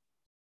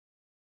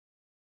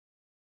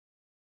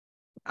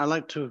 I'd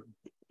like to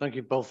thank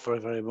you both very,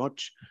 very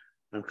much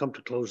and come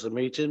to close the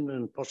meeting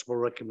and possible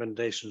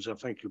recommendations. I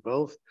thank you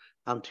both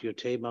and to your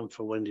team and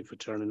for Wendy for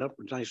turning up.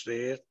 It's nice to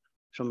hear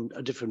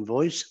a different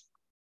voice.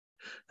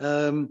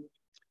 The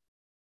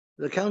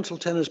council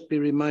tenants be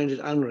reminded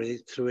annually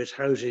through its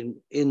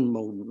Housing In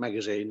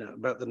magazine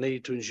about the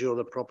need to insure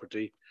the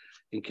property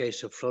in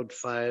case of flood,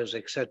 fires,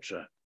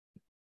 etc.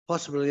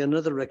 Possibly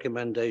another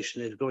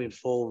recommendation is going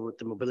forward with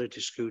the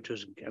mobility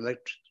scooters and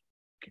electric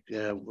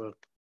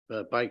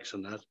bikes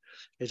and that,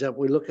 is that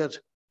we look at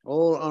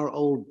all our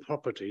old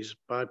properties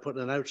by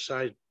putting an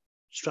outside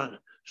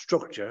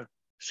structure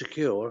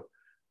secure,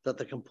 that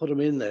they can put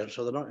them in there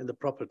so they're not in the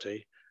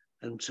property,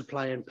 and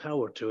supplying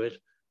power to it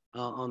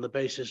on the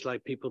basis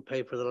like people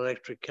pay for their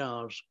electric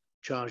cars,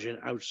 charging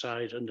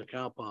outside in the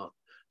car park.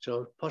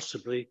 So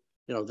possibly,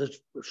 you know, this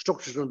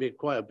structure is going to be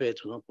quite a bit,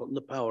 and I'm putting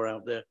the power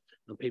out there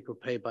and people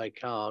pay by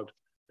card,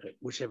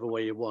 whichever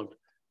way you want.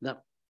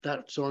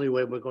 That's the only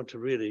way we're going to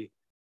really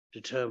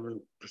determine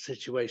the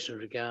situation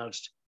in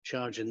regards to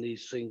charging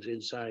these things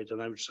inside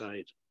and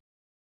outside.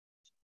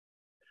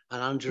 And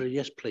Angela,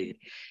 yes, please.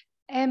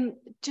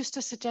 Just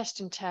a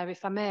suggestion, Chair,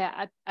 if I may.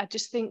 I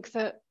just think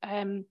that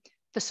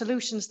the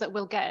solutions that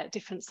we'll get at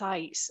different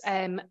sites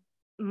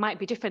might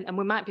be different, and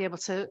we might be able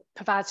to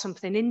provide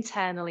something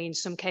internally in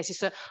some cases.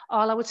 So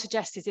all I would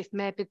suggest is if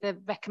maybe the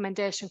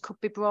recommendation could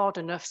be broad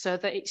enough so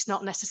that it's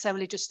not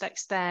necessarily just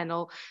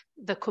external,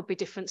 there could be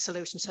different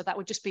solutions. So that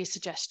would just be a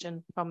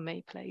suggestion from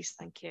me, please.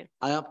 Thank you.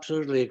 I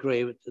absolutely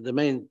agree with the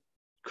main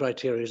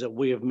criteria is that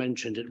we have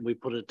mentioned it and we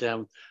put it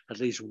down. At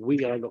least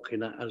we are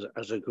looking at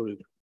as a group,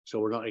 so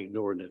we're not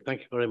ignoring it.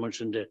 Thank you very much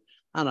indeed.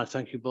 And I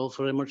thank you both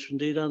very much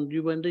indeed, and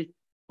you, Wendy,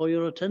 for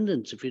your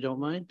attendance, if you don't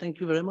mind.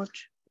 Thank you very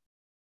much.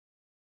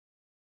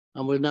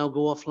 And we'll now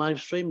go off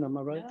live stream, am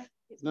I right?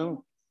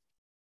 No.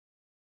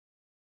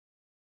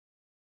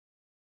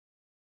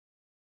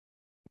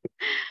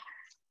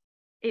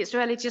 It's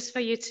really just for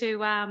you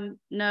to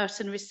note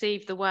and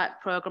receive the work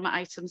programme at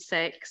item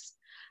 6.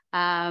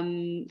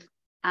 And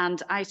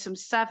item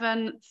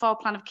 7, for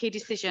plan of key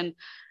decision.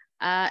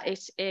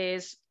 It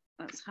is,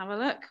 let's have a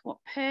look, what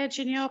page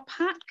in your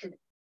pack?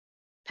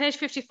 Page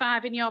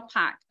 55 in your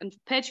pack, and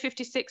page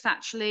 56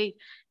 actually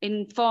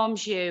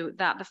informs you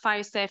that the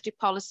fire safety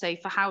policy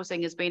for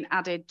housing has been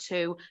added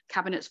to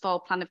Cabinet's fall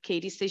plan of key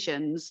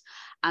decisions,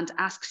 and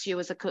asks you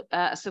as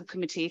a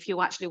subcommittee if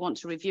you actually want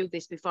to review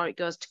this before it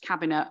goes to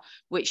Cabinet,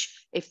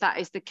 which, if that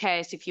is the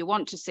case, if you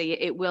want to see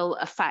it, it will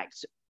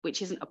affect,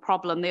 which isn't a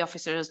problem. The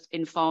officer has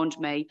informed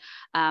me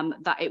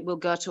that it will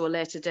go to a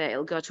later date.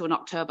 It'll go to an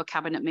October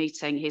Cabinet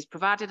meeting. He's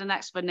provided an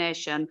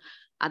explanation.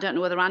 I don't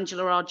know whether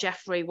Angela or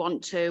Jeffrey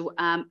want to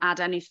add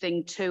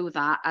anything to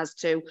that as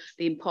to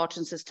the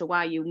importance as to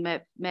why you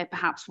may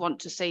perhaps want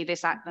to see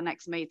this at the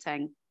next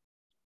meeting.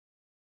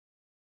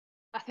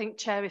 I think,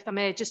 Chair, if I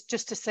may, just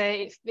to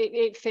say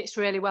it fits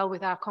really well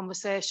with our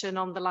conversation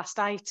on the last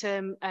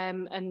item,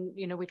 and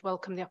you know, we'd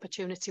welcome the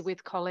opportunity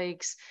with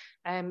colleagues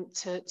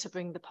to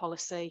bring the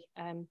policy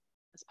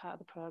as part of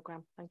the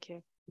programme. Thank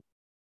you.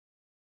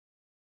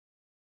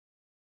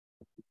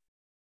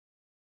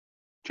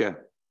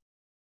 Chair.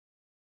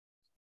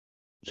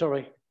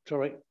 Sorry.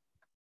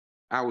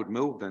 I would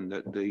move then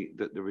that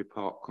the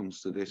report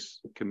comes to this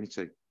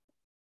committee.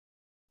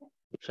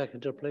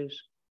 Seconder, please.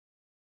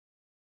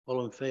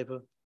 All in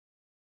favour?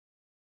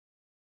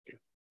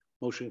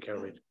 Motion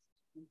carried.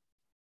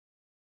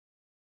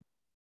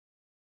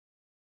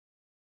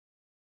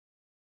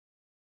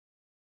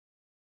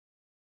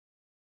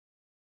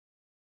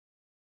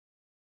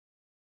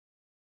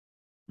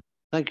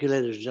 Thank you,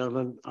 ladies and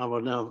gentlemen. I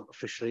will now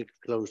officially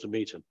close the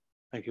meeting.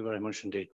 Thank you very much indeed.